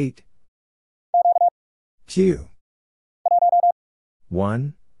 8 Q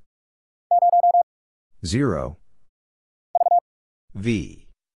 1 0 V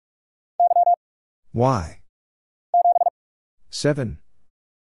Y 7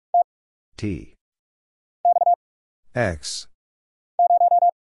 T X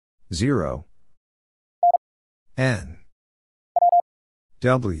 0 N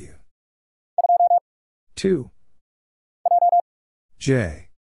W 2 J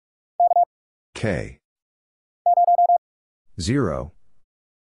K 0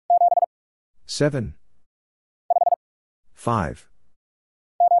 7 5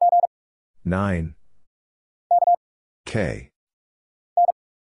 9 K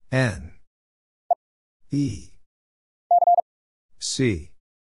N E C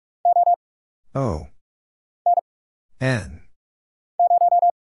O N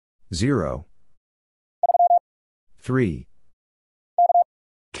 0 3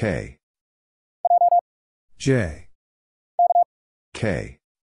 K J K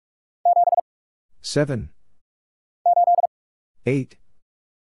 7 8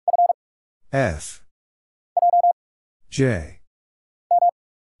 F J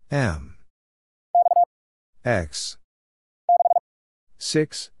M X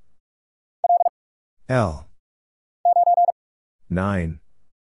 6 L 9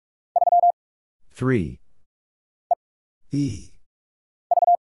 3 E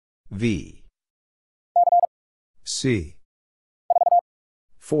V C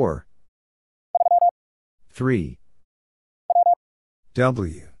 4 3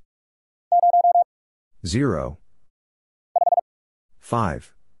 W 0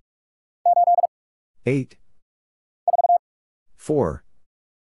 5 8 4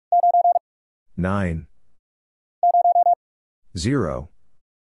 9 0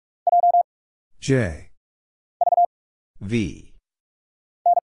 J V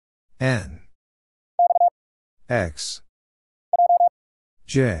N X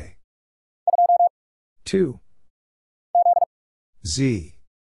J 2 Z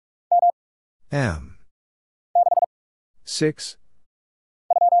M 6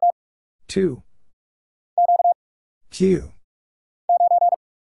 2 Q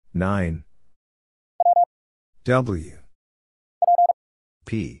 9 W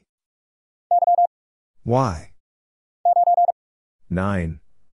P Y 9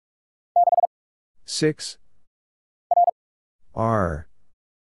 6 R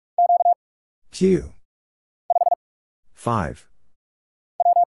Q 5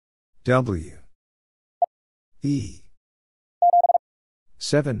 W E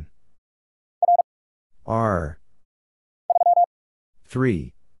 7 R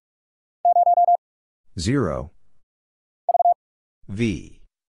 3 0 V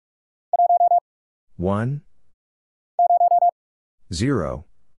 1 0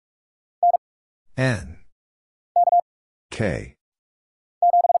 N K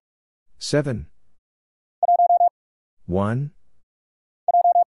 7 1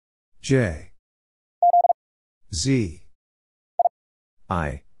 J Z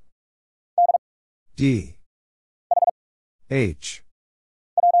I D H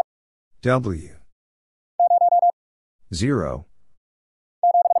W 0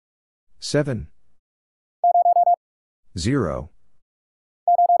 7 0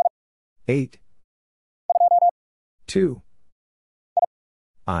 8 2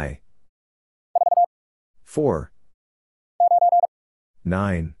 I 4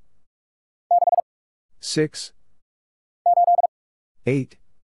 9 6 8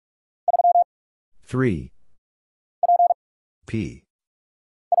 3 P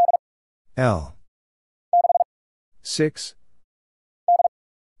L 6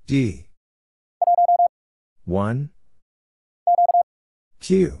 D 1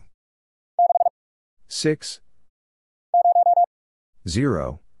 Q 6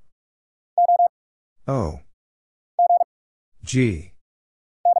 0 O G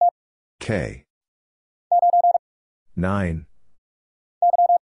K 9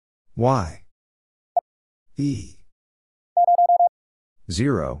 Y E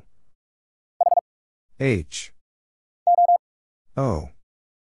 0 H O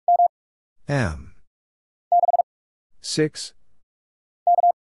M 6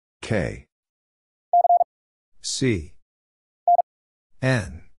 K C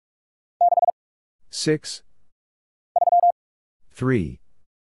N 6 3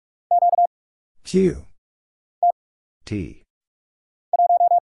 Q T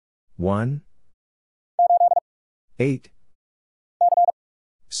 1 8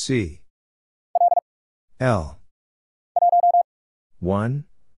 C L 1,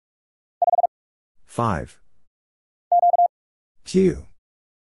 5, Q,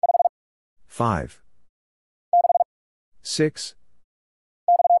 5, 6,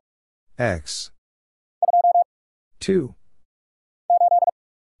 X, 2,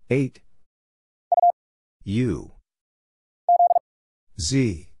 8, U,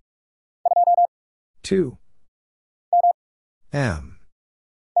 Z, 2, M,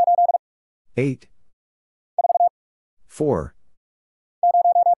 8, 4,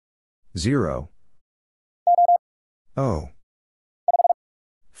 0, O,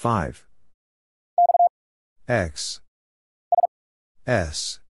 5, X,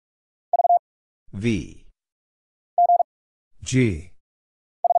 S, V, G,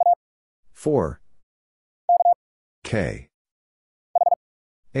 4, K,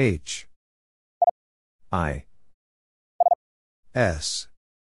 H, I, S,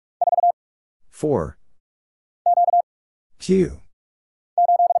 4, Q,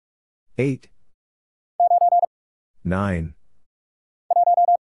 8, 9,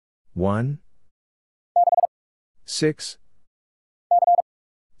 1, 6,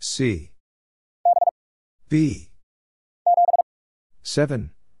 C, B,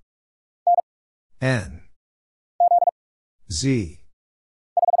 7, N, Z,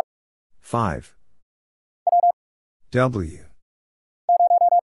 5, W,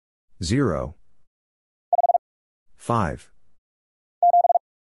 0, 5,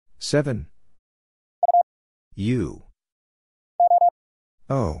 7, U,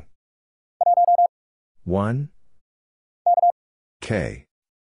 O, 1, K,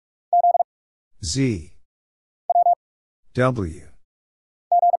 Z, W,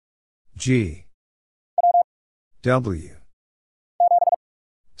 G, W,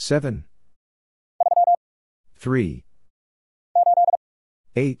 7, 3,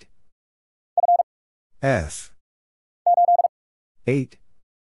 8, F, 8,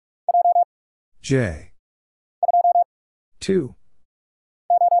 J, 2,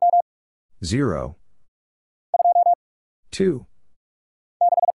 0, 2,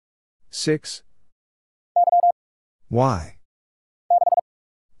 6, Y,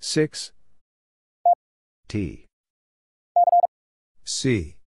 6, T,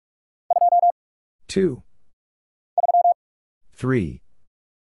 C, 2, 3,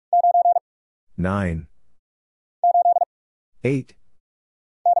 9, 8,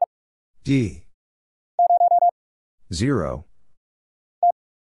 D, 0,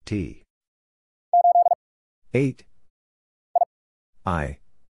 T, 8, I,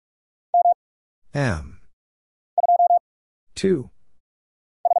 M, 2,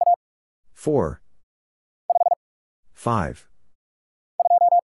 4, 5,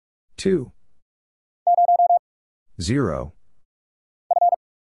 2, 0,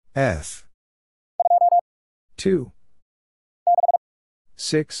 F, 2,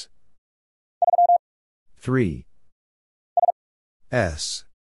 6, 3, S,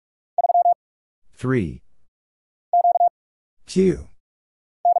 3, Q,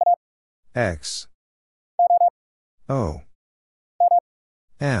 X, O,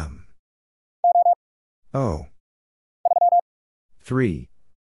 M, O, 3,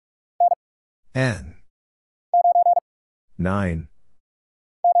 N, 9,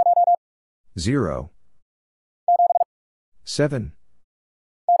 0, 7,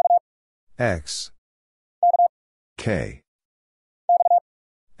 X, K,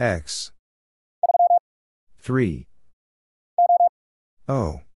 X, 3,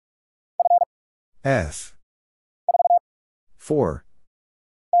 O, F, 4,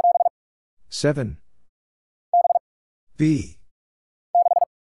 7, B,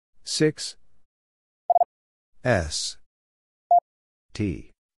 6, S,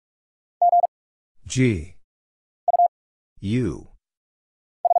 T, G, U,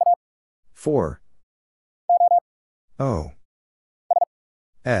 4, O,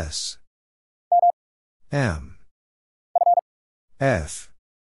 S, M, F,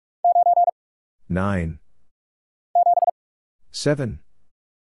 9, 7,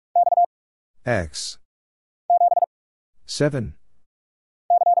 X, 7,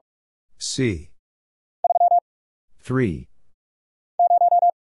 C, 3,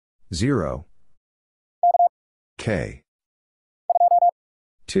 0, K,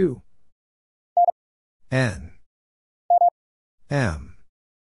 2, N, M,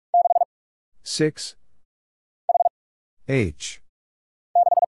 6, H,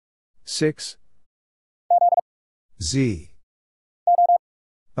 6, Z,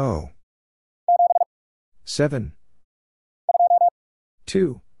 O, 7,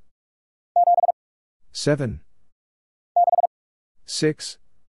 2, 7, 6,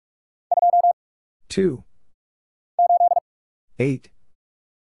 2, 8.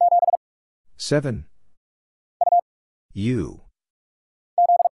 7. U.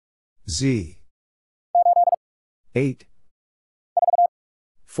 Z. 8.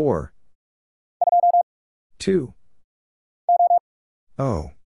 4. 2.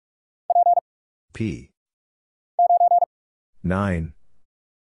 O. P. 9.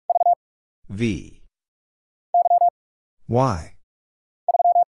 V. Y.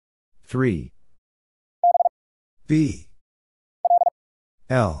 3. B.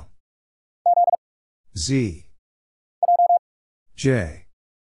 L. Z. J.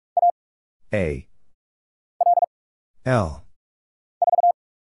 A. L.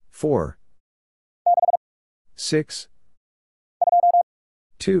 4. 6.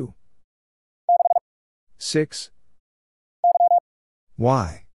 2. 6.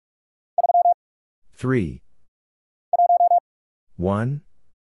 Y. 3. 1.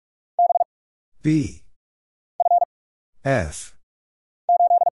 B. F.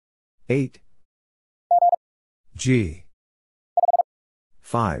 8. G.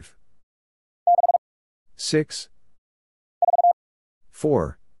 5. 6.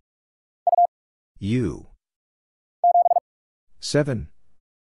 4. U. 7.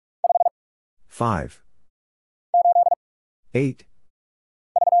 5. 8.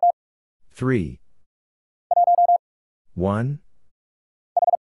 3. 1.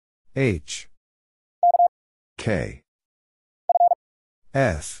 H. K.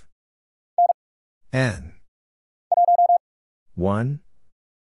 F. N. 1.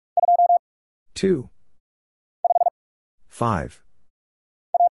 2. 5.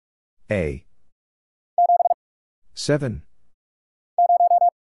 A. 7.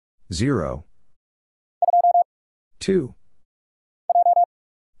 0. 2.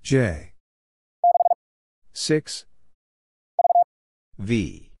 J. 6.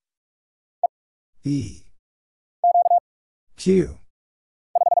 V. E. Q.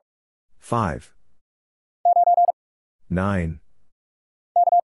 5. 9.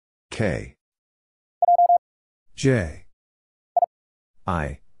 K. J.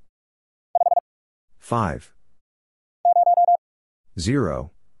 I. 5.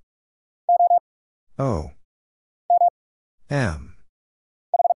 0. O. M.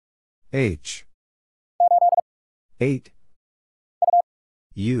 H. 8.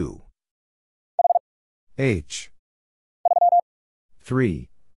 U. H. 3.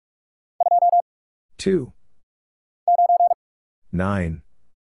 2. 9.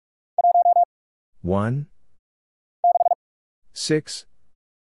 1. 6.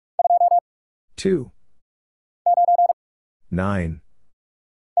 2. 9.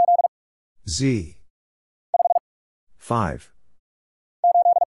 Z. 5.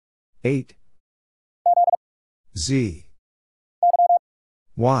 8. Z.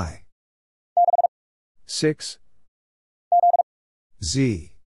 Y. 6.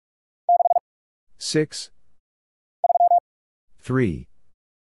 Z. 6. 3.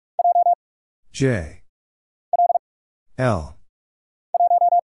 J. L.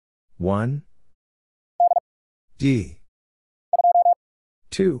 1. D.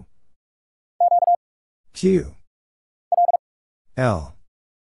 2. Q. L.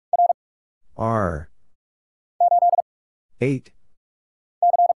 R. 8.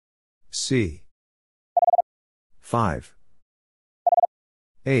 C. 5.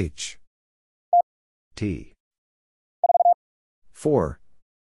 H. T. 4.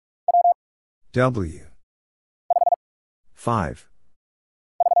 W. 5.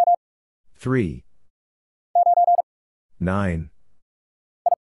 3. 9.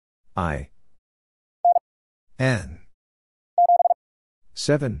 I. N.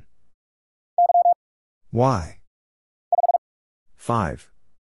 7. Y. 5.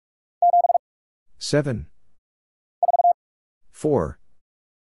 7. 4.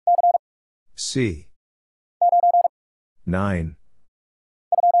 C. 9.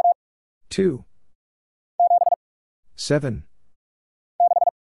 2. 7.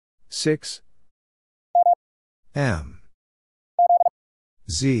 6. M.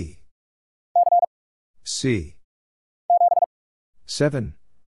 Z. C. 7.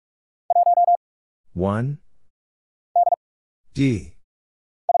 1. D.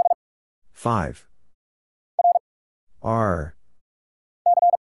 5. R.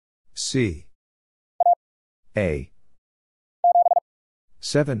 C. A.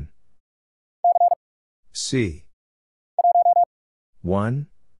 7. C. 1.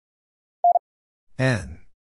 N.